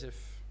go aggressive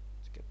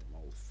to get them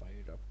all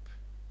fired up.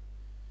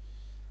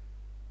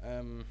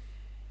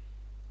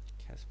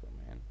 Kasper,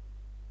 man.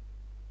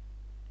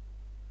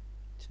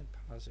 10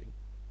 passing.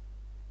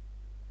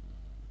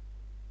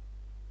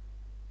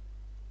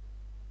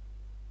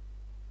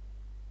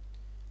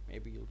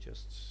 Maybe you'll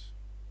just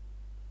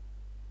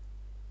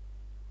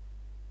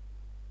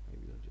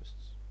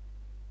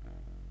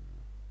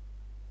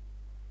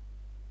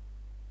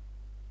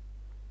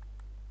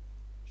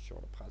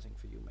shorter passing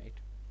for you, mate.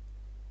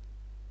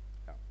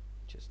 Yeah,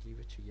 just leave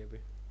it to Jeppe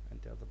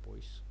and the other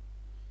boys.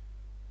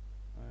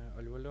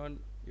 Oliver Lund,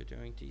 you're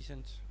doing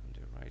decent on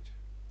the right.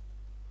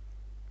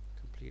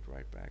 Complete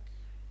right back.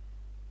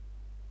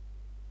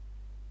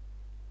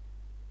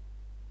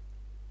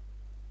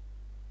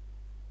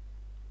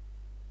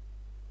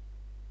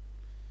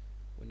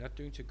 We're not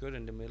doing too good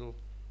in the middle.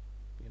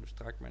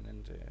 Strakman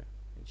and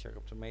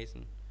Jakob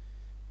Thomasen.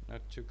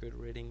 Not too good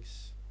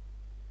ratings.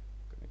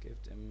 Gonna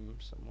give them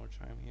some more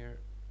time here.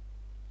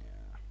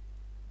 Yeah.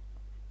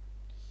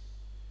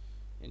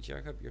 And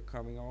Jakob, you're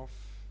coming off.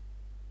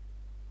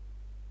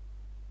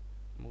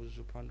 Moses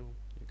Upandu,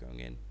 you're going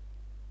in.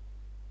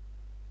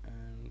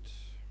 And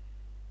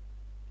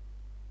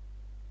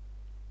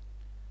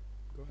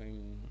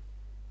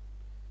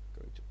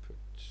going to put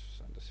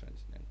Sander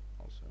Svensson in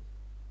also.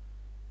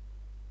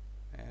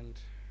 And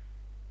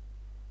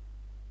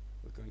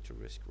we're going to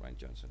risk Ryan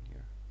Johnson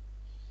here.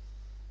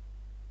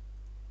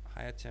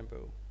 Higher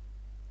tempo,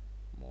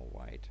 more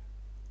wide.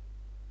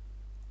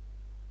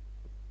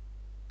 A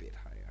bit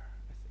higher,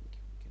 I think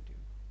we can do.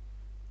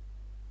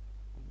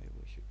 Or maybe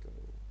we should go.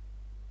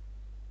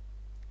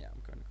 Yeah,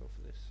 I'm gonna go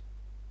for this.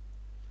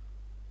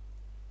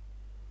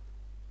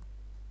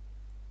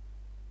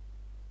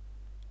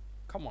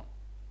 Come on.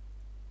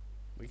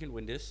 We can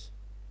win this.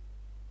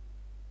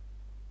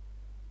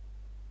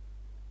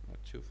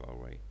 Not too far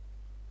away.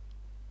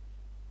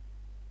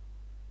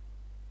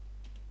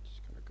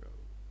 Just gonna go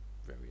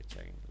very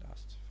attacking the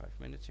last 5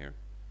 minutes here.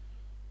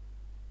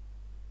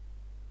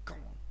 Come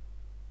on.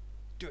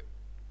 Do it.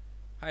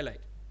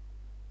 Highlight.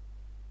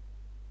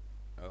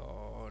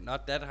 Oh,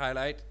 not that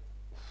highlight.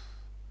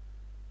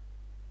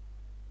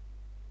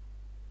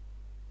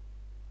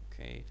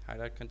 Okay,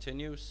 highlight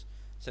continues.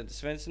 Sander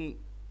Svensson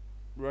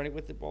running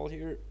with the ball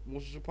here.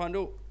 Moses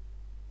Upandu.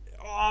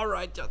 All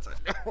right, Johnson.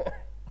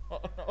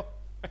 Oh, no.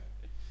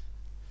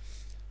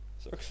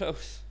 So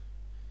close.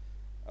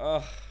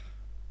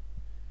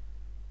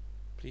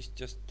 Please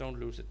just don't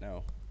lose it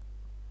now.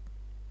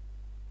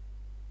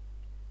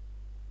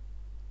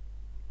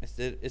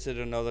 Is it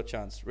another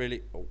chance?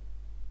 Really? Oh,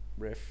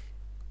 ref.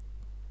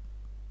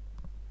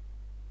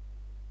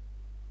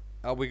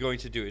 Are we going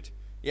to do it?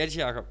 Jens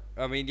Jakob.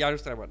 I mean, Jakob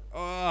Strakman.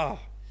 Oh.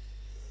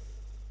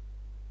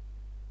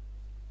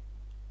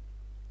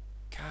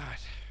 God.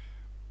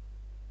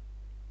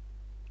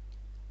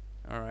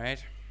 All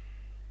right.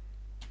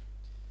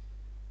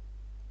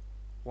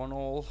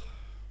 1-1.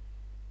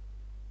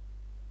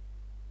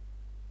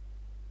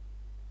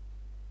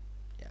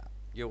 Yeah,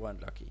 you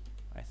weren't lucky.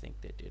 I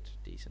think they did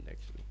decent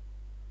actually.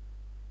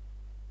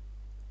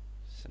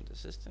 Send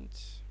assistant.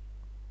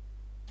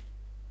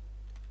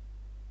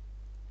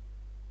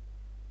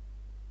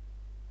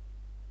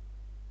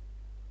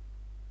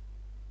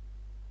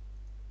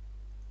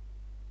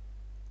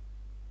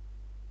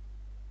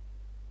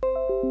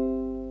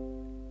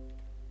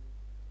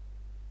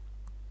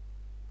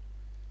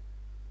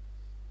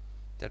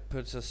 That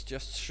puts us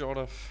just short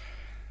of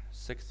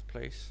 6th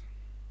place.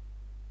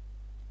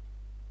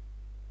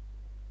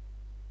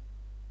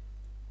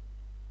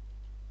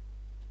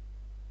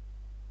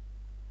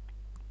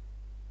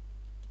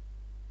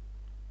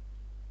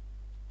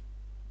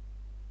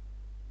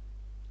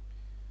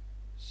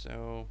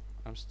 So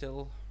I'm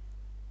still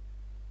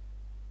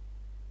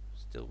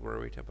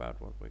worried about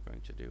what we're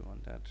going to do on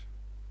that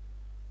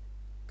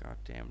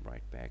goddamn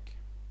right back.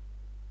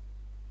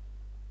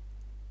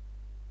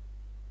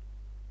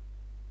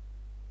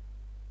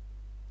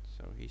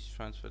 So he's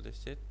transfer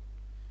listed,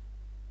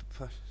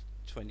 but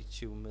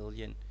 22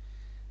 million.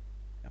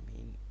 I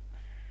mean,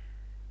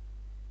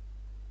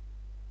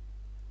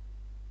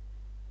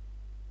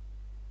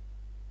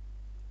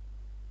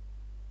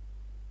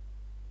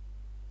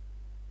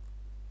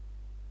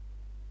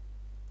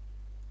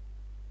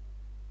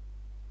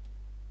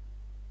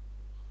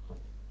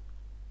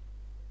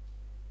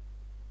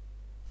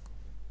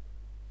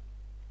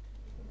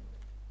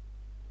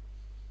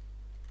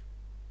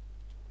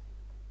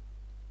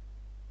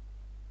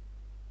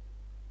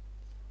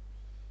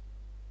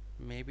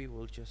 maybe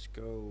we'll just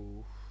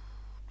go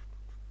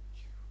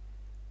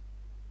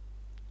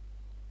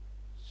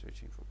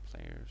searching for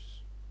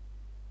players.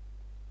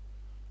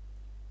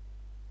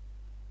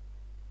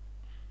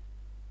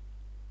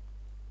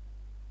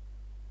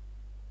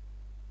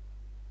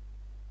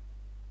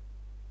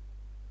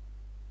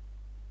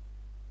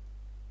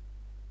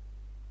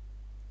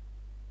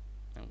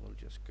 And we'll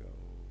just go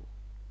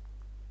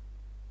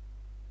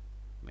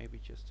maybe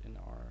just in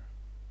our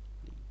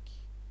league.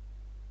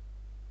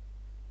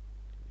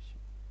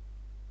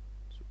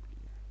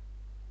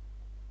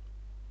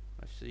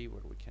 Let's see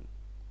what we can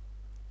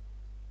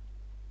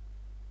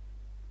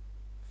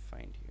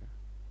find here.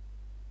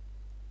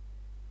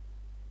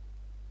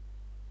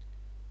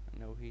 I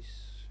know he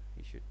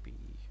should be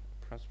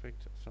a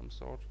prospect of some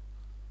sort.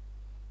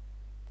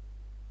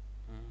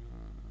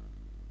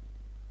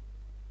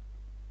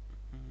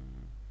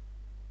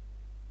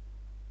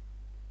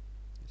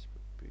 This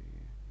would be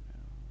no.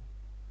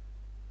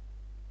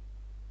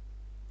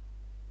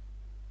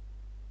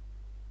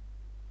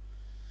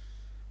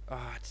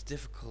 Ah, it's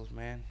difficult,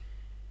 man.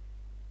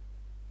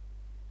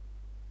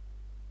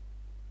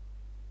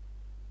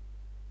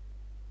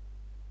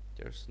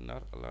 There's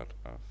not a lot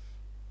of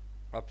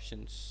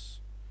options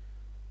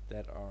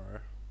that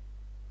are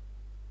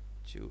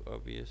too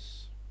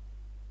obvious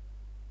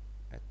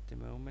at the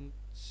moment.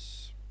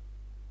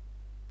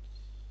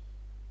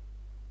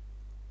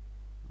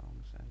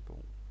 Magnus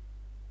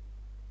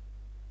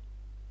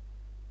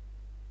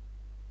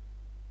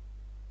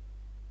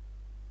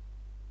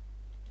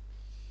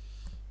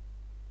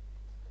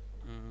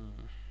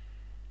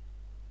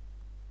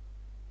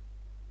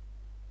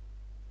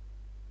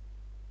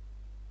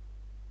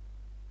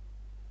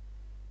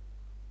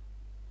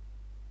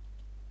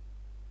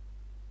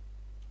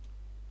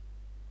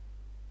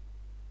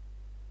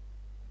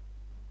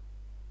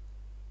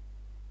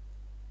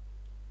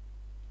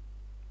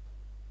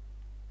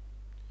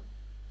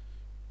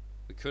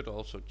could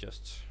also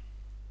just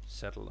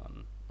settle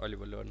on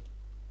Oliver Lund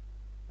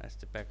as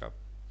the backup.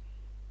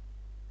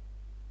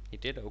 He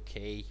did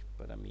okay,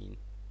 but I mean,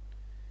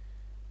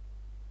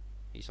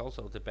 he's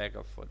also the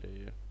backup for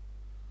the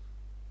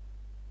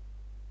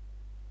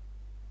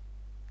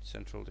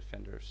central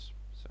defenders.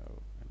 So,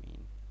 I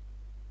mean,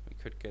 we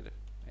could get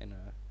in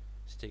a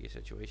sticky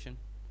situation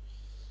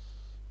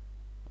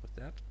with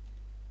that.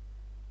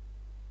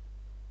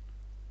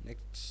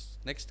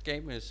 Next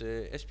game is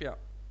Esbjerg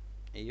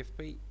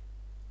AFB.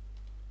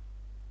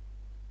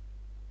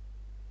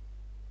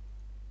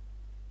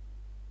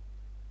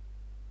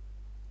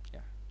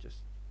 Yeah,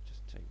 just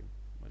take him.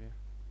 Will you?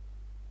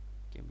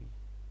 Give me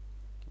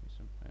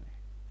some money.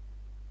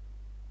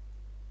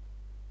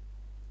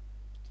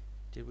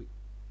 Did we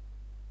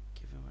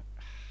give him a?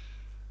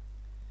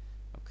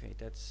 Okay,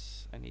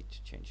 I need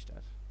to change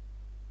that.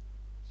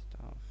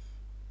 Staff.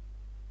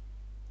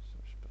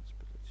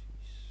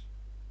 Responsibilities.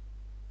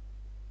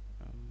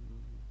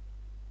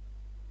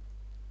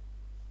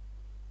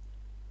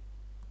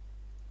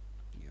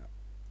 Yeah,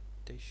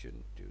 they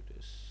shouldn't do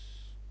this.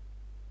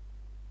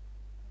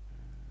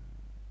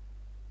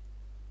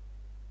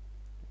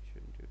 They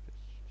shouldn't do this.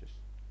 Just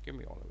give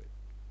me all of it.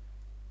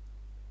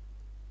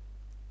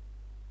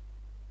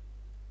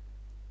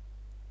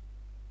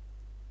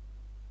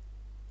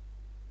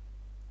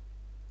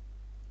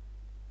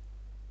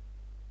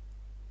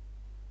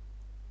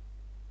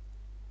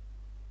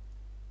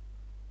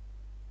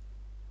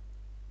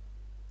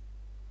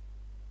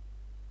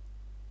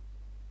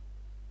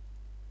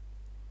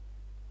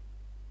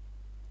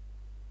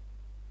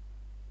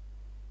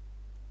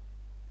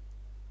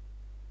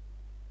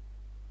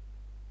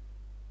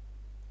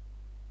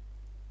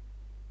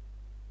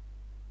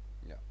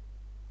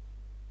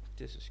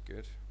 This is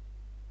good.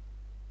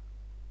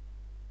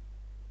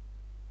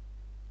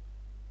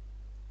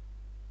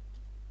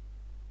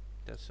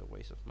 That's a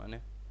waste of money.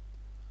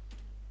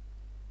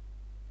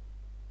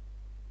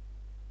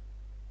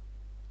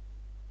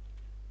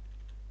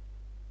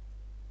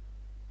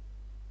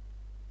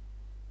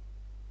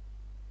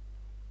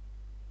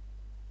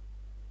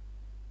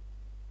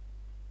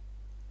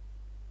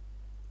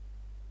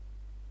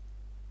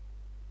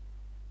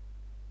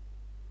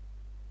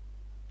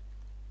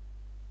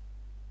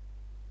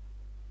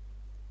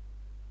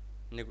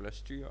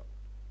 Nicolas Styr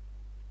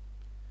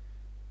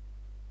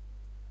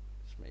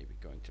is maybe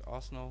going to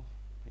Arsenal.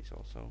 He's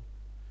also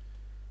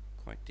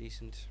quite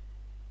decent.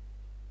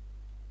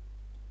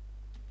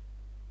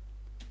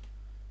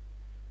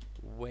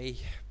 Way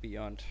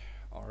beyond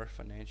our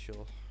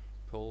financial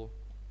pool,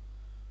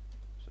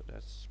 so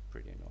that's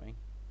pretty annoying.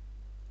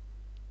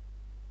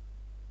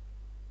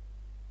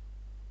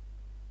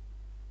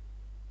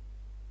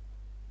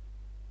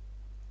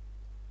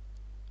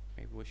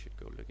 Maybe we should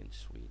go look in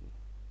Sweden.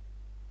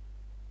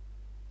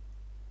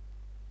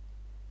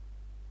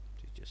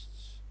 Let's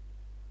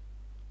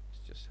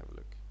just have a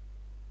look.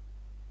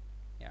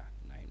 Yeah,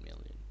 9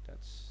 million.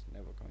 That's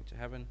never going to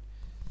happen.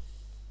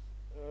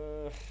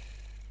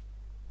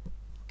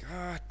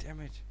 God damn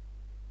it.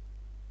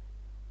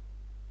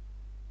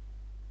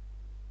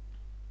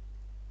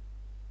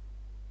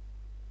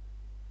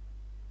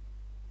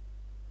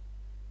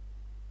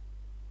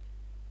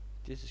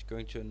 This is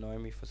going to annoy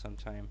me for some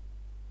time.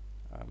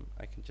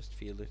 I can just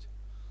feel it.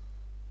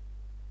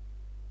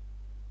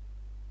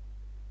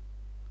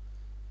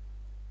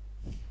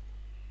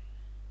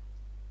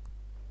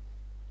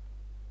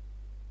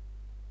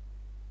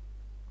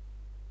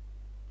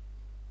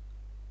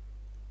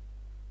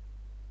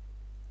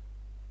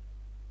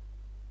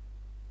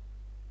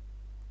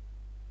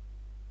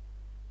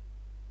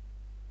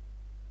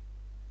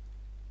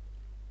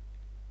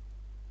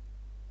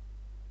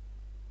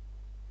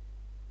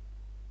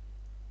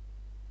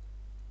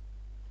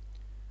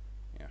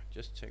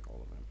 Just take all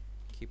of them.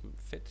 Keep them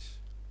fit.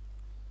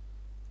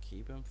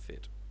 Keep them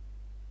fit.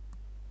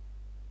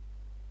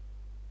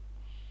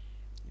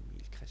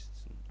 Emil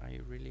Christensen, are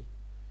you really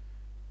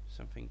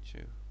something to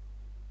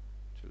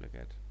look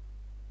at?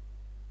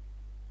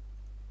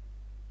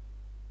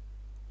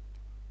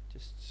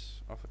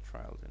 Just offer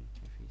trial then,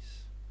 if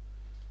he's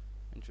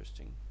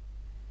interesting.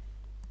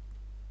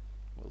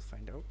 We'll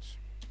find out.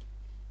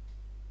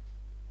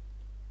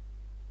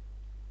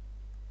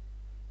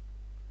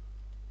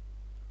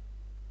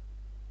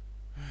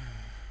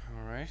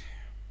 Alright,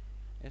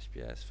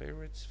 Esbjerg is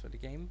favorites for the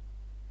game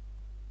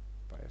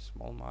by a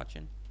small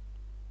margin.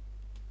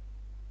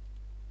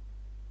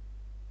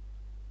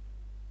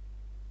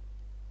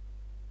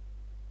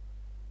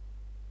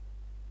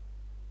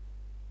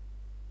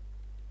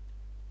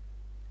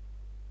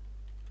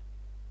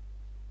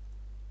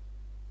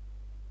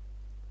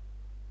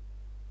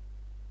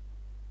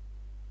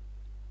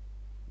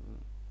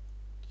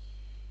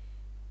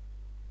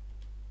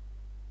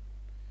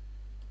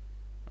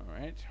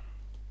 Alright.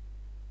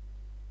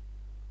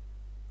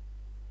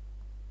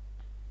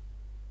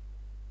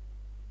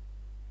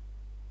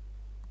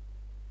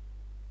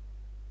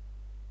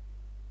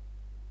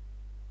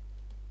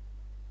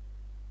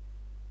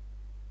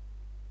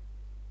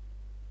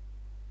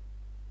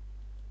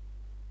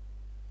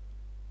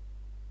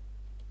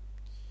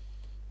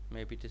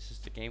 maybe this is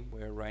the game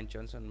where Ryan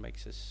Johnson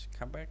makes his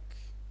comeback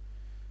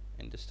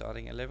in the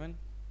starting 11.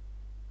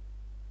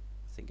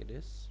 I think it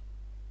is.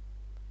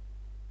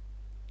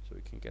 So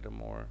we can get a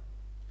more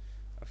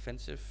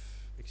offensive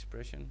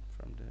expression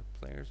from the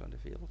players on the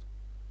field.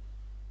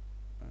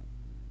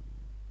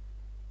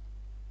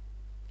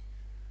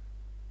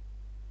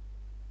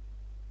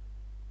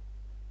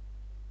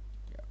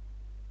 Yeah.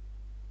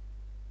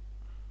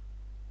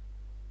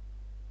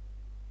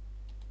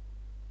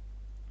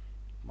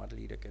 Mud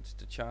Leader gets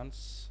the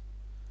chance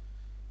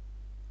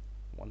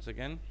once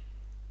again.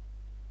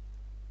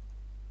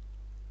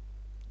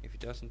 If he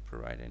doesn't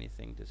provide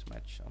anything this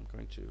match, I'm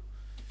going to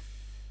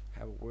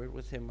have a word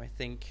with him, I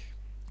think,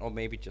 or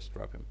maybe just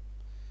drop him.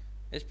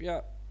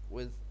 Esbjerg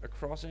with a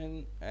cross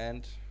in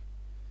and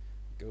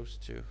goes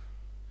to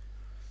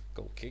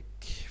goal kick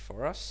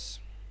for us.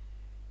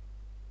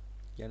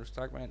 Janus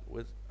Starkman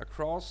with a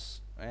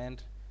cross,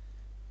 and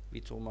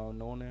Vitor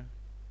Maunone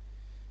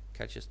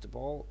catches the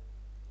ball.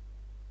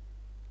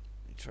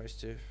 He tries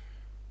to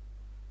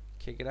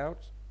kick it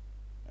out,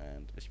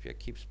 and Esbjerg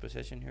keeps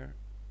possession here.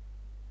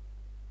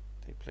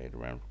 They played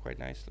around quite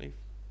nicely.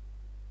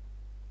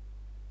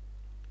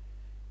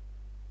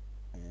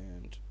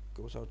 And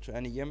goes out to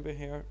Annie Jembe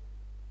here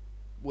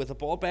with a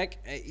ball back.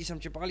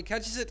 Isam Jabali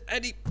catches it,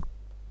 and he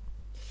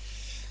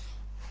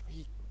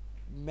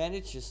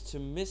manages to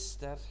miss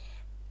that.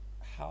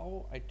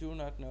 How, I do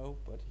not know,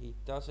 but he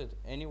does it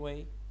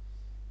anyway.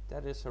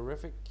 That is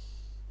horrific.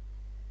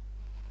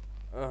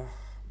 Man.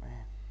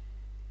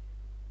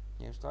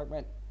 Yeah,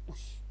 Starkman.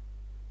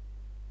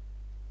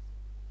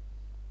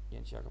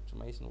 Jens Jakob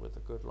Thomasen with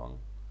a good long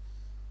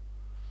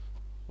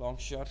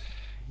shot.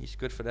 He's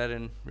good for that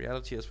in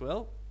reality as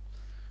well.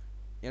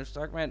 Jens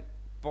Starkman,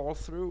 ball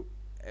through,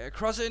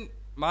 cross in,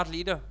 Mart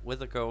Leader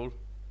with a goal.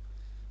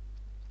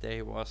 There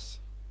he was.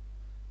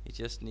 He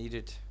just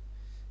needed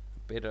a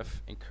bit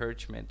of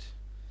encouragement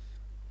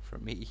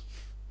from me,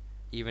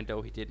 even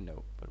though he didn't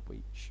know. But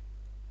we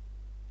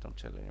don't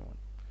tell anyone.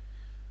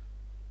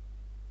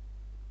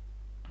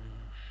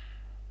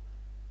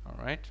 All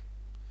right,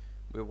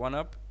 we're 1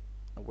 up.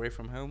 Away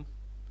from home.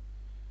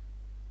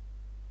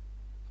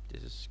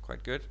 This is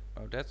quite good.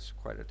 Oh, that's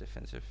quite a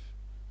defensive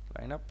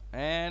lineup.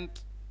 And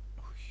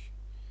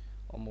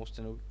almost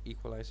an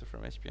equalizer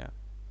from Esbjerg.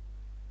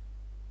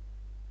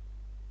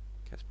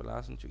 Kasper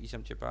Larsen to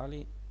Isam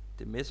Jabali.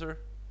 The misser.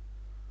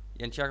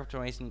 Jens Jakob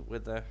Thomasen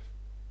with a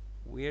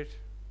weird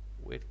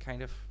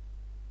kind of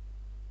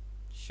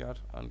shot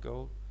on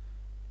goal.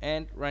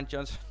 And Ryan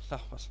Johnson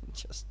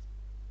just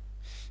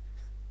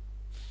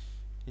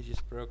he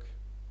just broke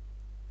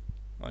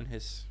on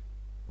his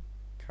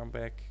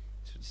comeback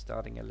to the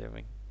starting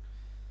 11.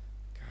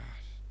 God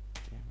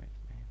damn it,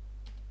 man.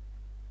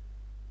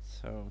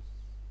 So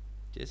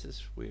this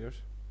is weird.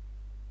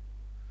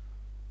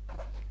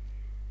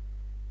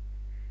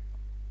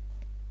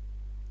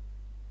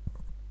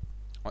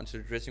 Onto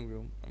the dressing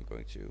room. I'm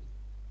going to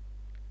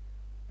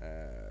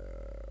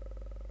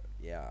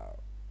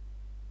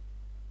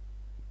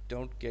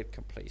don't get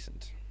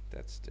complacent.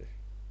 That's the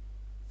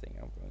thing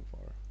I'm going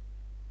for.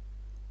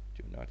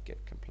 Do not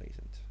get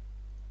complacent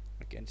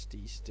against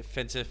these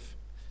defensive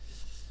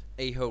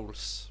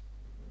a-holes.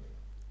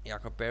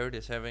 Jacob Barrett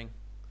is having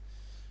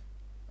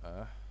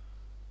a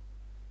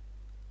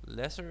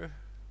lesser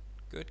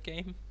good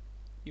game,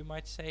 you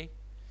might say,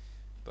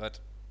 but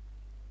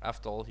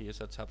after all, he is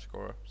a top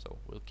scorer, so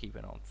we'll keep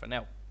it on for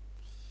now.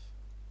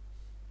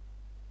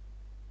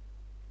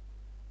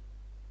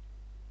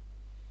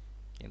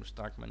 Janus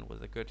Starkman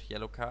with a good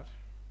yellow card,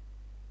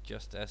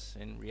 just as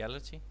in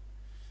reality.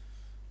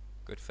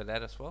 Good for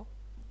that as well.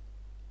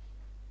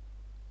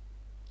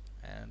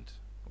 And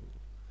we'll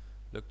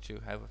look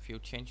to have a few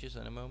changes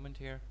in a moment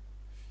here.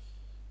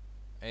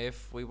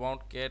 If we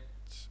won't get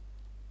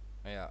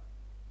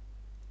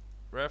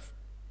ref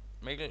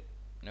Mikkel,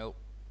 no.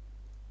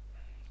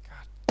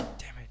 God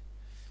damn it.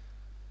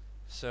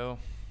 So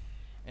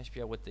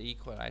Esbjerg with the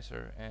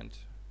equalizer, and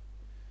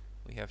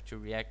we have to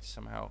react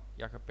somehow.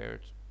 Jakob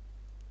Barrett,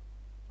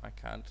 I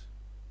can't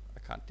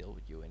deal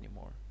with you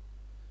anymore.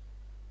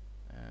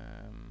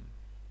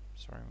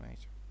 Sorry,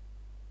 mate.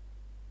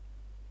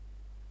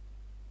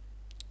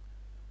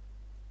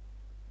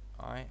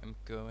 I am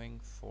going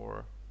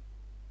for.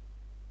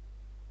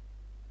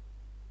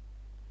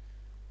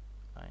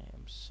 I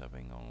am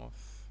subbing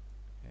off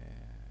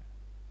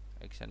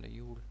Alexander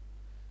Juhl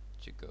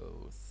to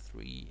go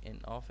 3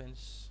 in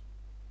offense,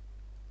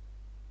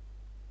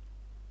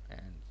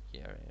 and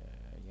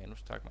Janus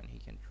Starkman, he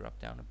can drop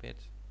down a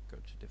bit, go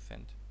to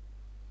defend.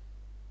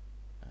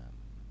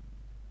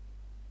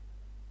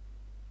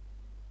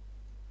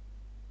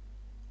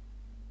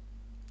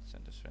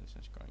 Sander Svensson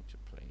is going to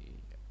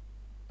play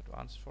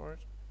advanced for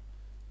it,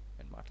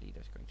 and Mart Leader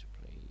is going to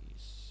play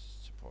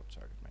support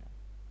target man.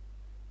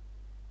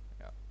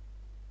 Yeah.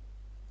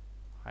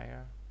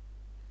 Higher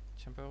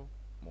tempo,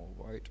 more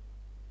wide,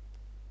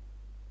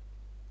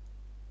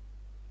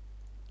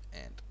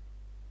 and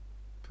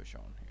push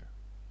on here.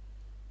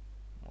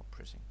 More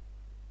pressing.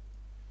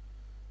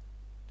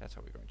 That's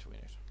how we're going to win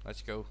it.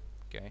 Let's go,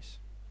 guys.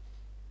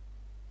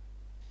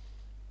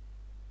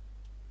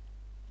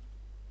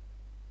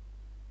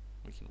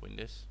 We can win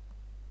this.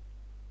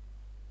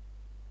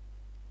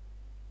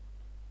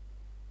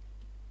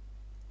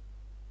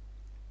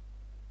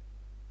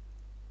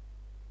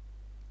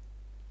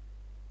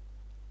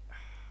 I'm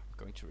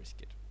going to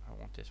risk it. I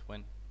want this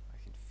win. I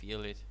can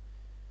feel it.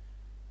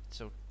 It's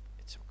so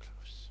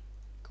close.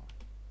 Go on.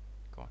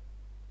 Go on.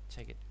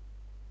 Take it.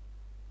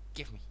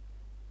 Give me.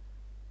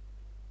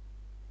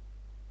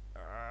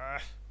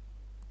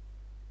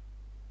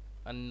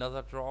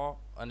 Another draw.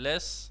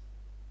 Unless...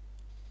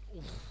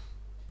 Oof.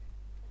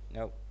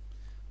 No.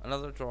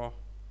 Another draw.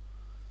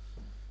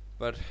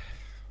 But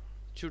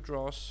 2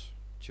 draws,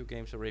 2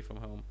 games away from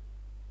home.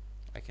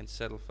 I can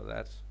settle for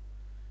that.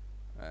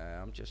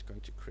 I'm just going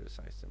to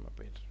criticize them a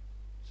bit,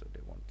 so they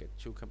won't get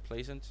too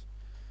complacent.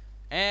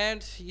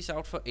 And he's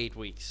out for 8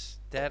 weeks.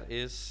 That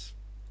is...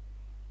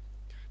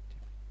 God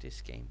damn it,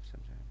 this game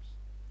sometimes.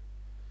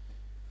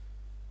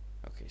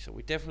 Okay, so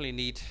we definitely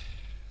need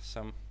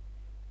some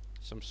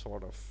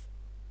sort of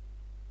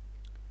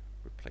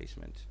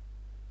replacement.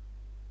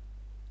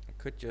 I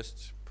could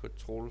just put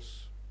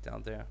trolls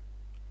down there.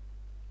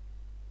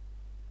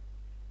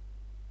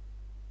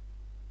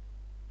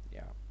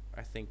 Yeah,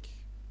 I think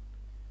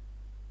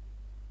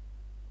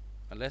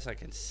unless I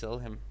can sell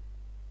him,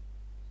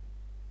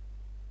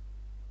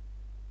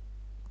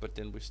 but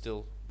then we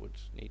still would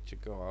need to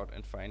go out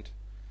and find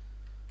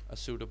a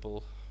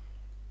suitable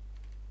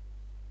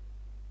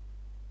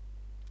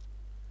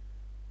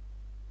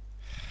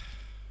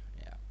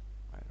yeah,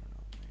 I don't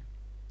know, man.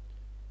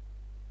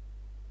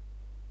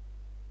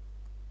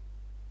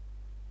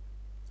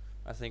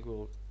 I think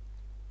we'll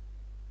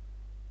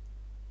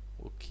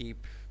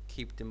keep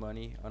the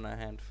money on our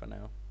hand for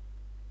now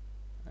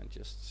and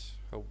just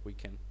hope we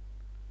can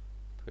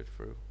put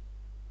through.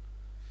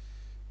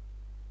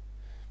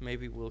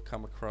 Maybe we'll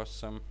come across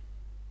some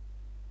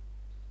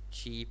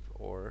cheap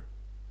or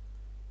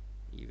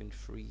even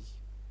free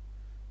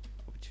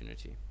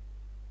opportunity.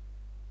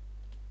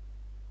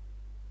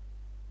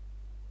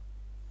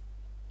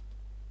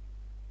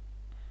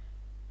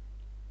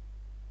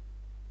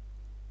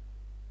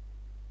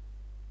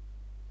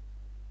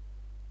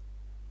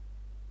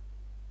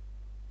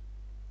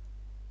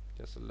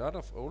 There's a lot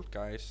of old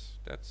guys.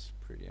 That's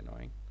pretty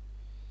annoying,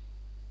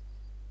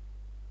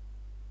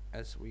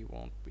 as we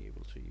won't be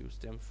able to use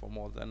them for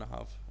more than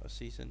half a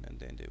season and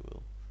then they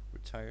will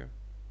retire.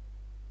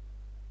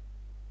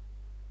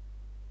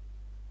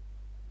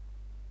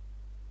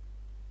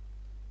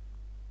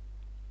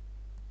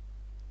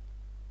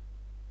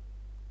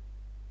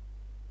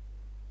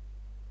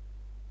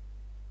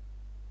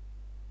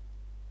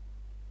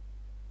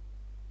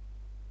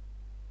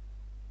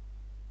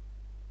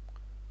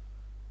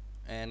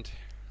 And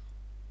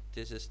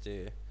this is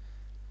the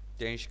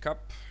Danish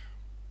Cup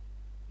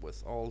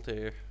with all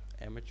the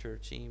amateur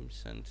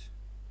teams and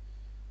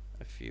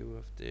a few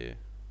of the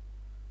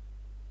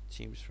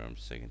teams from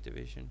second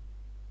division.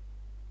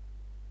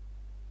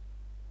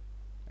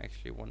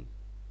 Actually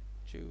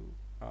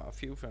a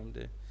few from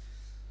the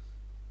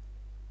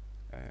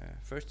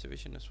first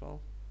division as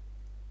well.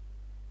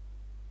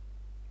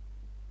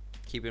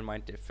 Keep in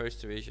mind the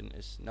first division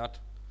is not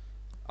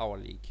our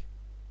league.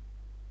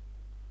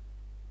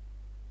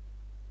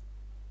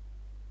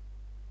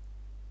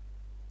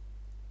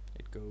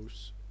 It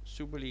goes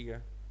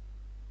Superliga,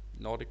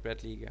 Nordic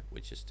Red Liga,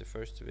 which is the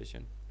first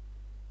division,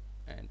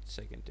 and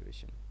second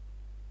division,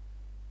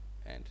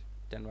 and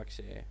Denmark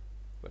Serie,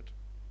 but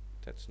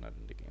that's not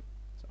in the game.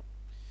 So,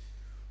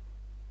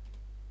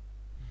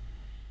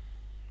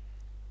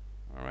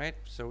 all right.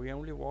 So we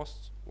only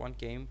lost 1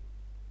 game,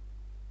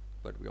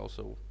 but we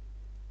also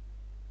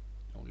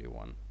only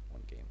won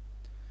 1 game.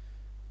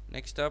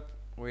 Next up,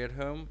 we're at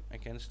home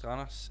against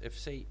Randers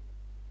FC,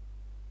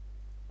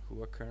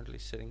 who are currently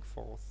sitting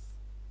 4th.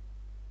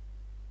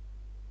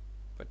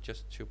 But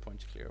just 2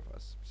 points clear of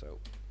us, so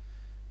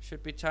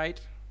should be tight,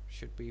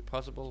 should be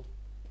possible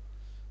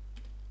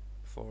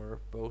for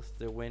both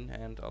the win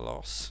and a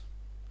loss,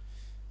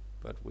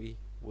 but we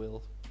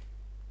will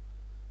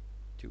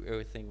do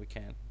everything we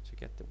can to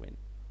get the win.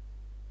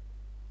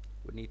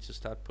 We need to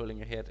start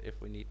pulling ahead if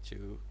we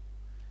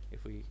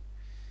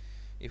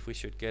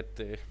should get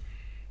the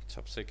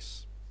top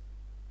 6.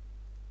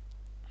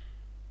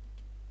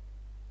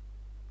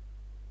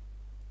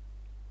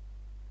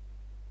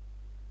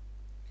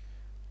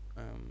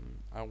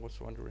 I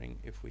was wondering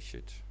if we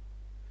should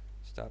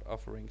start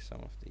offering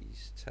some of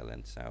these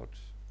talents out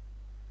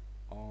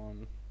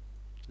on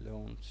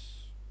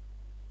loans.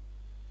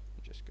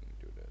 I'm just gonna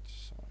do that.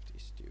 Some of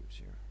these dudes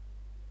here.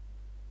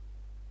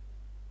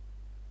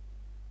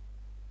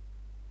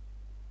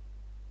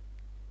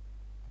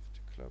 Of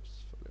the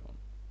clubs for loan.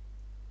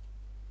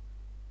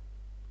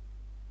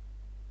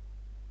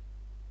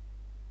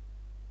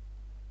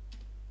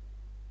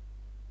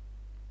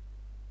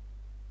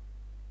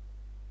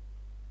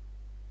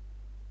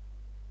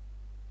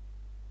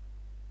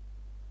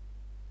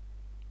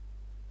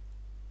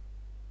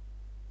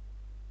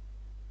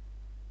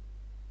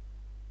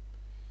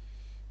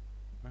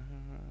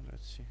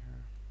 let's see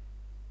here.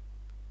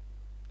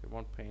 They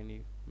won't pay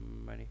any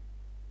money.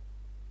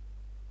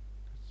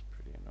 That's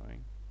pretty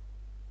annoying.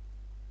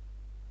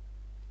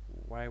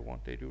 Why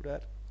won't they do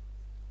that?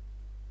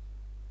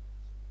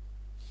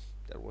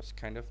 That was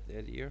kind of the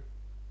idea.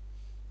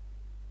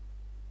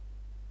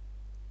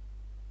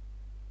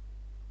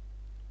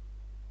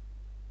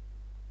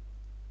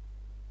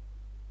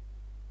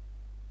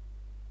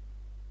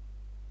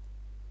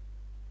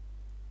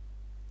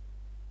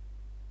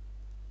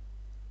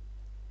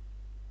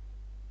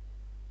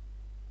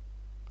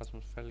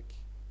 Rasmus Falk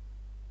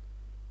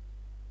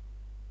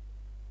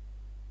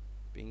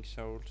being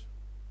sold,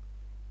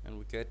 and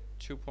we get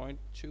 2.2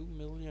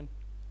 million.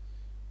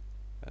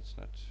 That's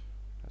not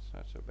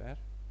so bad.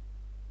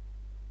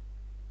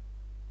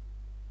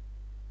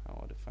 How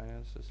are the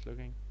finances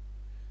looking?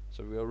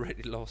 So we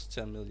already lost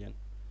 10 million.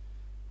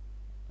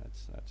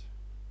 That's not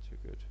too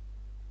good.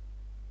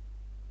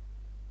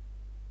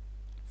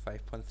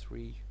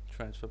 5.3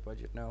 transfer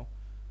budget now.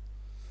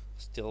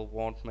 Still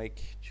won't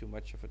make too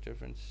much of a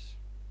difference,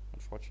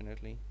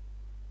 unfortunately.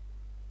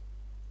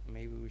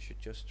 Maybe we should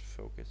just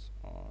focus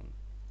on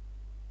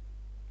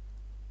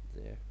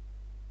the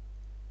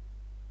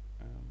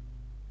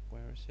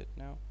where is it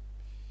now?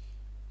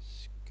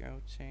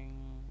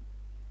 Scouting.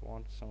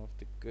 Want some of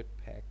the good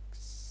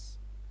packs.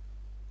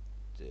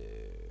 Here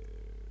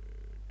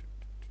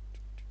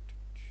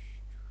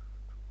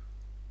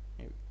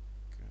we go.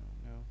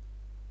 No.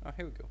 Oh,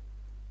 here we go.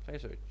 Play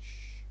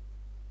search.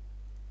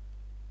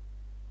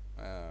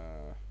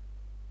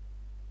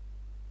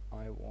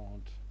 I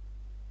want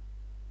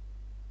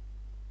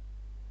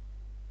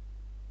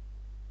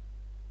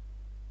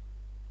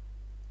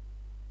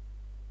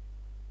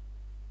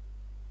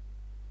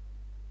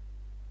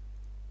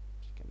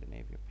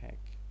Scandinavia pack,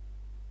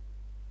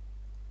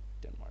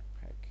 Denmark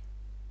pack.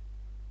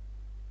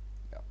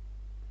 Yeah.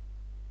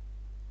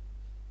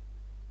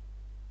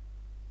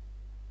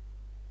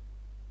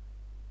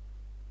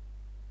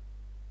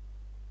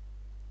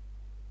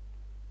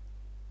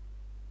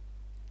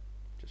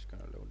 Just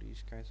gonna load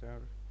these guys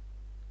out,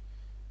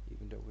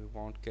 even though we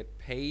won't get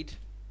paid,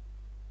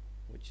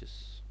 which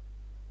is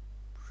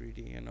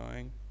pretty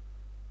annoying.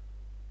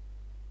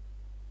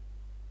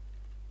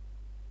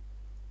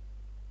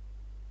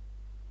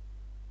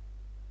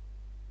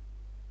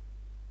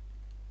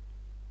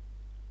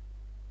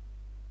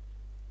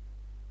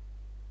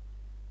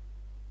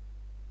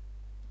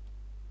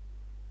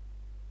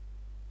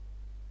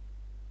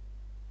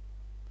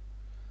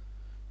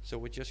 So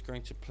we're just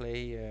going to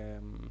play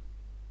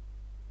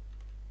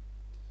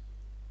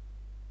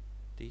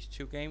these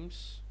two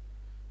games,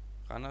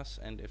 Randers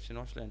and FC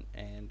Nordsjælland,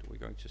 and we're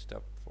going to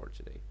stop for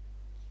today.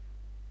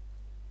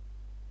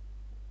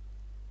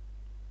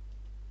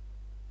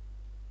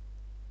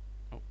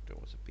 Oh, there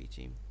was a B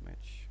team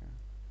match.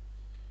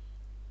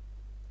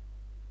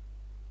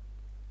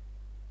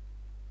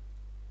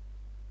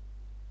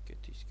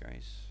 Get these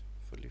guys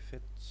fully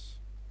fit.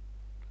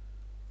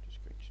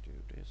 Just going to do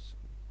this.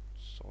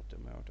 Sort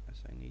them out as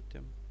I need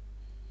them.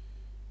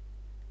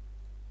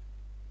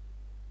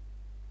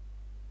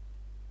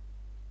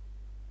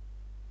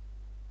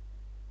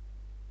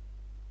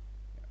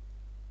 Yeah.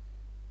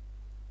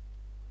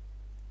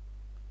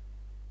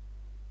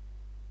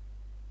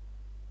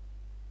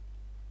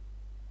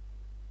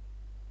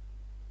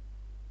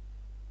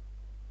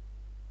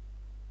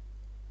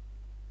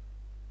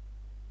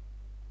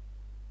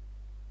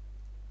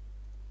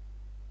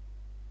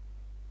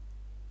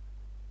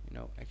 You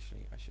know,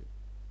 actually I should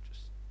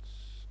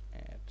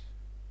add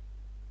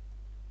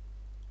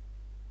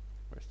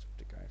rest of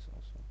the guys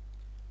also,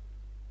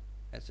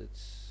 as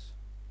it's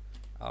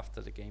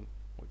after the game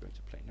we're going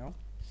to play now.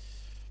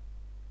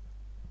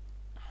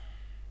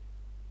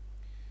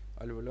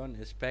 Oliver Lund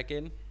is back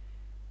in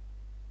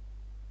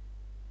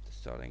the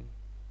starting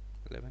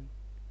 11,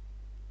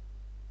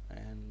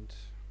 and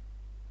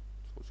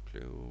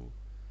Posibly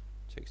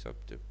takes up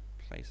the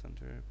place on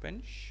the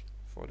bench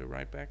for the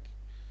right back.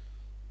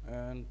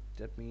 And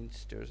that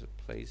means there's a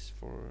place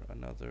for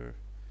another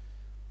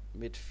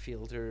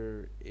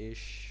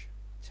midfielder-ish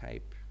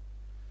type,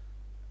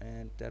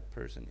 and that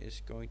person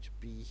is going to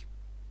be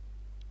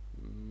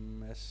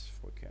Mads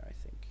Forke, I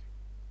think.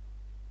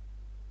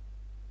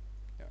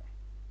 Yeah.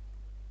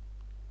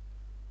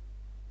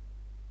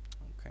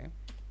 Okay.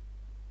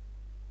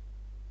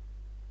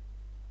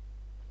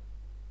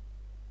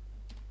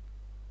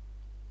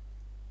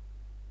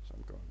 So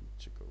I'm going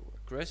to go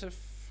aggressive,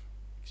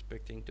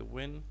 expecting to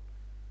win.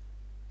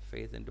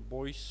 Faith in the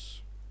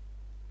boys.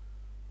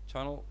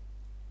 Tunnel.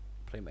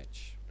 Play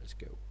match. Let's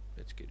go.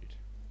 Let's get it.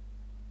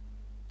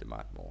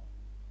 Demand more.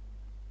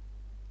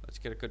 Let's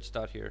get a good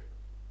start here.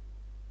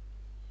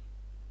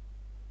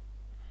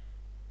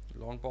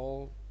 Long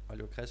ball.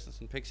 Oliver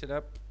Christensen picks it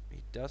up.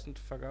 He doesn't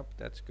fuck up.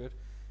 That's good.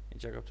 And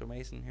Jacob to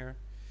Mason here.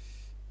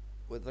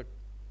 With a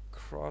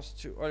cross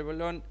to Oliver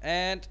Lund.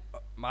 And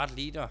Mart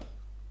Leader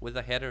with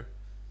a header.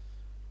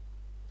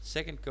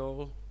 Second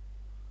goal.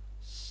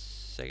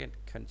 Second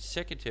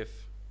consecutive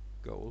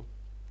goal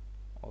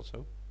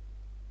also.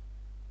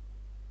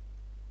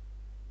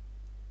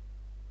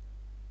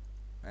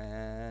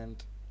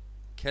 and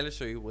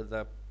Kelly with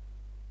a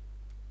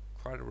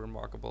quite a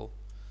remarkable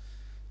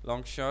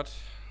long shot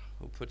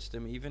who puts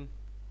them even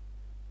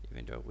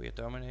though we are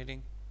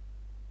dominating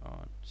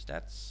on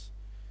stats.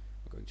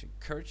 I'm going to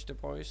encourage the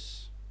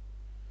boys.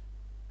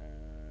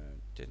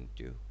 Didn't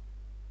do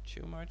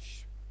too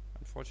much,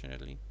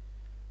 unfortunately.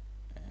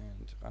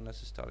 And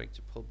Anders is starting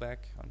to pull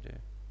back on the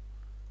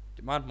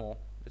demand more.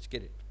 Let's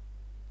get it.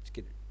 Let's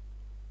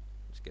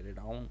get it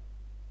on.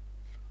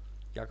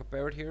 Jakob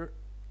Barrett here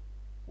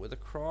with a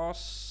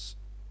cross.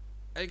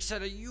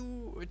 Alexander,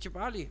 you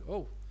Jabali.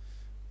 Oh,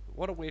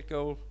 what a weird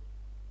goal.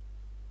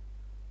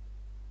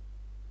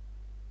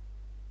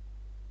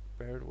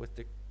 Barrett with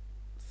the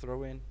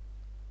throw in.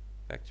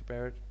 Back to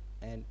Barrett.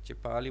 And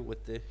Jabali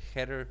with the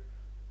header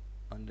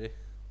on the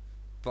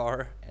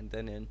bar and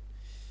then in.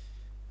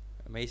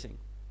 Amazing.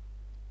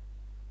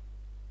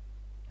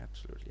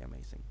 Absolutely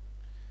amazing.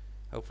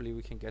 Hopefully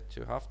we can get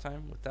to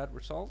halftime with that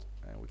result,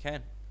 and we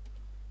can.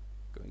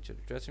 Going to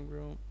the dressing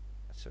room,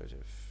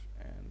 assertive,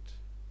 and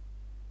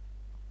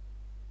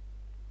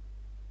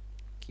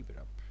keep it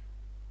up.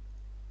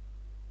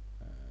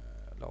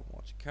 A lot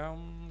more to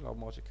come, lot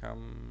more to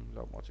come.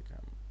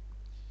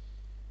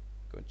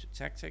 Going to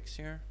tactics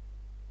here.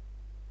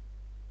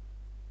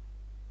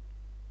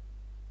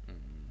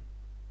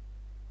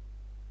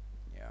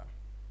 Yeah.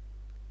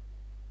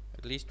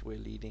 At least we're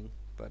leading,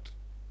 but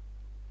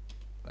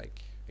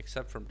like,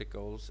 except from the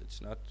goals,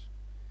 it's not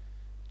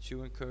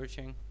too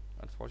encouraging,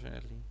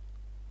 unfortunately.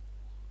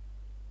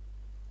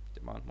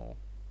 Demand more.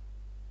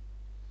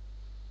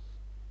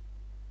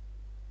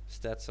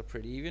 Stats are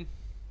pretty even.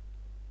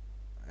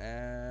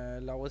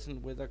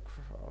 Lauritsen with a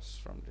cross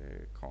from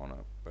the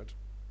corner, but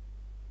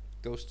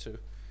goes to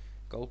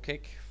goal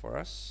kick for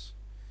us.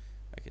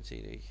 I can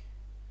see they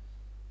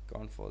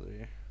gone for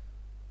the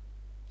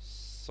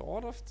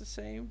sort of the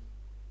same.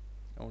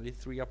 Only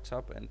 3 up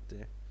top and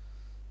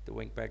the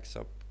wing backs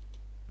up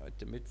at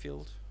the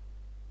midfield.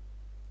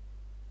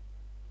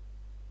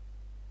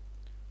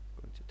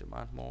 Going to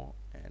demand more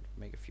and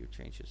make a few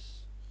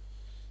changes.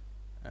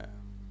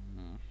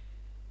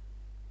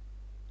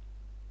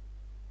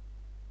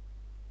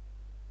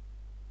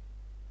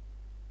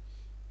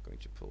 Going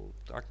to pull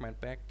Darkman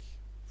back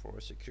for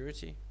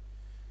security.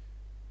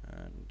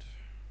 And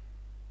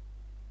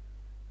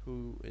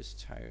who is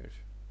tired?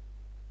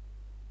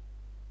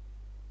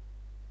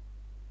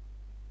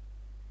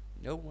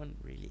 No one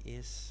really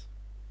is.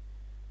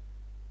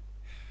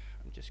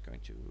 I'm just going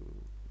to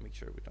make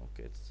sure we don't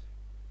get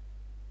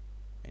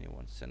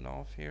anyone sent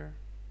off here.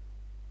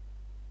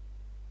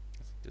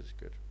 I think this is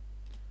good.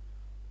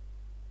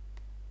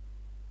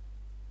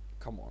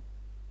 Come on.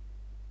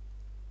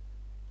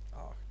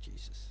 Oh,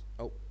 Jesus.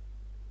 Oh.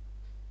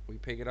 We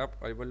pick it up.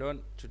 Oliver Lund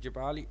to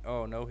Jabali.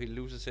 Oh, no, he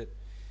loses it.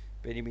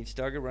 Benjamin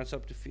Stugger runs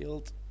up the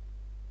field.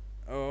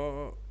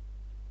 Oh.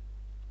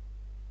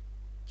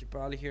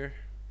 Jabali here.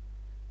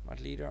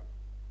 Matlida.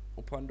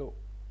 Opondo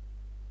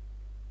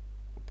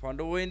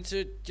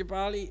into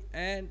Jabali.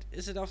 And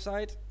is it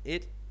offside?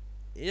 It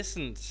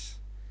isn't.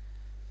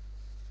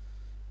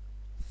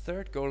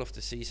 3rd goal of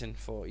the season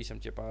for Isam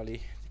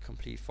Jabali, the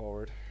complete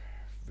forward.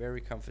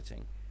 Very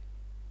comforting.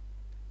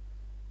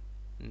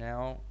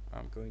 Now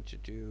I'm going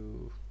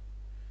to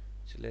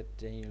let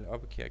Daniel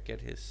Oberkjær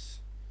get his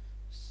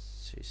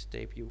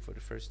debut for the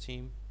first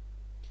team,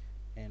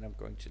 and I'm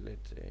going to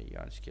let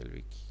Jan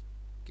Skjelvik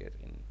get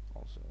in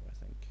also, I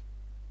think.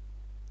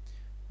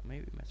 Or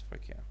maybe Mads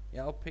Frøkjær.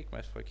 Yeah, I'll pick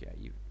Mads Frøkjær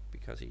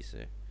because he's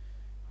a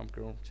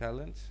homegrown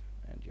talent,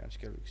 and Jan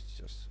Skjelvik is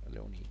just a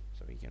loanee,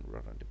 so he can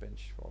run on the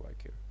bench for all I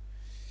care.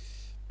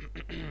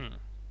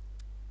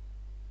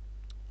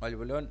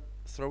 Oliver Lund,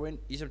 throw in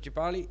Isam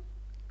Jabali.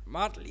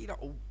 Mart leader.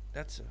 Oh,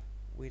 that's a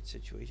weird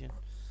situation.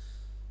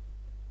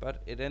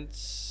 But it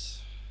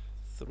ends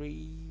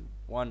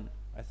 3-1,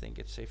 I think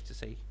it's safe to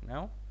say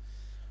now,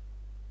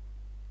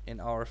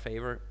 in our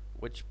favor,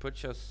 which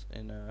puts us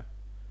in a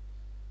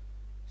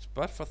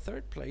spot for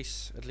 3rd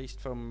place, at least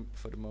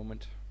for the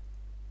moment.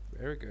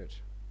 Very good.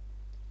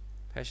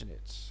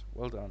 Passionate.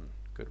 Well done.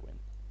 Good win.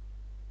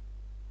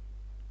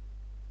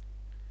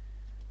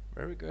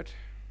 Very good.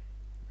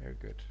 Very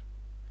good.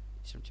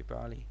 Isam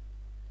Jabali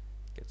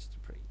gets the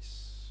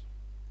praise.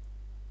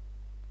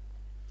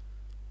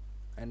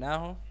 And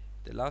now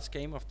the last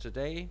game of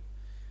today,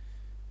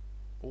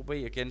 OB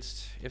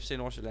against FC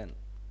Nordsjælland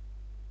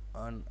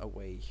on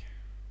away.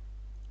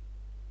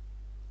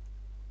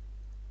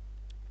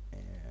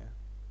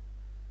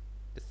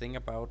 The thing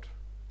about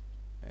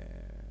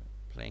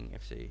playing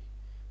FC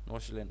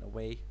Nordsjælland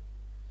away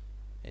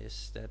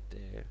is that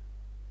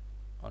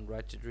on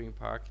Right to Dream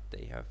Park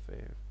they have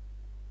the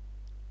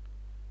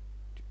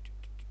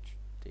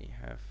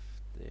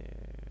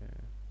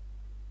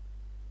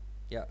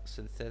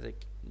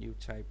synthetic new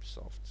type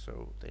soft,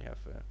 so they have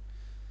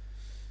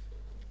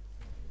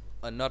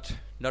a not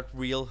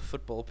real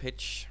football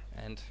pitch,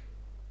 and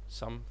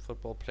some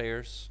football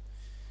players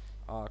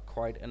are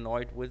quite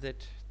annoyed with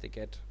it. They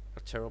get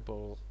a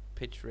terrible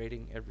pitch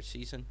rating every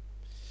season.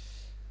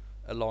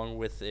 along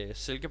with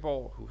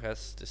Silkeborg, who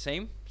has the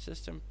same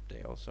system.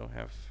 They also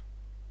have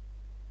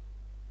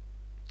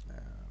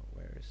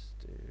where is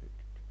the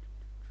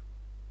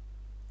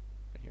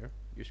here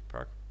Jysk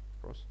Park,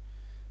 of course.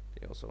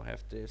 They also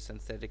have the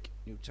synthetic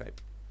new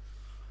type.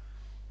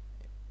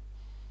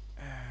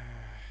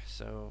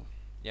 So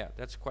yeah,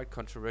 that's quite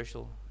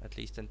controversial, at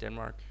least in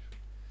Denmark.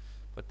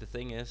 But the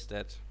thing is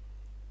that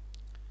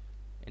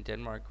in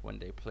Denmark, when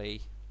they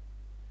play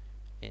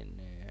in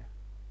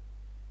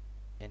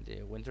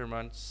the winter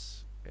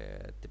months,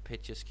 the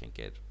pitches can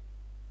get,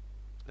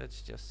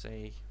 let's just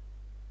say,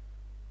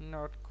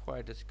 not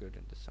quite as good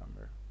in the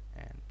summer.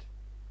 And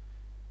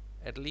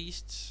at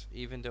least,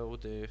 even though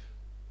the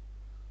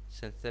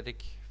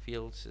synthetic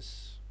fields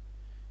is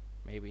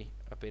maybe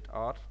a bit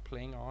odd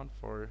playing on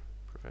for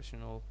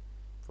professional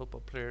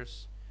football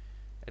players,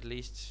 at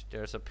least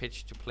there's a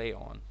pitch to play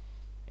on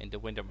in the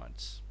winter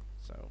months.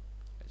 So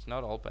it's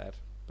not all bad,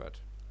 but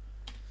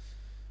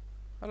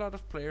a lot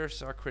of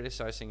players are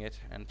criticizing it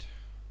and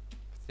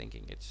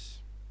thinking it's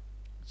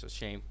a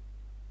shame.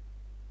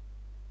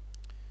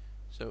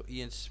 So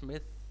Ian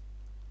Smith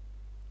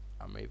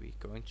are maybe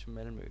going to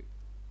Malmö.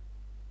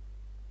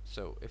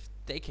 So if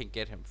they can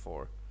get him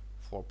for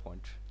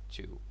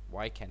 4.2,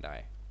 why can't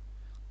I?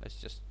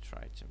 Let's just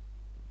try to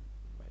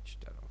match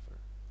that offer.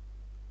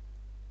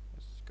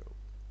 Let's go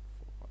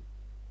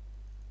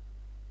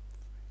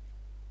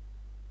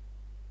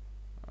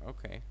 4.5.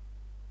 Okay.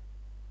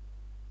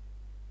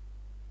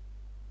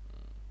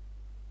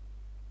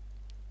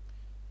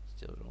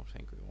 Still don't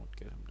think we won't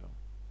get him though.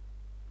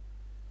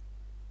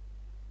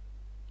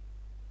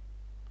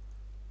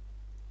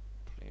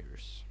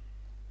 Players.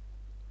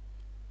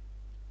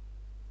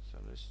 So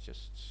let's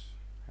just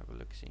have a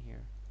look see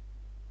here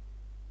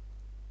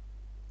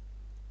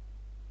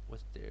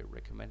with the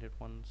recommended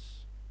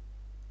ones.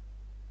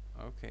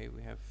 Okay,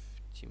 we have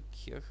Tim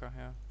Kircher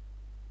here,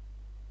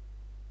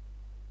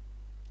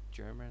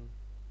 German.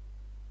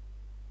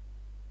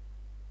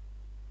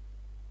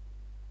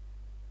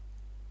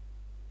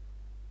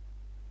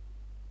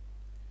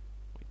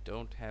 We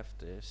don't have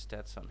the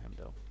stats on him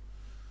though,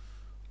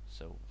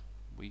 so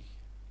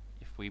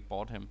if we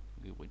bought him,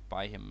 we would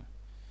buy him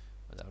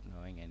without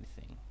knowing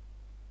anything.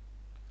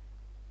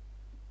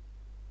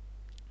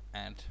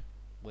 And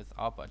with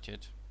our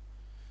budget,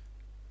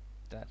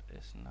 that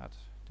is not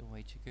the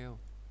way to go.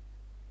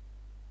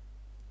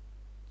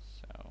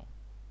 So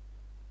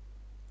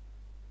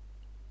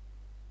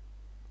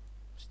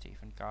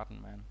Stephen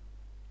Gardenman.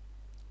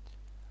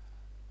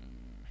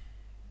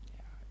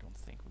 Yeah, I don't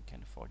think we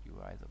can afford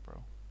you either,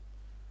 bro.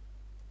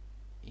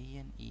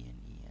 Ian.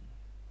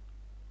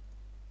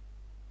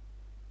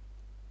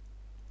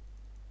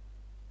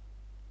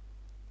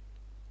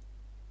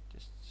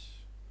 Just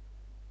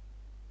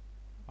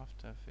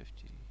after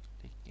 50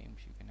 league games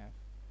you can have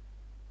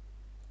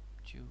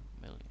 2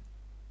 million.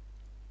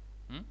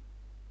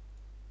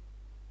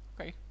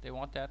 Okay, they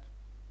want that.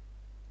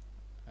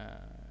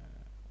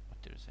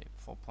 What did I say?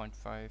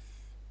 4.5.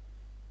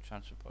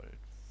 Transfer budget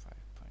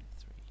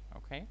 5.3.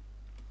 Okay.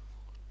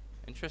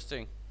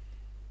 Interesting.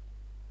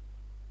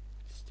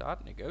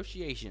 Start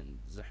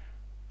negotiations.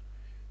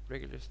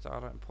 Regular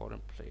starter,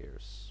 important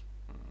players.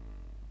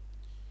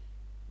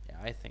 Yeah,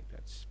 I think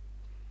that's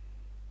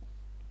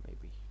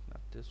maybe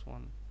not this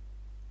one.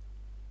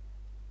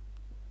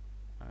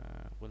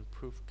 Will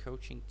improve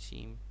coaching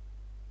team.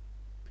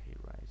 Pay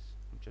rise.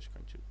 I'm just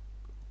going to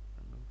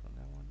remove on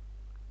that one.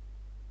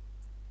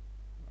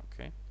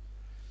 Okay.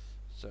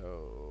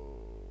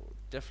 So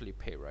definitely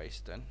pay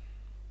rise then.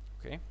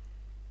 Okay.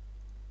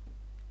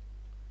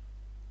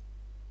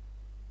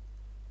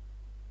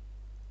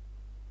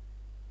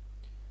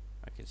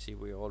 I can see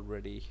we're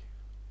already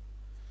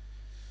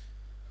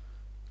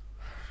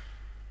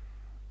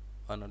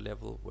on a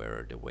level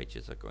where the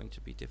wages are going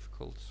to be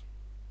difficult.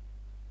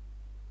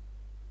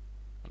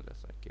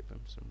 Unless I give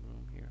him some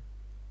room here,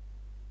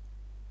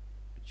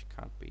 which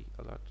can't be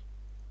a lot.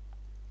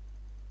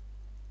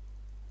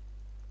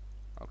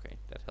 Okay,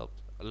 that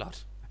helped a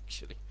lot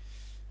actually.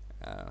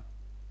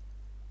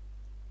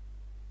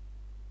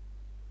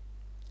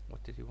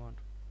 What did he want?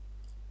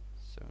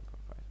 7.5.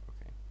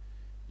 Okay.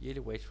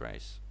 Yearly wage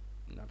rise,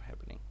 not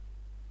happening.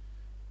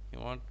 You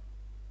want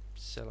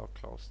sell-out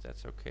clause?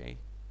 That's okay.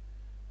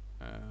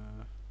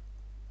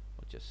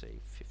 We'll just say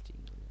 15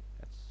 million.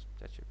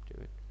 That should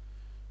do it.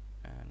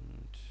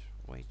 And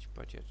wage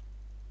budget.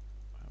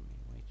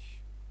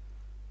 Wage.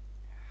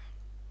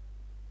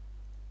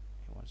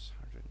 He wants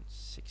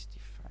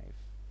 165.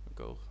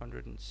 We'll go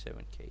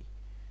 107k.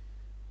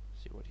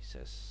 See what he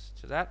says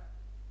to that.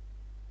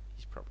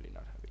 He's probably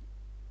not happy.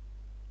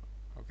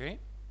 Okay,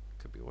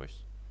 could be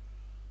worse.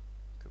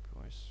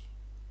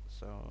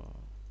 So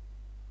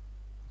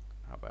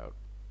how about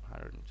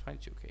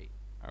 122k?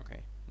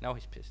 Okay, now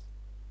he's pissed.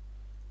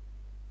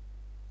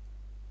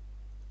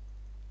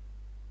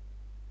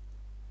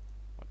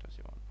 What does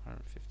he want?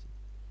 150.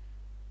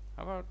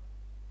 How about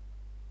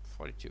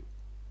 42?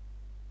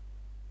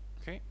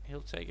 Okay,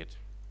 he'll take it.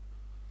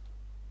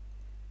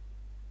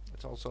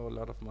 It's also a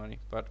lot of money,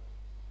 but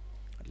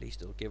At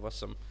least it'll give us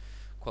some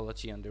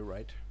quality on the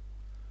right.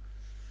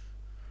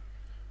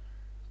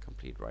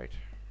 Complete right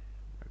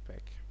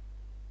back.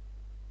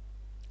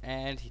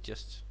 And he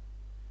just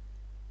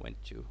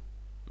went to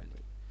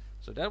Menvik.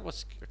 So that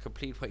was a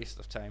complete waste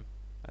of time.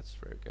 That's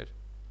very good.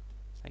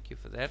 Thank you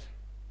for that,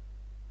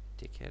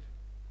 dickhead.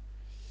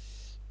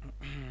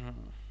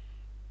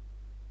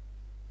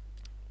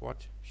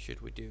 What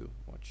should we do?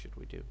 What should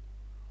we do?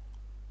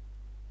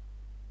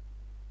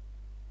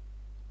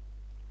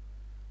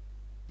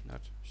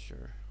 Not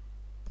sure.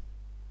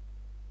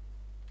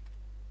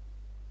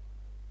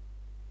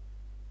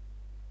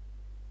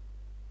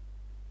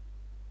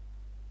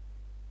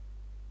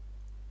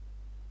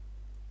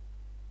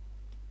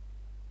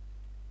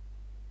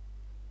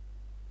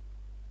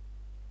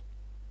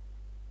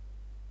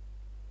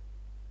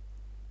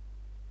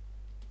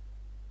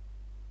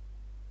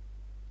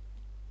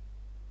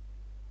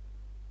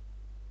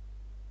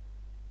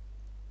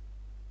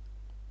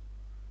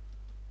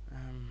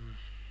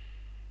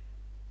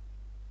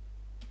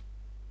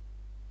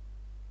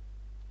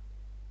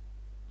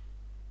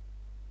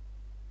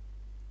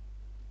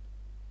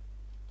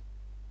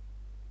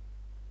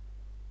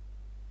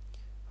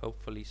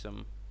 Hopefully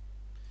some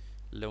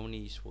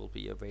loanies will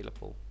be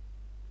available.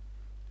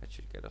 That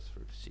should get us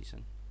through the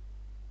season.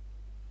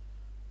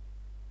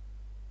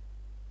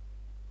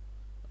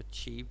 A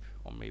cheap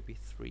or maybe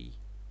three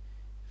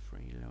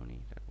free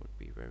loanee, that would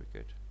be very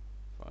good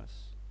for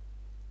us.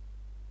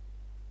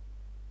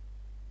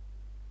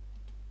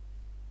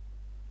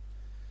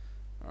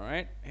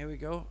 Alright, here we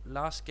go.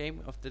 Last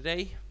game of the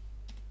day.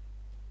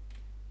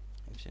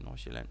 FC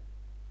Nordsjælland.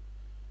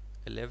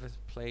 11th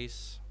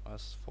place,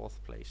 us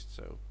 4th place,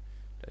 so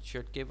that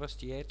should give us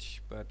the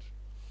edge, but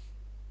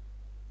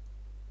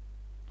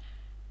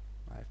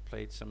I've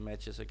played some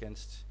matches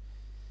against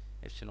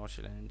FC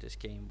Nordsjælland in this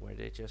game where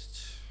they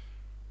just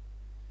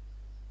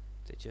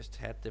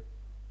had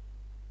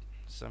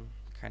some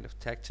kind of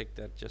tactic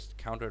that just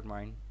countered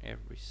mine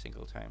every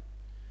single time,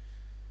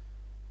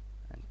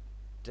 and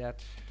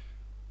that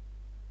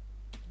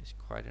is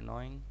quite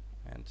annoying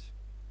and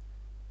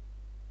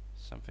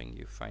something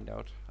you find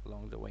out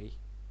along the way.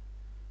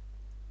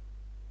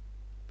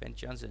 Ben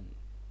Johnson.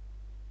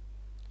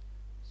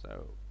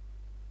 So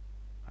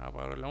how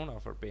about a loan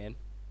offer, Ben?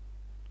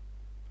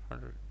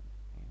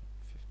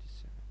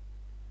 157.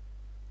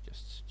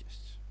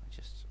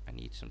 I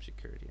need some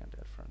security on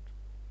that front.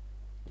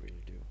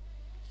 Really do.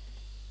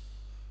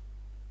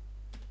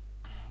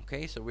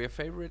 Okay, so we're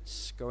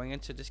favorites going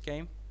into this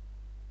game.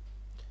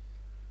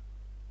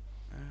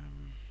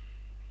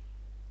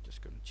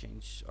 Just gonna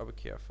change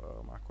Obekir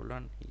for Marco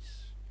Lund.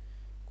 He's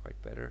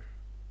quite better,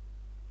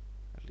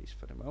 at least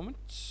for the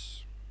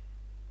moment.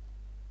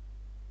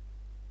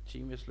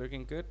 Team is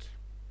looking good.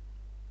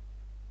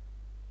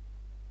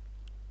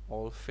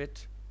 All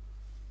fit.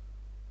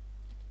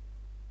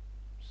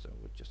 So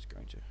we're just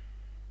going to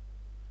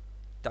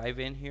dive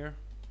in here.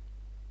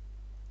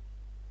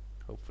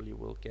 Hopefully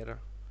we'll get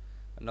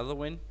another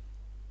win.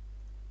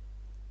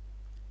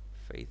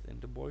 Faith in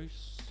the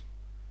boys.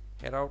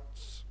 Head out.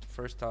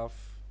 First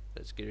half.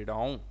 Let's get it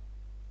on.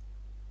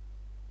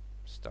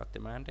 Start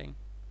demanding.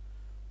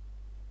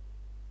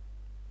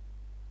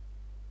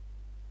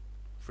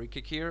 Free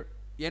kick here.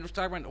 Jens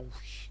Starkman. Oh,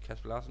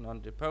 Kasper Larsen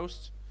on the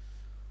post.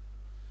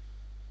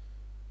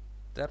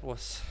 That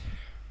was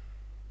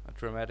a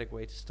dramatic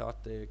way to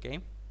start the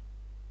game.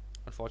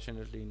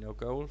 Unfortunately, no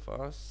goal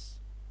for us.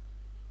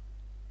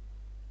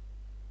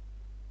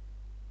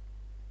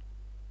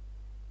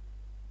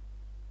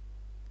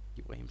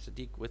 Ibrahim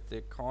Sadiq with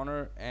the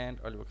corner, and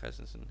Oliver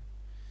Christensen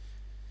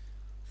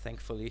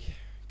thankfully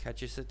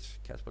catches it.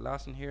 Kasper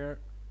Larsen here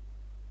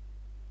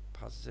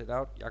passes it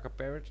out. Jakob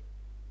Barrett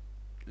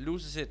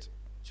loses it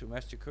to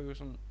Master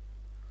Køsen.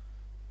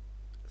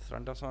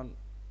 Thrandarson.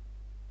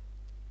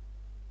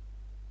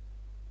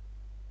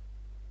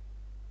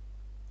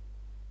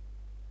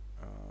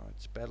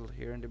 It's battle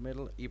here in the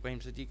middle. Ibrahim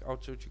Sadiq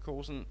out to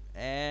Køsen,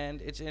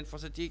 and it's in for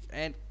Sadiq,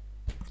 and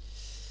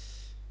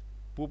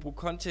Bubu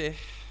Conte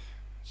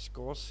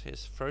scores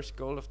his first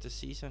goal of the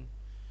season.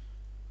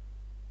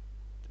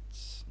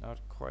 It's not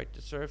quite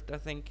deserved, I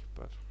think,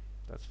 but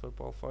that's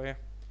football for you.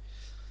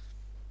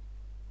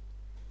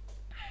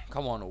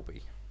 Come on, OB.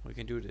 We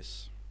can do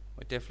this.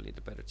 We're definitely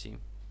the better team.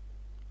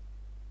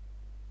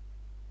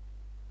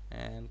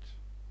 And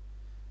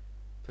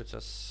puts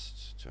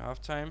us to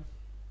halftime,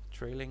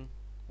 trailing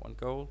 1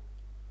 goal.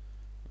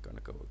 We're gonna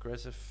go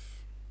aggressive,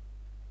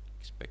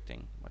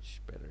 expecting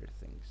much better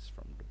things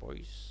from the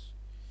boys.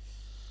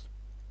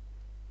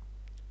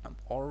 I'm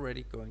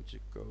already going to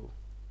go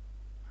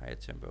higher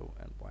tempo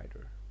and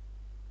wider.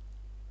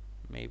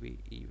 Maybe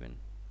even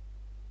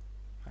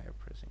higher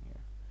pressing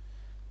here.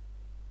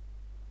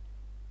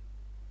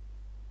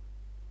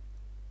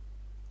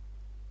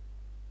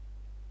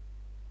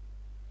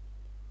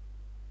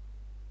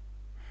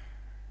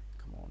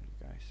 Come on,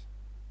 you guys.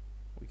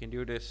 We can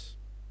do this.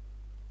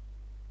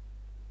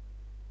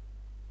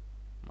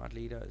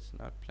 Madlida is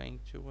not playing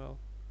too well.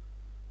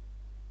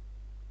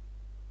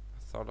 I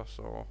thought I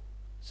saw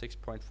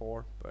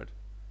 6.4, but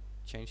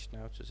changed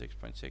now to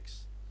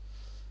 6.6.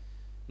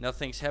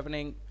 Nothing's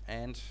happening,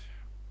 and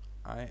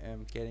I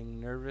am getting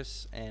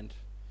nervous and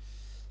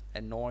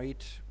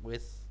annoyed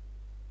with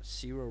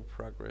 0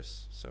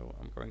 progress, so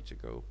I'm going to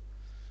go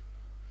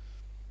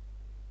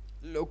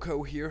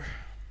loco here.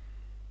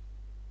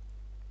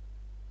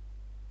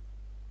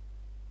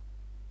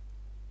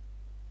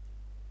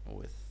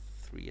 With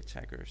 3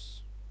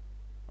 attackers.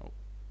 Oh,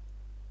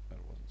 that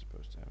wasn't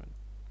supposed to happen.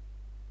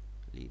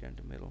 Lead in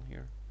the middle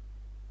here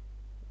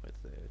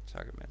with the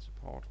target man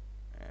support,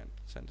 and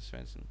Sander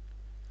Svensson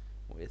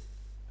with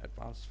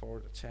advanced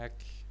forward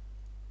attack.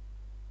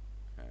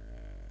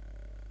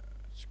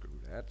 Screw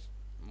that.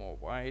 More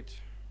wide.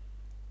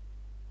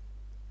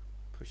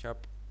 Push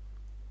up.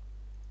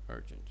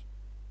 Urgent.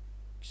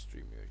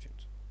 Extremely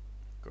urgent.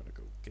 Gonna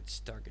go get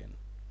stuck in.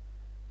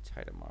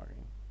 Tighter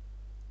marking.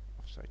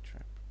 Offside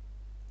trap.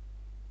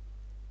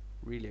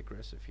 Really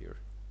aggressive here.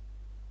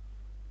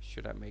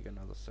 Should I make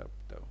another sub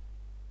though?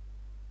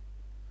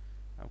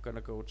 I'm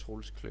gonna go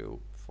Troels Kløv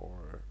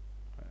for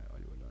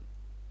Oliver Lund.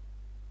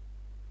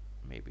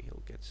 Maybe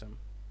he'll get some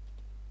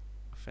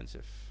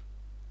offensive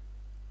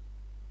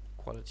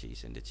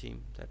qualities in the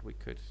team that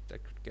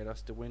could get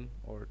us the win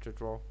or to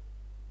draw.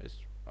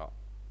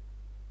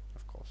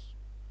 Of course.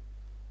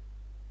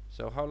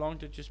 So how long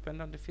did you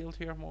spend on the field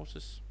here,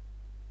 Moses?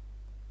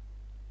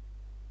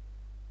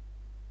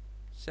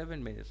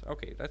 7 minutes.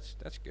 Okay, that's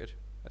good.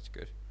 That's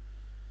good.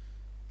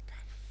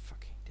 God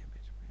fucking damn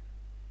it,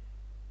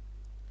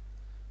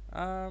 man.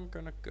 I'm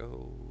gonna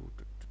go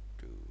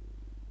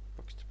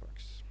box to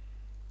box.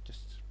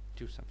 Just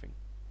do something.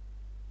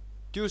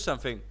 Do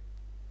something.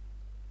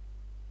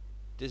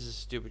 This is a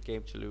stupid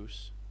game to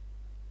lose.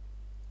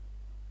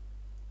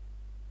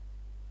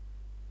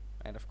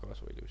 And of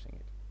course we're losing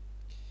it.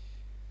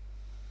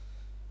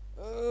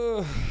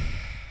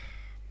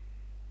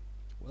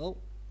 Well.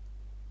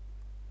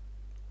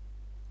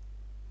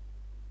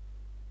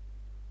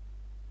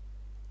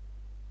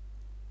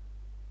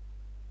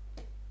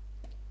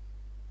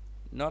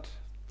 Not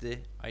the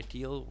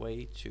ideal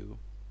way to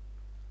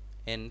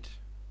end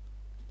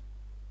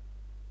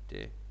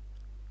the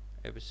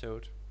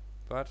episode,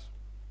 but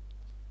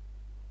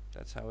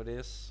that's how it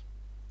is.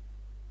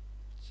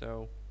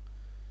 So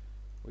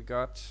we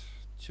got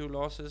 2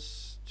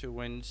 losses, 2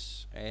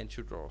 wins, and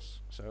 2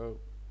 draws.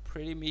 So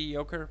pretty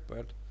mediocre,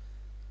 but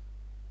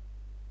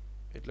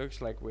it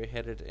looks like we're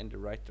headed in the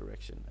right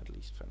direction, at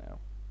least for now.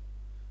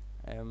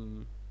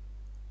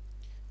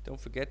 Don't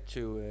forget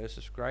to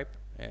subscribe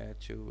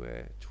to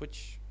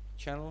Twitch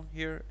channel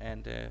here,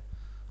 and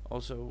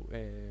also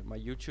my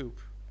YouTube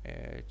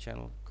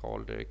channel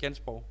called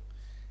Gensborg.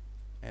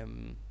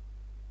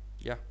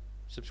 Yeah,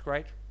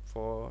 subscribe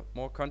for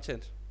more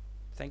content.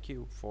 Thank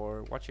you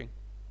for watching.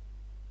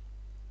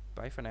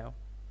 Bye for now.